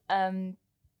 En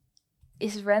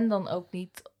is Ren dan ook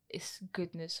niet, is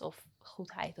goodness of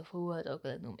goedheid of hoe we het ook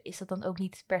willen noemen, is dat dan ook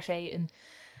niet per se een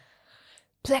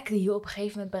plek die je op een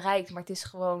gegeven moment bereikt, maar het is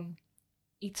gewoon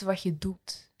iets wat je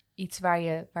doet. Iets waar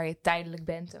je tijdelijk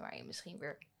bent en waar je misschien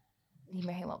weer niet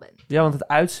meer helemaal bent. Ja, want het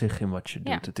uitzicht in wat je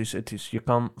doet. Het is, je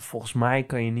kan, volgens mij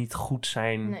kan je niet goed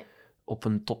zijn op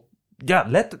een top.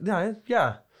 Ja,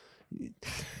 ja.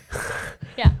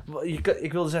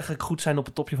 Ik wilde zeggen goed zijn op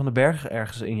het topje van de berg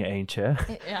ergens in je eentje.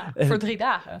 Ja, voor 3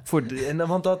 dagen.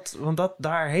 Want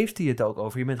daar heeft hij het ook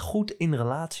over. Je bent goed in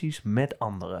relaties met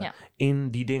anderen. Ja. In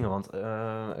die dingen. Want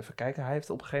even kijken, hij heeft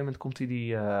op een gegeven moment komt hij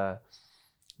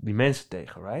die mensen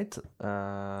tegen, right?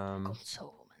 Komt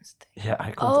zoveel mensen tegen. Ja,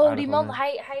 hij komt die man,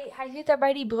 hij zit daar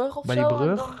bij die brug of bij zo. Bij die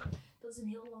brug. Dat is een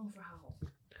heel lang verhaal.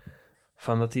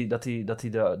 Van dat hij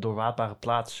de doorwaadbare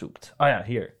plaats zoekt. Oh ja,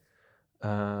 hier.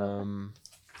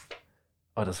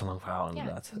 Dat is een lang verhaal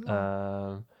inderdaad.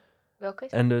 Welke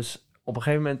is het? En dus op een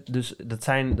gegeven moment, dus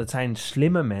dat zijn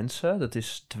slimme mensen. Dat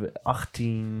is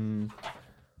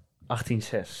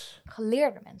 1806.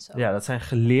 Geleerde mensen ook. Ja, dat zijn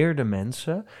geleerde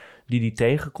mensen die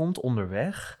tegenkomt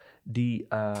onderweg.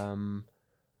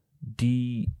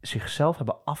 Die zichzelf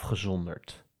hebben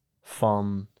afgezonderd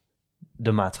van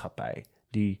de maatschappij.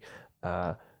 Die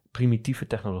primitieve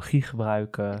technologie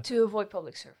gebruiken. To avoid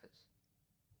public service.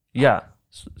 Ja,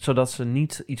 zodat ze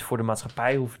niet iets voor de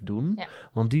maatschappij hoeven te doen. Ja.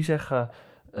 Want die zeggen,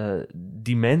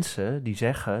 die mensen die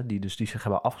zich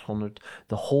hebben afgezonderd,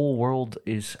 the whole world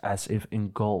is as if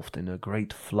engulfed in a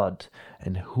great flood.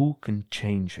 And who can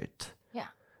change it?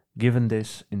 Ja. Given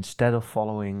this, instead of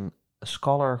following a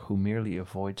scholar who merely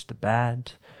avoids the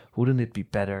bad, wouldn't it be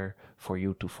better for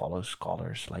you to follow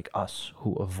scholars like us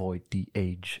who avoid the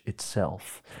age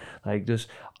itself? Dus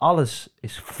alles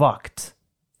is fucked.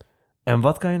 En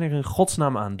wat kan je er in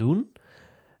godsnaam aan doen?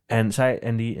 En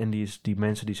die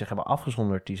mensen die zich hebben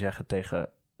afgezonderd, die zeggen tegen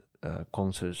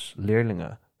Confucius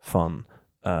leerlingen van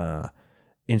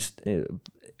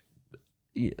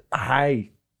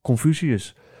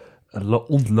Confucius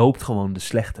ontloopt gewoon de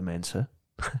slechte mensen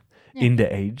in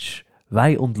de age.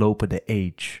 Wij ontlopen de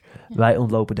age. Ja. Wij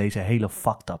ontlopen deze hele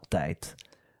fucked up tijd.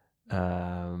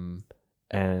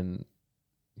 En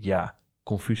ja,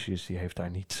 Confucius die heeft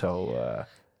daar niet zo...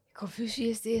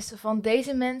 Confucius is van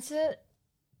deze mensen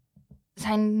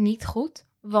zijn niet goed,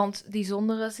 want die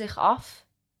zonderen zich af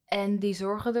en die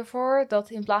zorgen ervoor dat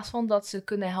in plaats van dat ze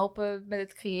kunnen helpen met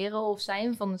het creëren of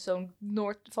zijn van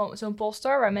zo'n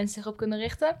poster waar mensen zich op kunnen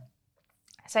richten,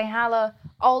 zij halen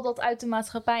al dat uit de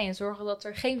maatschappij en zorgen dat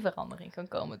er geen verandering kan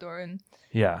komen door hun.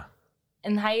 Ja.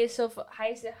 En hij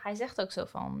zegt ook zo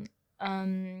van...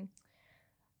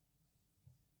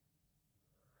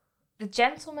 The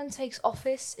gentleman takes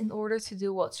office in order to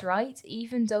do what's right,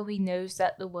 even though he knows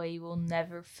that the way will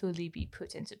never fully be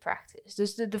put into practice.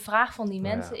 Dus de vraag van die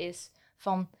mensen is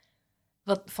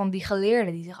van die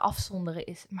geleerden die zich afzonderen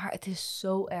is, maar het is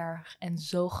zo erg en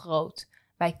zo groot.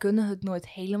 Wij kunnen het nooit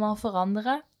helemaal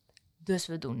veranderen, dus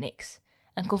we doen niks.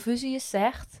 En Confucius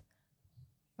zegt,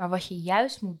 maar wat je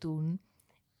juist moet doen,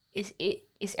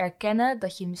 is erkennen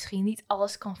dat je misschien niet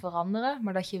alles kan veranderen,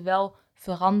 maar dat je wel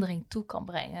verandering toe kan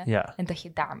brengen. Ja. En dat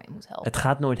je daarmee moet helpen. Het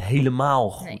gaat nooit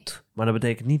helemaal goed. Nee. Maar dat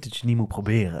betekent niet dat je het niet moet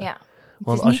proberen. Ja.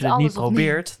 Want als je het niet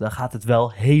probeert, dan gaat het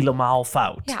wel helemaal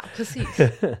fout. Ja, precies.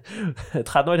 Het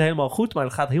gaat nooit helemaal goed, maar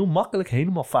het gaat heel makkelijk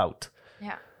helemaal fout.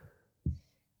 Ja.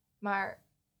 Maar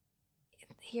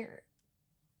hier...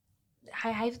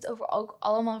 Hij heeft het over ook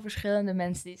allemaal verschillende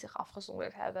mensen die zich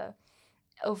afgezonderd hebben.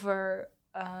 Over...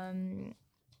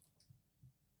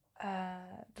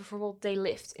 bijvoorbeeld, they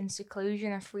lived in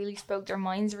seclusion and freely spoke their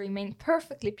minds, remained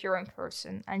perfectly pure in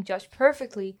person and judged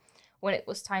perfectly when it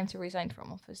was time to resign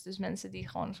from office. Dus mensen die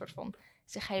gewoon een soort van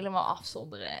zich helemaal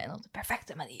afzonderen en op de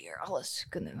perfecte manier alles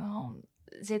kunnen gewoon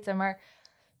zitten. Maar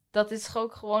dat is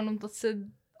ook gewoon omdat ze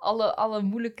alle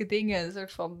moeilijke dingen een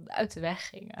soort van uit de weg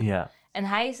gingen. Ja. En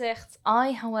hij zegt,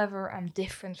 I, however, am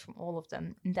different from all of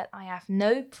them, in that I have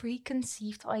no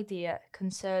preconceived idea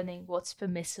concerning what's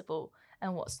permissible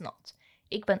and what's not.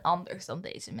 Ik ben anders dan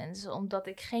deze mensen, omdat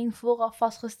ik geen vooraf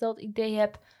vastgesteld idee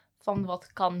heb van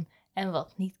wat kan en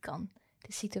wat niet kan. Het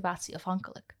is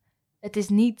situatieafhankelijk. Het is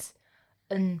niet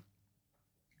de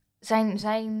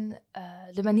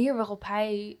manier waarop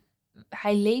hij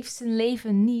leeft zijn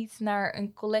leven niet naar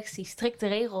een collectie strikte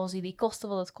regels die kosten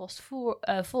wat het kost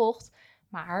volgt,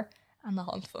 maar aan de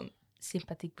hand van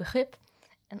sympathiek begrip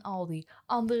en al die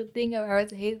andere dingen waar we het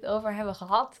de hele tijd over hebben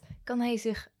gehad, kan hij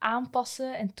zich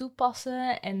aanpassen en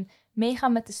toepassen en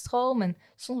meegaan met de stroom en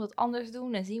soms wat anders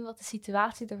doen en zien wat de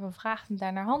situatie ervan vraagt en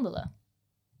daarnaar handelen.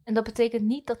 En dat betekent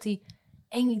niet dat hij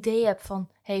één idee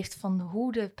heeft van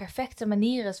hoe de perfecte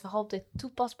manier is waarop dit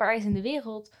toepasbaar is in de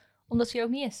wereld, omdat hij ook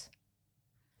niet is.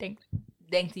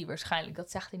 Denkt hij waarschijnlijk,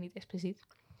 dat zegt hij niet expliciet.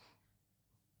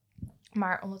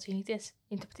 Maar omdat hij niet is,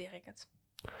 interpreteer ik het.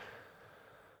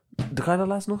 Kan je dat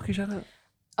laatst nog een keer zeggen?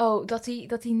 Oh, dat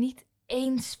hij niet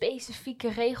één specifieke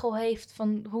regel heeft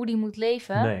van hoe hij moet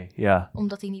leven. Nee, ja.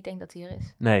 Omdat hij niet denkt dat hij er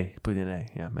is. Nee,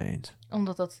 ja, mee eens.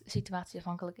 Omdat dat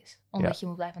situatieafhankelijk is. Omdat je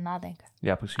moet blijven nadenken.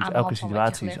 Ja, precies. Elke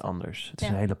situatie is anders. Het is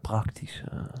een hele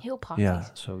praktische... Heel praktisch. Ja,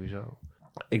 sowieso.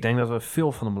 Ik denk dat we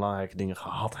veel van de belangrijke dingen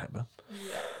gehad hebben.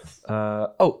 Yes.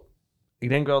 Ik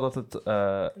denk wel dat het...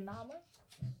 de namen?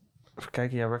 Even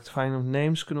kijken, ja, rectifying of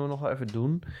names kunnen we nog wel even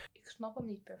doen. Ik snap hem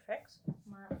niet perfect,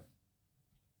 maar...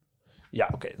 Ja,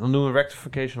 oké. Dan doen we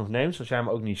rectification of names. Als jij hem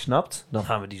ook niet snapt, dan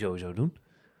gaan we die sowieso doen.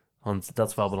 Want dat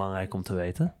is wel belangrijk om te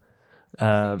weten.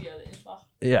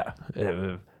 Ja,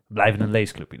 we blijven een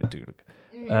leesclubje natuurlijk.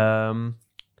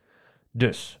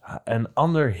 Dus, een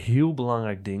ander heel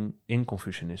belangrijk ding in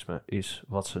Confucianisme is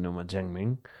wat ze noemen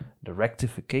Zhengming. De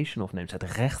rectification of names, het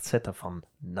rechtzetten van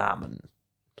namen.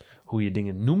 Hoe je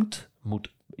dingen noemt,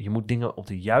 je moet dingen op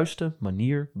de juiste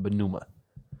manier benoemen.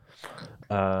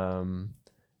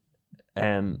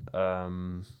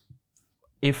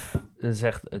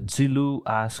 Zegt Zilu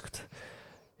asked,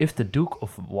 if the Duke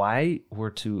of Wei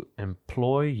were to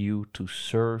employ you to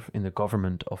serve in the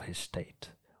government of his state,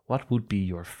 what would be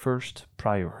your first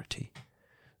priority?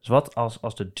 Dus wat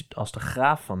als de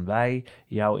graaf van Wei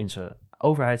jou in zijn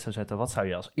overheid zou zetten, wat zou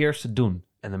je als eerste doen?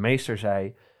 En de meester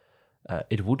zei,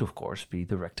 it would of course be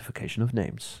the rectification of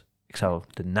names. Ik zou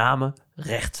de namen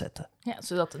rechtzetten. Ja,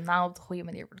 zodat de naam op de goede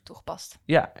manier wordt toegepast.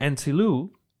 Ja, en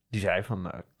Zilu, die zei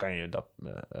van, kan je dat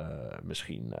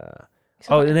misschien...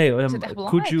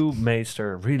 could you,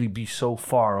 meester, really be so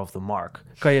far off the mark?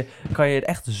 Kan je het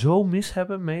echt zo mis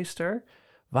hebben, meester?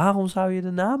 Waarom zou je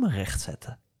de namen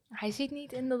rechtzetten? Hij ziet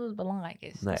niet in dat het belangrijk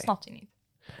is. Nee. Dat snapt hij niet.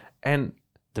 En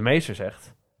de meester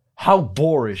zegt, how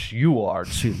boorish you are,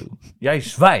 Zilu. Jij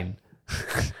zwijn.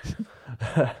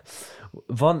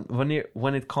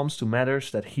 When it comes to matters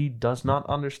that he does not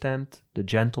understand, the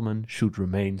gentleman should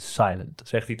remain silent.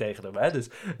 Zegt hij tegen hem. Hè? Dus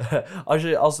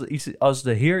als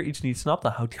de heer iets niet snapt,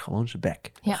 dan houdt hij gewoon zijn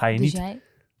bek. Ja, ga je dus niet... jij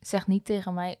zeg niet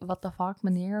tegen mij, what the fuck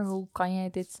meneer, hoe kan jij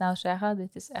dit nou zeggen?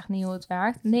 Dit is echt niet hoe het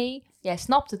werkt. Nee, jij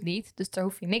snapt het niet, dus daar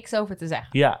hoef je niks over te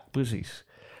zeggen. Ja, precies.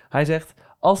 Hij zegt,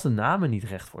 als de namen niet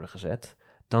recht worden gezet,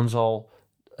 dan zal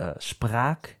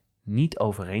spraak niet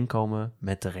overeenkomen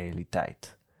met de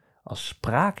realiteit. Als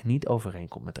spraak niet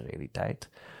overeenkomt met de realiteit,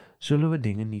 zullen we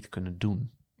dingen niet kunnen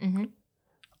doen.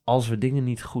 Als we dingen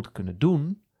niet goed kunnen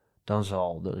doen, dan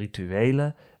zal de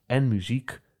rituelen en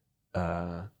muziek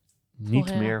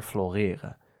niet meer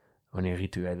floreren. Wanneer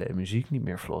rituelen en muziek niet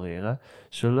meer floreren,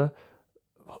 zullen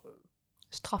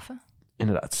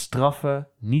straffen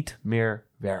niet meer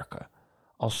werken.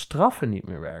 Als straffen niet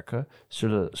meer werken,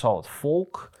 zal het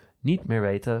volk niet meer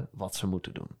weten wat ze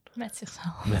moeten doen. Met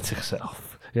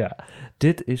zichzelf. Ja.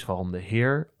 Dit is waarom de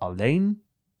Heer alleen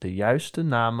de juiste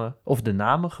namen, of de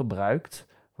namen gebruikt,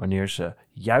 wanneer ze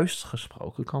juist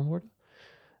gesproken kan worden.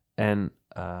 En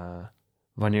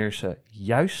wanneer ze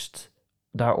juist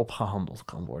daarop gehandeld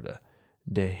kan worden.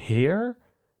 De Heer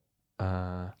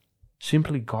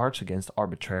simply guards against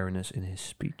arbitrariness in his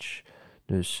speech.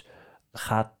 Dus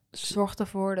zorg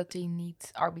ervoor dat hij niet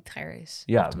arbitrair is.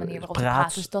 Ja, op de manier waarop hij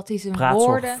praat. Dus dat hij zijn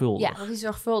woorden... zorgvuldig. Ja, dat hij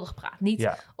zorgvuldig praat.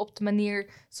 Niet op de manier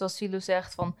zoals Silo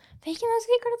zegt van... Weet je nou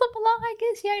zeker dat het belangrijk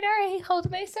is? Jij daarheen, grote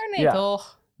meester? Nee,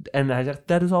 toch? En hij zegt,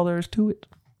 that is all there is to it.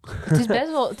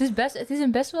 Het is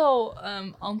een best wel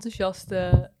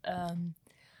enthousiaste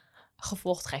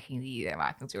gevolgtrekking die je er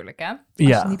maakt natuurlijk, hè?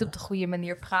 Als je niet op de goede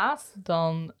manier praat,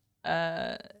 dan...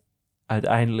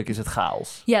 Uiteindelijk is het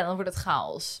chaos. Ja, dan wordt het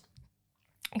chaos.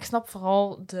 Ik snap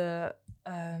vooral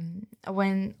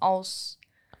als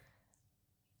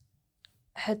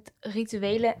het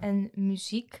rituelen en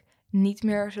muziek niet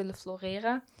meer zullen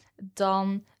floreren,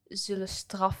 dan zullen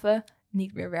straffen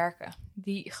niet meer werken.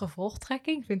 Die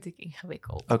gevolgtrekking vind ik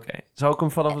ingewikkeld. Oké. Zou ik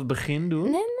hem vanaf het begin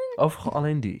doen? Nee. Of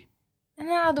alleen die?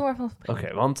 Nou, doe maar vanaf het begin.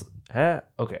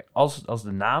 Oké, want als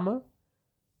de namen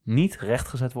niet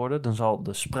rechtgezet worden, dan zal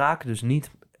de spraak dus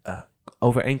niet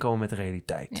overeenkomen met de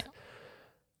realiteit.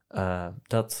 Ja.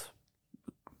 Dat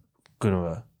kunnen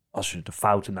we, als je de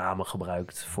foute namen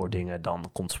gebruikt voor dingen, dan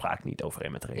komt spraak niet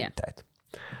overeen met de realiteit.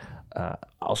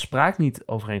 Als spraak niet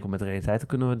overeenkomt met de realiteit, dan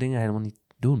kunnen we dingen helemaal niet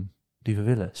doen die we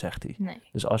willen, zegt hij. Nee.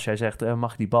 Dus als jij zegt,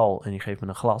 mag die bal en je geeft me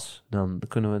een glas, dan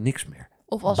kunnen we niks meer.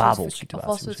 Of als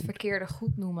we het verkeerde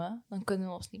goed noemen, dan kunnen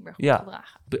we ons niet meer goed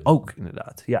gedragen. Ook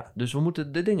inderdaad. Ja, dus we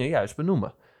moeten de dingen juist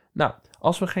benoemen. Nou,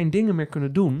 als we geen dingen meer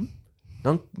kunnen doen,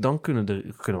 dan kunnen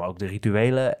we ook de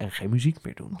rituelen en geen muziek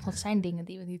meer doen. Want dat zijn dingen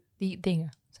die dingen.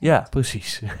 Ja,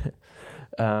 precies.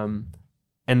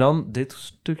 En dan, dit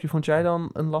stukje vond jij dan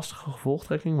een lastige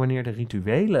gevolgtrekking? Wanneer de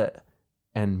rituelen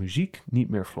en muziek niet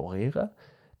meer floreren,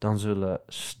 dan zullen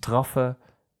straffen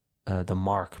de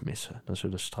mark missen. Dan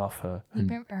zullen straffen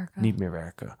niet meer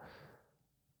werken.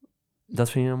 Dat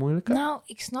vind je een moeilijke? Nou,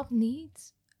 ik snap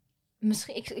niet.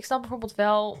 Misschien, ik snap bijvoorbeeld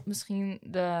wel misschien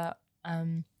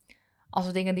als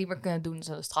we dingen niet meer kunnen doen,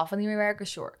 zullen straffen niet meer werken,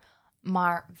 sure.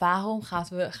 Maar waarom gaan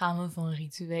we van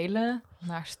rituelen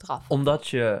naar straffen?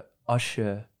 Omdat als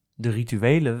je de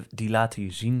rituelen, die laten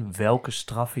je zien welke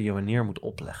straffen je wanneer moet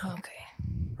opleggen. Oké.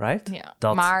 Right?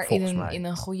 Ja. Maar in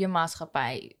een goede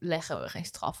maatschappij leggen we geen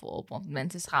straffen op. Want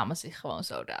mensen schamen zich gewoon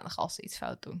zodanig als ze iets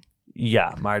fout doen.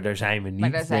 Ja, maar daar zijn we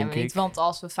niet, denk ik. Want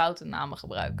als we foute namen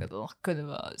gebruiken, dan kunnen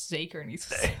we zeker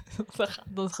niet.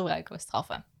 Dan gebruiken we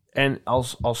straffen. En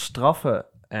als straffen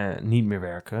niet meer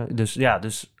werken, dus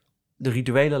de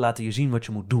rituelen laten je zien wat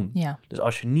je moet doen. Ja. Dus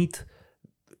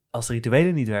als de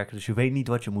rituelen niet werken, dus je weet niet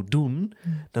wat je moet doen,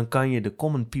 dan kan je de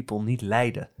common people niet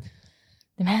leiden.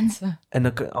 De mensen.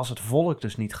 En als het volk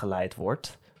dus niet geleid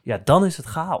wordt, dan is het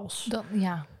chaos.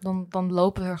 Dan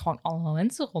lopen er gewoon allemaal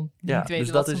mensen rond. Die niet weten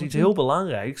dus dat is iets heel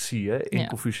belangrijks, zie je, in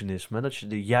Confucianisme. Dat je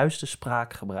de juiste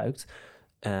spraak gebruikt,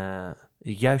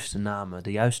 de juiste namen,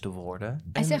 de juiste woorden.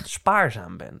 En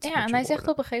spaarzaam bent. Ja, en hij zegt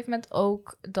op een gegeven moment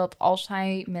ook dat als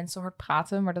hij mensen hoort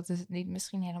praten, maar dat is niet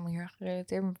misschien helemaal hier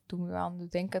gerelateerd, maar toen we aan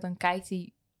het denken, dan kijkt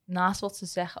hij naast wat ze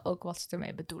zeggen ook wat ze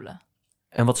ermee bedoelen.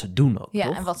 En wat ze doen ook, ja,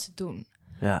 toch? En wat ze doen.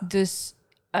 Ja. Dus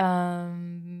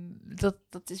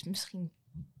dat is misschien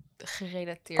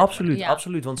gerelateerd.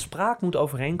 Absoluut. Want spraak moet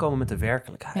overeenkomen met de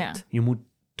werkelijkheid. Ja. Je moet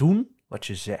doen wat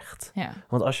je zegt. Ja.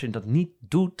 Want als je dat niet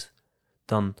doet,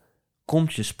 dan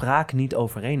komt je spraak niet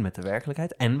overeen met de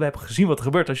werkelijkheid. En we hebben gezien wat er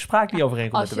gebeurt als je spraak niet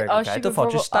overeenkomt met de werkelijkheid. Dan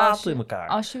valt je staat in elkaar.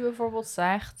 Als je bijvoorbeeld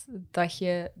zegt dat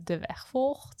je de weg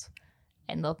volgt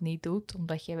en dat niet doet,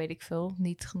 omdat je, weet ik veel,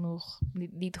 niet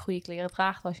de goede kleren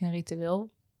draagt als je een ritueel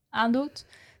aandoet,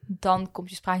 dan komt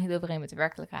je spraak niet overeen met de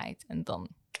werkelijkheid. En dan...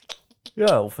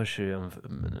 Ja, of als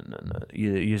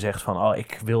je zegt van,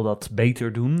 ik wil dat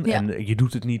beter doen en je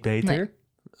doet het niet beter.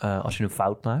 als je een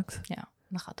fout maakt, Ja,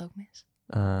 dan gaat het ook mis.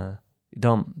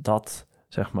 dan dat,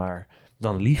 zeg maar,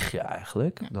 dan lieg je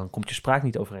eigenlijk. Ja. Dan komt je spraak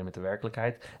niet overeen met de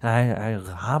werkelijkheid. En hij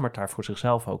hamert daar voor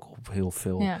zichzelf ook op heel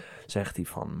veel. Ja. Zegt hij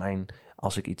van,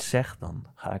 als ik iets zeg, dan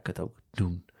ga ik het ook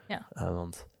doen. Ja.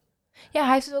 Want Ja,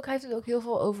 hij heeft het ook heel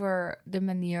veel over de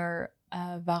manier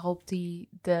waarop hij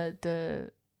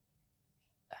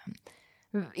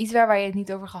iets waar wij het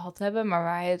niet over gehad hebben, maar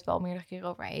waar hij het wel meerdere keren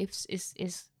over heeft,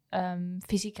 is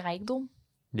fysiek rijkdom.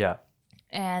 ja,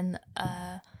 En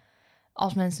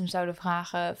als mensen hem zouden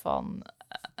vragen van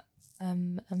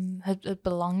het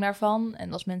belang daarvan,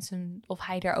 en als mensen, of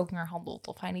hij daar ook naar handelt,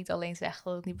 of hij niet alleen zegt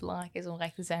dat het niet belangrijk is om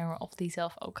rijk te zijn, maar of hij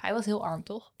zelf ook. Hij was heel arm,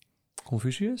 toch?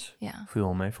 Confucius? Ja. Viel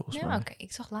wel mee volgens mij. Ja, oké.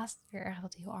 Ik zag laatst weer erg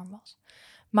dat hij heel arm was.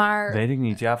 Maar... Weet ik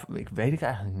niet. Ja, weet ik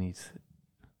eigenlijk niet.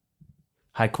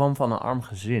 Hij kwam van een arm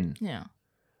gezin. Ja.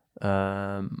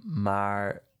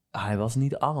 Maar hij was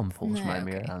niet arm volgens mij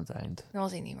meer oké. aan het eind. Dan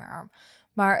was hij niet meer arm.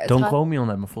 Maar Don Chromion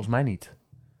heeft me volgens mij niet.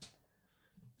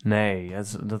 Nee,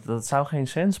 dat zou geen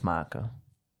sens maken.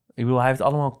 Ik bedoel, hij heeft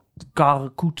allemaal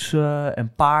karren, koetsen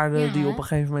en paarden die op een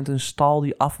gegeven moment een stal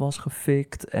die af was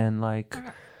gefikt en like...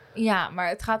 Ja, maar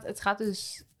het gaat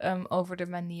dus over de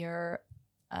manier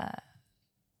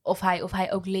of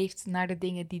hij ook leeft naar de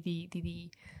dingen die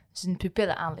zijn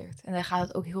pupillen aanleert. En daar gaat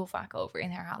het ook heel vaak over in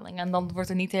herhaling. En dan wordt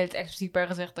er niet heel expliciet bij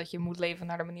gezegd dat je moet leven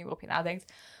naar de manier waarop je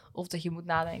nadenkt. Of dat je moet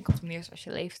nadenken op de manier zoals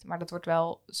je leeft. Maar dat wordt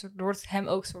wel, wordt hem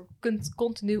ook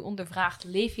continu ondervraagd.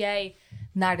 Leef jij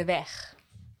naar de weg?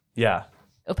 Ja.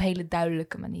 Op hele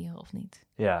duidelijke manieren of niet?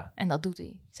 Ja. En dat doet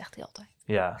hij, zegt hij altijd.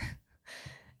 Ja.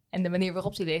 En de manier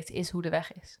waarop hij leeft is hoe de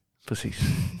weg is.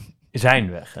 Precies. Zijn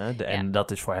weg, hè? En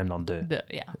dat is voor hem dan de.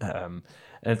 Ja. En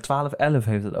 1211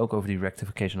 heeft het ook over die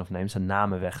rectification of names, de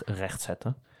namen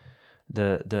rechtzetten.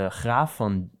 De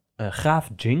graaf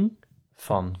Jing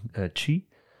van Qi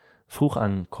vroeg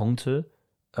aan Kongzi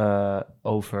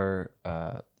over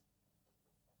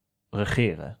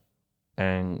regeren.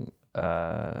 En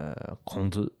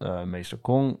meester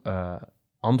Kong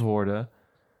antwoordde,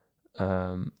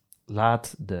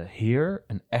 laat de heer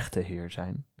een echte heer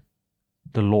zijn.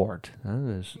 De lord.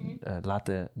 Hè?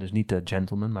 Dus niet de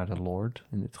gentleman, maar de lord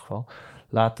in dit geval.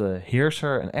 Laat de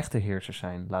heerser een echte heerser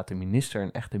zijn. Laat de minister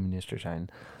een echte minister zijn.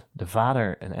 De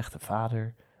vader een echte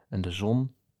vader. En de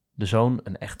zoon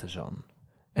een echte zoon.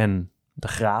 En de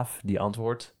graaf die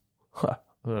antwoordt,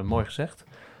 mooi gezegd.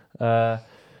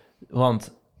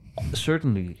 Want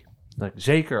certainly,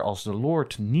 zeker als de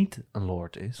lord niet een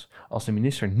lord is, als de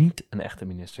minister niet een echte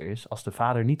minister is, als de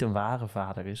vader niet een ware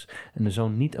vader is en de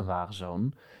zoon niet een ware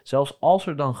zoon, zelfs als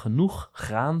er dan genoeg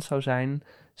graan zou zijn,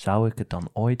 zou ik het dan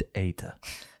ooit eten.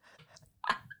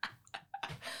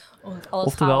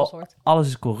 Oftewel, alles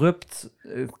is corrupt,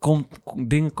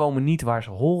 dingen komen niet waar ze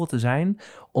horen te zijn,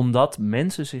 omdat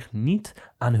mensen zich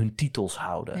niet aan hun titels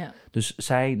houden. Ja. Dus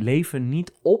zij leven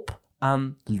niet op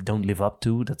aan, don't live up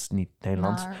to, dat is niet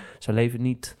Nederlands. Maar... Zij leven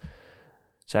niet,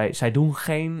 zij doen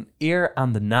geen eer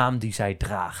aan de naam die zij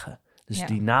dragen. Dus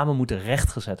die namen moeten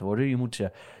rechtgezet worden.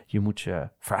 Je moet je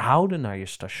verhouden naar je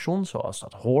station zoals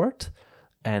dat hoort.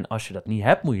 En als je dat niet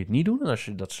hebt, moet je het niet doen. En als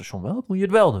je dat station wel hebt, moet je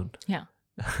het wel doen. Ja.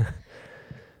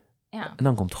 En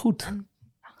dan komt het goed.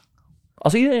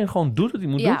 Als iedereen gewoon doet wat hij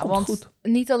moet doen, komt het goed.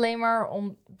 Niet alleen maar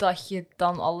omdat je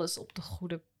dan alles op de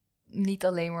goede... Niet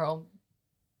alleen maar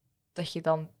omdat je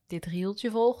dan dit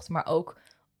rieltje volgt, maar ook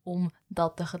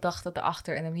omdat de gedachte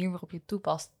erachter en de manier waarop je het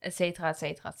toepast, et cetera, et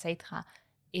cetera, et cetera,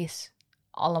 is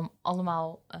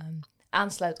allemaal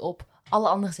aansluit op alle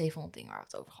andere 700 dingen waar we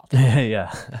het over gehad hebben. Ja.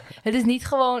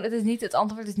 Het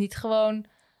antwoord is niet gewoon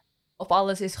op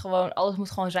alles is gewoon, alles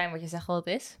moet gewoon zijn wat je zegt dat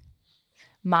het is.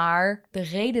 Maar de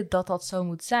reden dat dat zo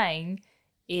moet zijn,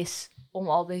 is om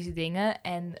al deze dingen.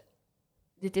 En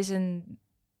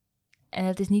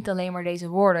het is niet alleen maar deze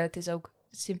woorden, het is ook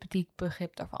het sympathiek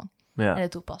begrip daarvan. Ja. En de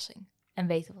toepassing. En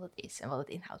weten wat het is en wat het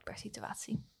inhoudt per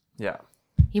situatie. Ja.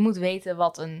 Je moet weten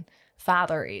wat een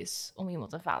vader is, om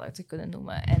iemand een vader te kunnen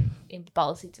noemen. En in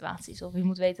bepaalde situaties. Of je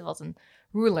moet weten wat een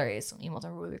ruler is, om iemand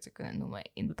een ruler te kunnen noemen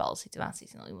in bepaalde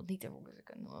situaties. En om iemand niet een ruler te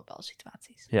kunnen noemen in bepaalde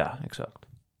situaties. Ja, exact.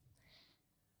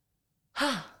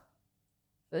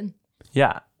 Fun.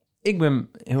 Ja, ik ben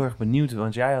heel erg benieuwd,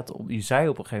 want je zei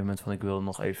op een gegeven moment van ik wil er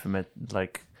nog even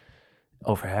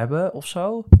over hebben of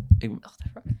zo.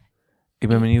 Ik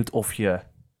ben benieuwd of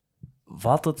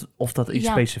dat iets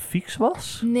specifieks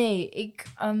was. Nee,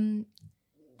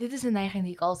 dit is een neiging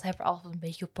die ik altijd heb, altijd een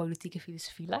beetje op politieke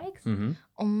filosofie lijkt. Mm-hmm.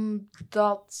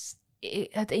 Omdat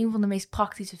het een van de meest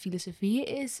praktische filosofieën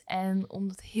is en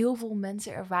omdat heel veel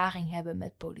mensen ervaring hebben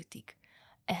met politiek.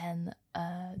 En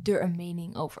er een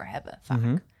mening over hebben, vaak.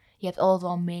 Mm-hmm. Je hebt altijd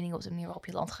wel een mening op de manier waarop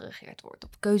je land geregeerd wordt.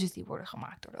 Op keuzes die worden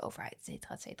gemaakt door de overheid, et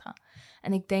cetera, et cetera.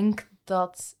 En ik denk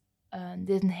dat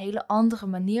dit een hele andere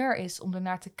manier is om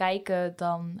ernaar te kijken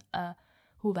dan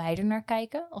hoe wij ernaar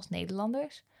kijken als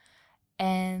Nederlanders.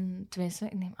 En tenminste,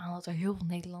 ik neem aan dat er heel veel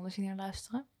Nederlanders hier naar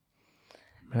luisteren.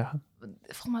 Ja.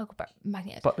 Volgens mij ook een paar, maakt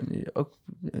niet uit.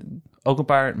 Ook een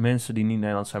paar mensen die niet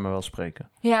Nederlands zijn, maar wel spreken.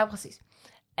 Ja, precies.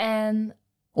 En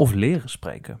Of leren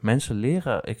spreken. Mensen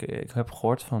leren. Ik heb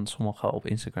gehoord van sommigen op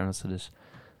Instagram dat ze dus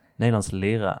Nederlands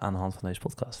leren aan de hand van deze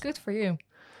podcast. good for you.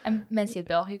 En mensen die uit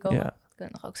België komen, Ja.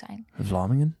 kunnen nog ook zijn.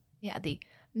 Vlamingen. Ja, die.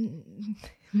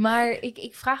 Maar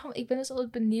ik vraag me, ik ben dus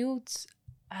altijd benieuwd.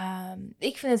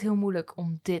 Ik vind het heel moeilijk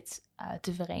om dit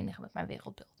te verenigen met mijn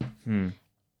wereldbeeld.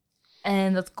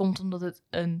 En dat komt omdat het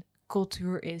een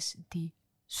cultuur is die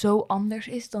zo anders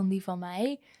is dan die van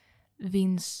mij.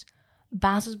 Wiens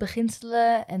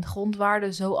basisbeginselen en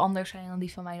grondwaarden zo anders zijn dan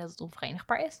die van mij dat het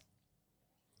onverenigbaar is.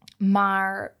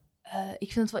 Maar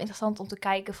ik vind het wel interessant om te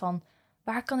kijken van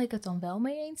waar kan ik het dan wel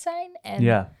mee eens zijn?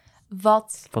 En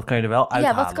wat kan je er wel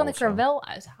uithalen? Ja, wat kan ik er wel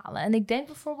uithalen? En ik denk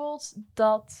bijvoorbeeld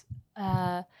dat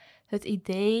het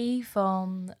idee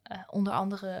van onder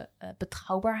andere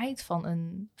betrouwbaarheid van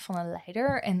een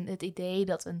leider en het idee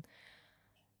dat een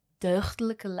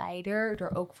deugdelijke leider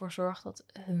er ook voor zorgt dat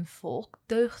hun volk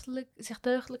zich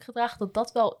deugdelijk gedraagt,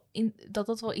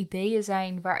 dat wel ideeën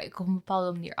zijn waar ik op een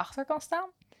bepaalde manier achter kan staan.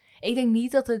 Ik denk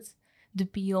niet dat het de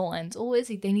be-all and all is.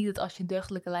 Ik denk niet dat als je een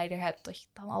deugdelijke leider hebt, dat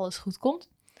dan alles goed komt.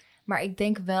 Maar ik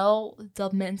denk wel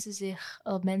dat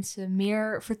mensen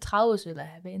meer vertrouwen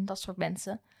zullen hebben in dat soort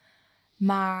mensen.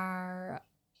 Maar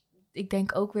ik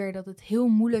denk ook weer dat het heel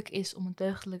moeilijk is om een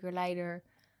deugdelijke leider,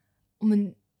 om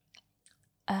een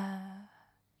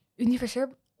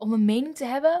mening te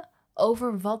hebben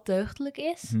over wat deugdelijk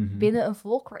is binnen een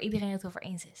volk waar iedereen het over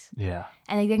eens is. Ja.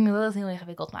 En ik denk dat dat heel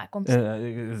ingewikkeld maakt. Want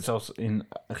zelfs in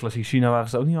klassiek China waren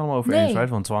ze het ook niet allemaal over eens, right?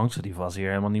 Want Zhuangzi die was hier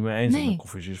helemaal niet mee eens. En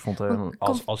Confucius vond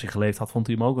als hij geleefd had, vond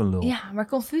hij hem ook een lul. Ja, maar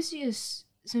Confucius,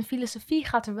 zijn filosofie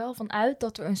gaat er wel van uit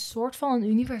dat er een soort van een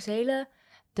universele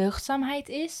deugdzaamheid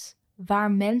is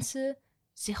waar mensen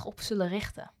zich op zullen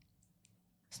richten.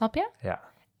 Snap je? Ja.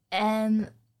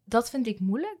 En dat vind ik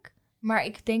moeilijk. Maar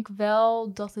ik denk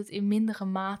wel dat het in mindere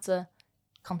mate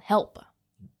kan helpen.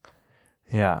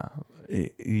 Ja.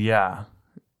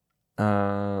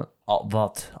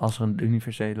 Wat? Als er een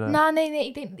universele... Nou,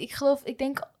 nee.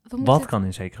 Wat kan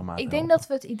in zekere mate Ik denk dat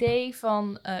we het idee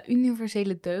van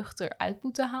universele deugd eruit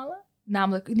moeten halen.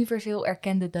 Namelijk universeel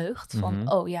erkende deugd.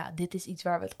 Van, oh ja, dit is iets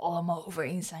waar we het allemaal over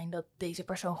eens zijn. Dat deze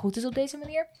persoon goed is op deze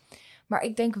manier. Maar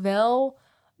ik denk wel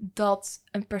dat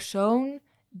een persoon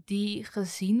die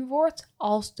gezien wordt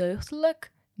als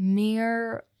deugdelijk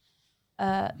meer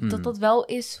dat wel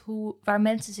is waar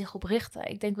mensen zich op richten.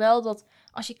 Ik denk wel dat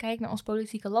als je kijkt naar ons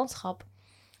politieke landschap,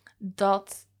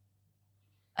 dat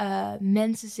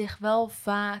mensen zich wel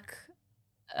vaak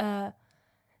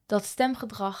dat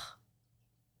stemgedrag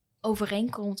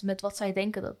overeenkomt met wat zij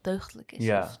denken dat deugdelijk is.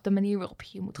 Ja. Of de manier waarop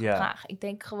je je moet gedragen. Ik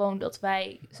denk gewoon dat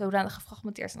wij zodanig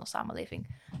gefragmenteerd zijn als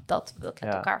samenleving dat het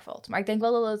uit elkaar valt. Maar ik denk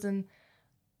wel dat het een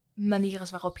manier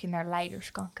is waarop je naar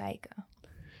leiders kan kijken.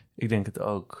 Ik denk het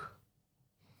ook.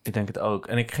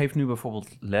 En ik geef nu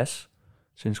bijvoorbeeld les,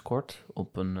 sinds kort,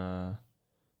 op een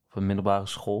middelbare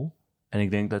school. En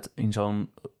ik denk dat in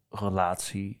zo'n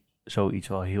relatie zoiets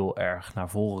wel heel erg naar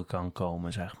voren kan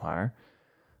komen, zeg maar.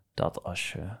 Dat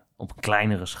als je op een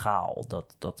kleinere schaal,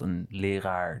 dat een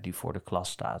leraar die voor de klas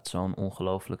staat zo'n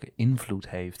ongelooflijke invloed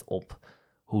heeft op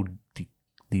hoe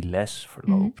die les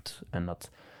verloopt. En dat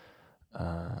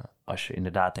als je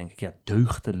inderdaad, denk ik,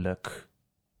 deugdelijk,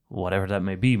 whatever that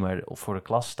may be, maar voor de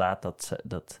klas staat,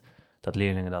 dat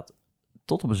leerlingen dat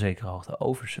tot op een zekere hoogte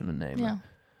over zullen nemen. Ja.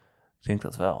 Ik denk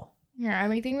dat wel. Ja,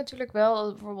 maar ik denk natuurlijk wel dat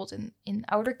het bijvoorbeeld in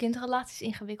ouder-kindrelaties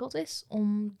ingewikkeld is.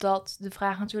 Omdat de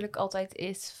vraag natuurlijk altijd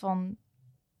is van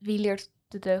wie leert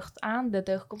de deugd aan? De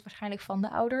deugd komt waarschijnlijk van de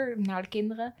ouder naar de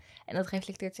kinderen. En dat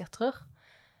reflecteert zich terug.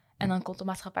 En dan komt de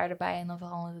maatschappij erbij en dan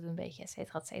verandert het een beetje, et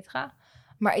cetera, et cetera.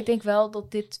 Maar ik denk wel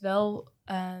dat dit wel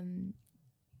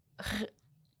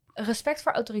respect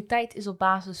voor autoriteit is op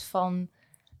basis van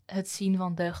het zien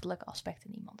van deugdelijke aspecten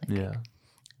in iemand, denk ik.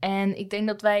 En ik denk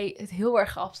dat wij het heel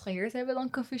erg geabstraheerd hebben dan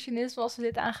Confucianisme als we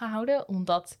dit aangehouden.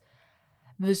 Omdat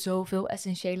we zoveel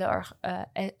essentiële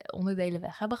onderdelen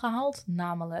weg hebben gehaald.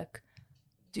 Namelijk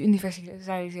de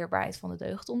universaliseerbaarheid van de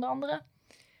deugd onder andere.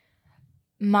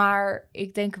 Maar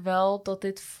ik denk wel dat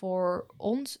dit voor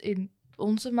ons in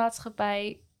onze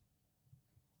maatschappij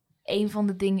een van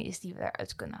de dingen is die we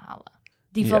eruit kunnen halen.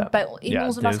 Die in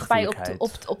onze maatschappij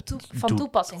van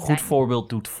toepassing zijn. Goed voorbeeld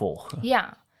doet volgen.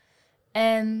 Ja.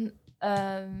 En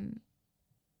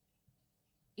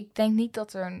ik denk niet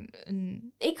dat er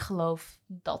ik geloof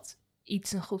dat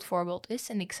iets een goed voorbeeld is.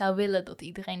 En ik zou willen dat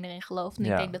iedereen erin gelooft. En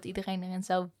ik denk dat iedereen erin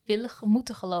zou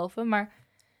moeten geloven. Maar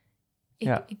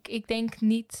ik denk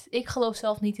niet... Ik geloof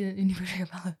zelf niet in een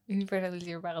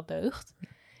universaliseerbare deugd.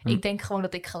 Ik denk gewoon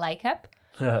dat ik gelijk heb.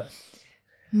 Ja.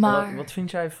 Maar... Wat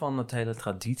vind jij van het hele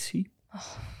traditie?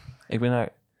 Ik ben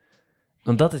daar...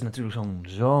 Want dat is natuurlijk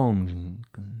zo'n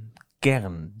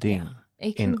kernding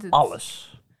in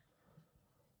alles.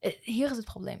 Hier is het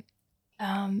probleem.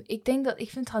 Ik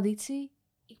vind traditie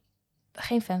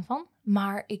geen fan van.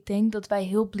 Maar ik denk dat wij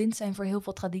heel blind zijn voor heel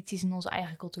veel tradities in onze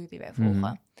eigen cultuur die wij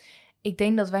volgen. Ik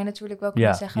denk dat wij natuurlijk wel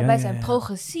kunnen zeggen... wij zijn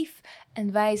progressief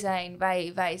en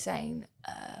wij zijn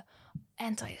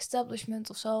anti-establishment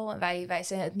of zo. En wij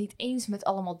zijn het niet eens met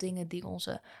allemaal dingen die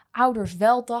onze ouders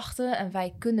wel dachten. En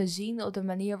wij kunnen zien op de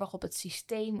manier waarop het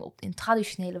systeem in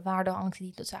traditionele waarden hangt die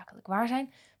niet noodzakelijk waar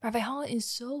zijn. Maar wij hangen in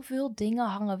zoveel dingen,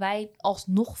 hangen wij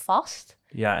alsnog vast.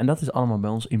 Ja, en dat is allemaal bij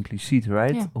ons impliciet,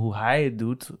 right? Ja. Hoe hij het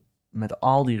doet met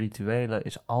al die rituelen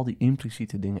is al die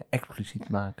impliciete dingen expliciet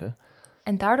maken.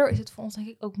 En daardoor is het voor ons denk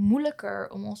ik ook moeilijker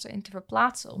om ons erin te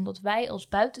verplaatsen. Omdat wij als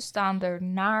buitenstaander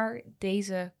naar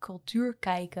deze cultuur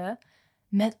kijken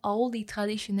met al die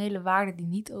traditionele waarden die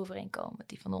niet overeenkomen met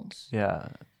die van ons.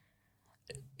 Ja,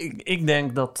 ik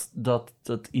denk dat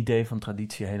het idee van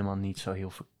traditie helemaal niet zo heel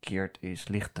verkeerd is.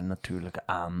 Ligt er natuurlijk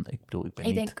aan. Ik bedoel,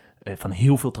 van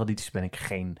heel veel tradities ben ik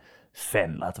geen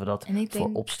fan. Laten we dat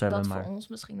voor opstellen. En ik denk dat voor ons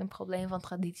misschien een probleem van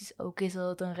tradities ook is dat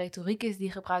het een retoriek is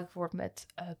die gebruikt wordt met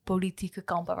politieke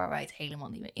kampen waar wij het helemaal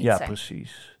niet mee eens zijn. Ja,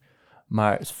 precies.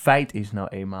 Maar het feit is nou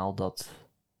eenmaal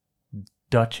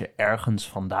dat je ergens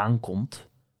vandaan komt,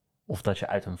 of dat je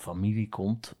uit een familie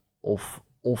komt, of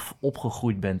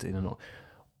opgegroeid bent in een...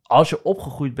 Als je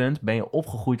opgegroeid bent, ben je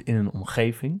opgegroeid in een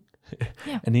omgeving.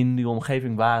 Ja. En in die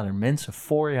omgeving waren er mensen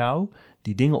voor jou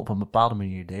die dingen op een bepaalde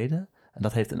manier deden. En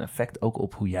dat heeft een effect ook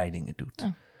op hoe jij dingen doet.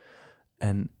 Ja.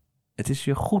 En het is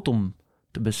je goed om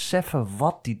te beseffen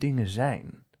wat die dingen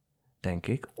zijn, denk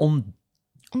ik. Om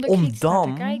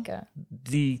dan te kijken.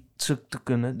 Die te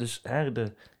kunnen, dus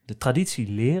de traditie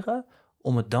leren,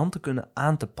 om het dan te kunnen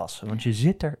aan te passen. Want je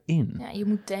zit erin. Ja, je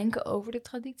moet denken over de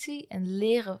traditie en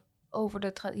leren over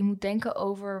de traditie. Je moet denken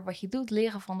over wat je doet,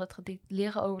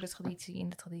 leren over de traditie in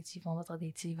de traditie van de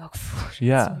traditie, welke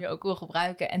voorzet je ook wil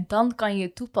gebruiken. En dan kan je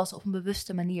het toepassen op een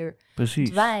bewuste manier. Precies.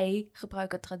 Want wij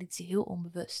gebruiken traditie heel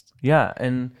onbewust. Ja,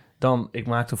 en dan, ik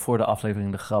maakte voor de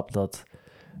aflevering de grap dat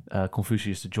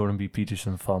Confucius de Jordan B.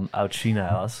 Peterson van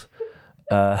Oud-China was.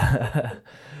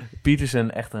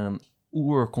 Peterson, echt een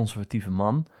oer-conservatieve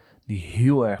man, die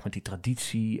heel erg met die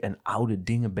traditie en oude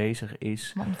dingen bezig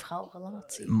is. Man-vrouw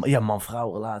relaties. Ja,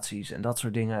 man-vrouw relaties en dat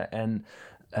soort dingen. En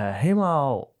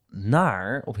helemaal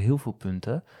naar op heel veel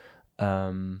punten.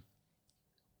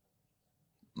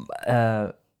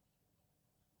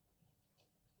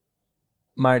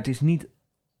 Maar het is niet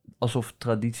alsof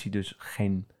traditie dus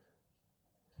geen...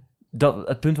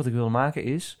 het punt wat ik wilde maken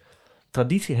is,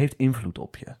 traditie heeft invloed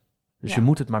op je. Dus je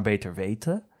moet het maar beter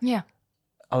weten. Ja.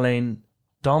 Alleen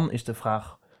dan is de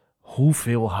vraag,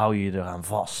 hoeveel hou je eraan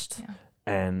vast? Ja.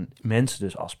 En mensen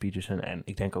dus als Peterson en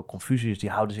ik denk ook Confucius, die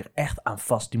houden zich echt aan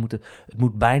vast. Het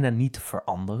moet bijna niet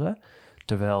veranderen.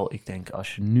 Terwijl ik denk,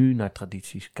 als je nu naar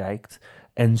tradities kijkt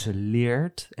en ze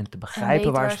leert en te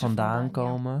begrijpen waar ze vandaan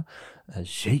komen,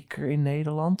 zeker in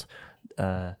Nederland,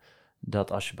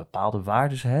 dat als je bepaalde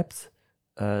waarden hebt,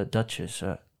 dat je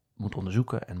ze moet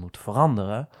onderzoeken en moet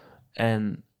veranderen.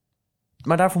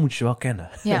 Maar daarvoor moet je ze wel kennen.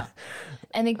 Ja,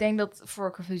 en ik denk dat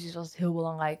voor Confucius was het heel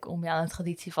belangrijk om je aan een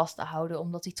traditie vast te houden,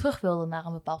 omdat hij terug wilde naar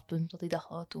een bepaald punt dat hij dacht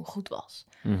dat het toen goed was.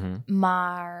 Mm-hmm.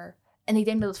 Maar, en ik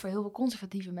denk dat het voor heel veel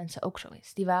conservatieve mensen ook zo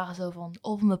is. Die waren zo van,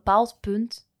 op een bepaald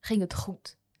punt ging het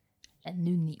goed en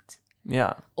nu niet.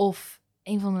 Ja. Of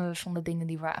een van de dingen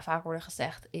die vaak worden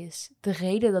gezegd is, de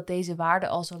reden dat deze waarden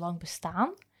al zo lang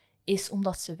bestaan, is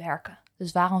omdat ze werken.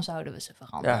 Dus waarom zouden we ze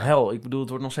veranderen? Ja, ik bedoel, het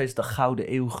wordt nog steeds de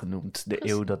Gouden Eeuw genoemd. De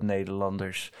eeuw dat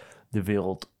Nederlanders de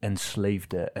wereld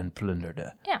ensleefden en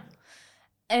plunderden. Ja,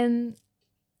 en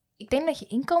ik denk dat je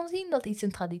in kan zien dat iets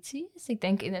een traditie is. Ik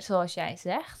denk, zoals jij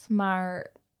zegt,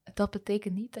 maar dat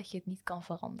betekent niet dat je het niet kan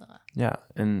veranderen. Ja,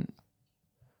 en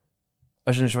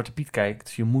als je naar Zwarte Piet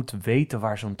kijkt, je moet weten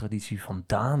waar zo'n traditie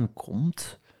vandaan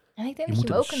komt. En ik denk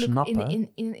dat je hem ook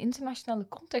in een internationale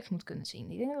context moet kunnen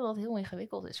zien. Ik denk dat dat heel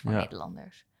ingewikkeld is voor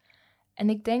Nederlanders. En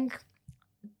ik denk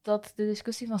dat de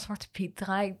discussie van Zwarte Piet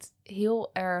draait heel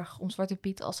erg om Zwarte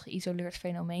Piet als geïsoleerd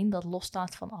fenomeen dat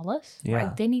losstaat van alles. Ja. Maar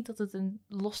ik denk niet dat het een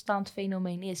losstaand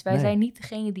fenomeen is. Wij zijn niet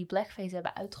degene die blackface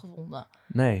hebben uitgevonden.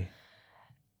 Nee.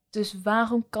 Dus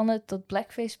waarom kan het dat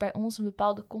blackface bij ons in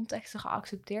bepaalde contexten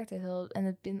geaccepteerd is en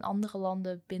het binnen andere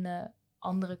landen binnen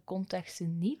andere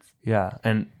contexten niet? Ja,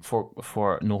 en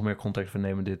voor nog meer context, we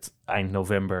nemen dit eind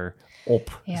november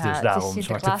op. Ja, dus daarom het is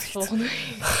Sinterklaas Zwarte Piet. volgende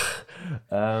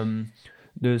week.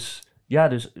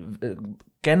 Dus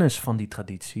kennis van die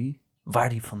traditie, waar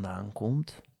die vandaan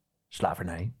komt,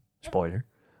 slavernij, spoiler,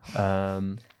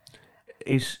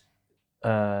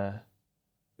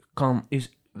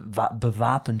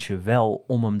 bewapent je wel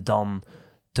om hem dan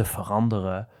te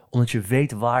veranderen, omdat je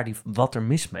weet wat er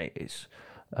mis mee is.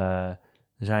 Er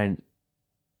zijn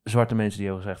zwarte mensen die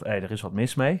hebben gezegd, er is wat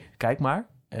mis mee, kijk maar.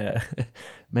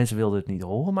 Mensen wilden het niet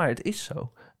horen, maar het is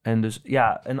zo. En dus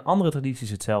ja, en andere tradities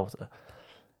hetzelfde.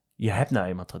 Je hebt nou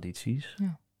eenmaal tradities.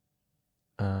 Ja.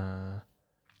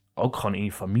 Ook gewoon in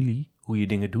je familie, hoe je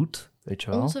dingen doet, weet je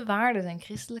wel. Onze waarden zijn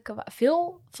christelijke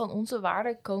veel van onze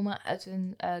waarden komen uit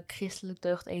een christelijk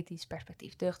deugdethisch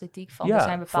perspectief. Deugdethiek van, er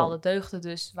zijn bepaalde deugden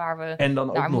dus waar we en dan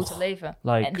naar ook moeten nog, leven.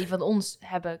 En die van ons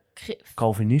hebben...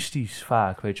 Calvinistisch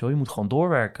vaak, weet je wel. Je moet gewoon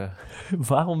doorwerken.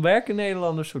 Waarom werken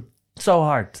Nederlanders zo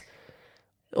hard?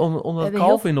 Omdat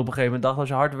Calvin op een gegeven moment dacht, als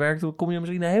je hard werkt, dan kom je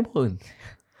misschien de hemel in.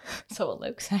 Het zou wel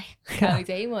leuk zijn. Ik zou niet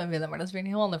de hemel in willen, maar dat is weer een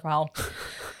heel ander verhaal.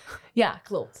 Ja,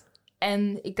 klopt.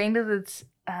 En ik denk dat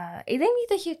ik denk niet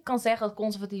dat je kan zeggen dat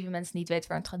conservatieve mensen niet weten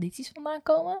waar hun tradities vandaan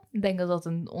komen. Ik denk dat dat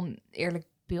een oneerlijk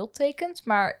beeld tekent.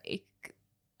 Maar ik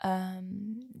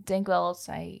denk wel dat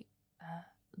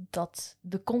dat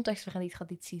de context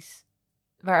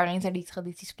waarin zij die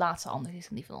tradities plaatsen anders is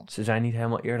dan die van ons. Ze zijn niet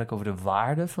helemaal eerlijk over de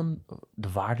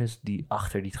waarden die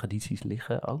achter die tradities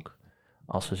liggen ook.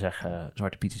 Als ze zeggen,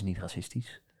 Zwarte Piet is niet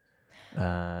racistisch.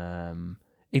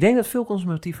 Ik denk dat veel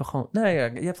conservatieven gewoon...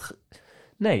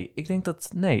 Ik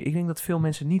denk dat veel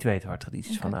mensen niet weten waar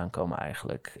tradities vandaan komen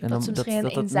eigenlijk. En dat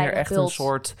het meer echt een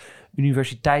soort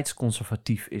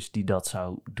universiteitsconservatief is die dat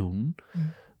zou doen.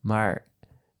 Maar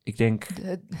ik denk...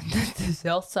 De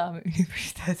zeldzame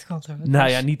universiteitsconservatief. Nou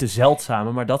ja, niet de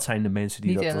zeldzame, maar dat zijn de mensen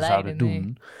die dat wel zouden doen.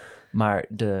 Nee. Maar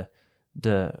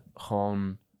de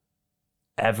gewoon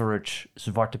average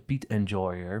Zwarte Piet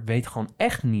enjoyer weet gewoon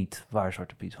echt niet waar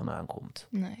Zwarte Piet vandaan komt.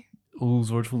 Nee. Hoe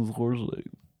zwart van het goorsel.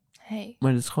 Hey,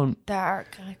 maar het is gewoon... Daar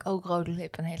krijg ik ook rode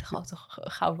lip en een hele grote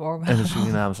gouden oor. En een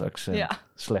Surinaams accent. Ja.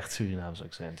 Slecht Surinaams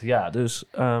accent. Ja, dus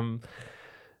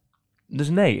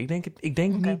nee, ik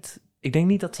denk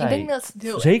niet dat zij... Ik denk dat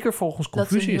zeker volgens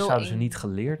Confucius zouden ze niet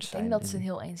geleerd zijn. Ik denk dat ze een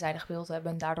heel eenzijdig beeld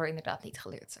hebben en daardoor inderdaad niet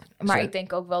geleerd zijn. Maar ik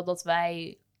denk ook wel dat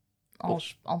wij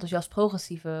als enthousiast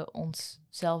progressieven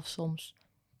onszelf soms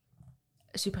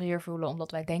superieur voelen,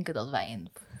 omdat wij denken dat wij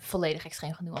een volledig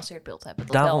extreem genuanceerd beeld hebben.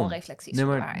 Dat wel een reflectie is van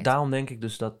de waarheid. Daarom denk ik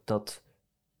dus dat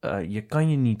je kan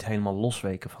je niet helemaal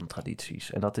losweken van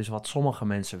tradities. En dat is wat sommige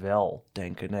mensen wel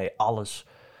denken. Nee, alles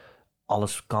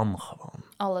kan gewoon.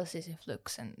 Alles is in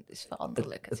flux en is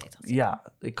veranderlijk, et cetera. Ja,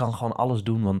 ik kan gewoon alles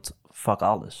doen, want fuck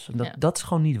alles. Dat is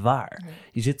gewoon niet waar. Nee.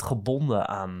 Je zit gebonden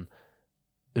aan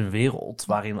een wereld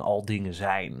waarin al dingen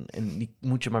zijn. En die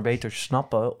moet je maar beter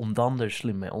snappen om dan er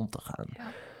slim mee om te gaan.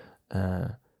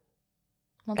 Ja.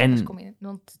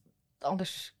 Want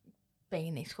anders ben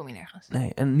je niks, kom je nergens.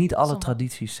 Nee, en niet alle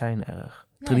tradities zijn erg.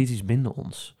 Nee. Tradities binden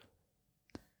ons.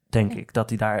 Denk ik, dat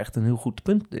hij daar echt een heel goed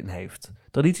punt in heeft.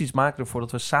 Tradities maken ervoor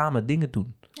dat we samen dingen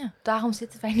doen. Ja, daarom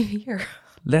zitten wij nu hier.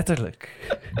 Letterlijk.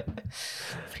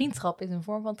 Vriendschap is een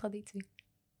vorm van traditie.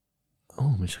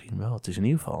 Oh, misschien wel. Het is in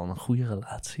ieder geval een goede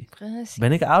relatie. Precies.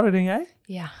 Ben ik ouder dan jij?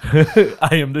 Ja.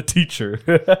 I am the teacher.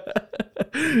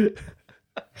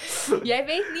 Jij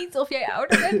weet niet of jij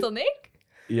ouder bent dan ik?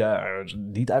 Ja,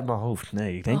 niet uit mijn hoofd.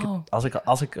 Nee, ik denk het,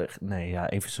 als ik... Nee, ja,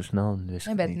 even zo snel wist ik het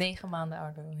niet. Jij bent 9 maanden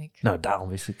ouder dan ik. Nou, daarom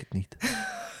wist ik het niet.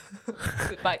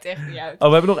 Het maakt echt niet uit. Oh,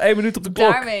 we hebben nog 1 minuut op de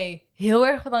klok. Daarmee heel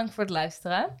erg bedankt voor het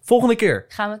luisteren. Volgende keer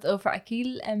gaan we het over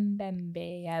Akil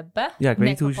Mbembe hebben. Ja, ik weet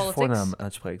niet hoe je zijn voornaam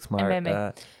uitspreekt, maar...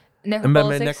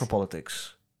 Mbembe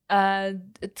Necropolitics.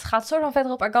 Het gaat soort van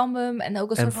verder op Agamben en ook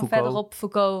een soort van verder op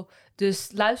Foucault.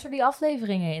 Dus luister die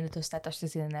afleveringen in de tussentijd als je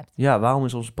er zin in hebt. Ja, waarom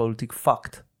is onze politiek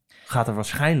fucked? Gaat er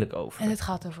waarschijnlijk over. En het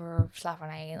gaat over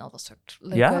slavernij en al dat soort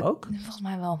leuke... Ja, ook? Volgens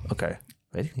mij wel. Oké,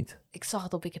 weet ik niet. Ik zag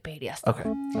het op Wikipedia staan.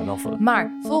 Oké.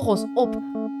 Maar volg ons op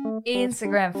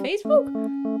Instagram, Facebook,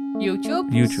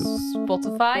 YouTube,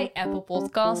 Spotify, Apple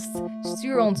Podcast.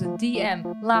 Stuur ons een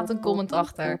DM, laat een comment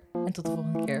achter. En tot de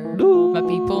volgende keer. Doei! My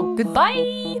people,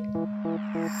 goodbye!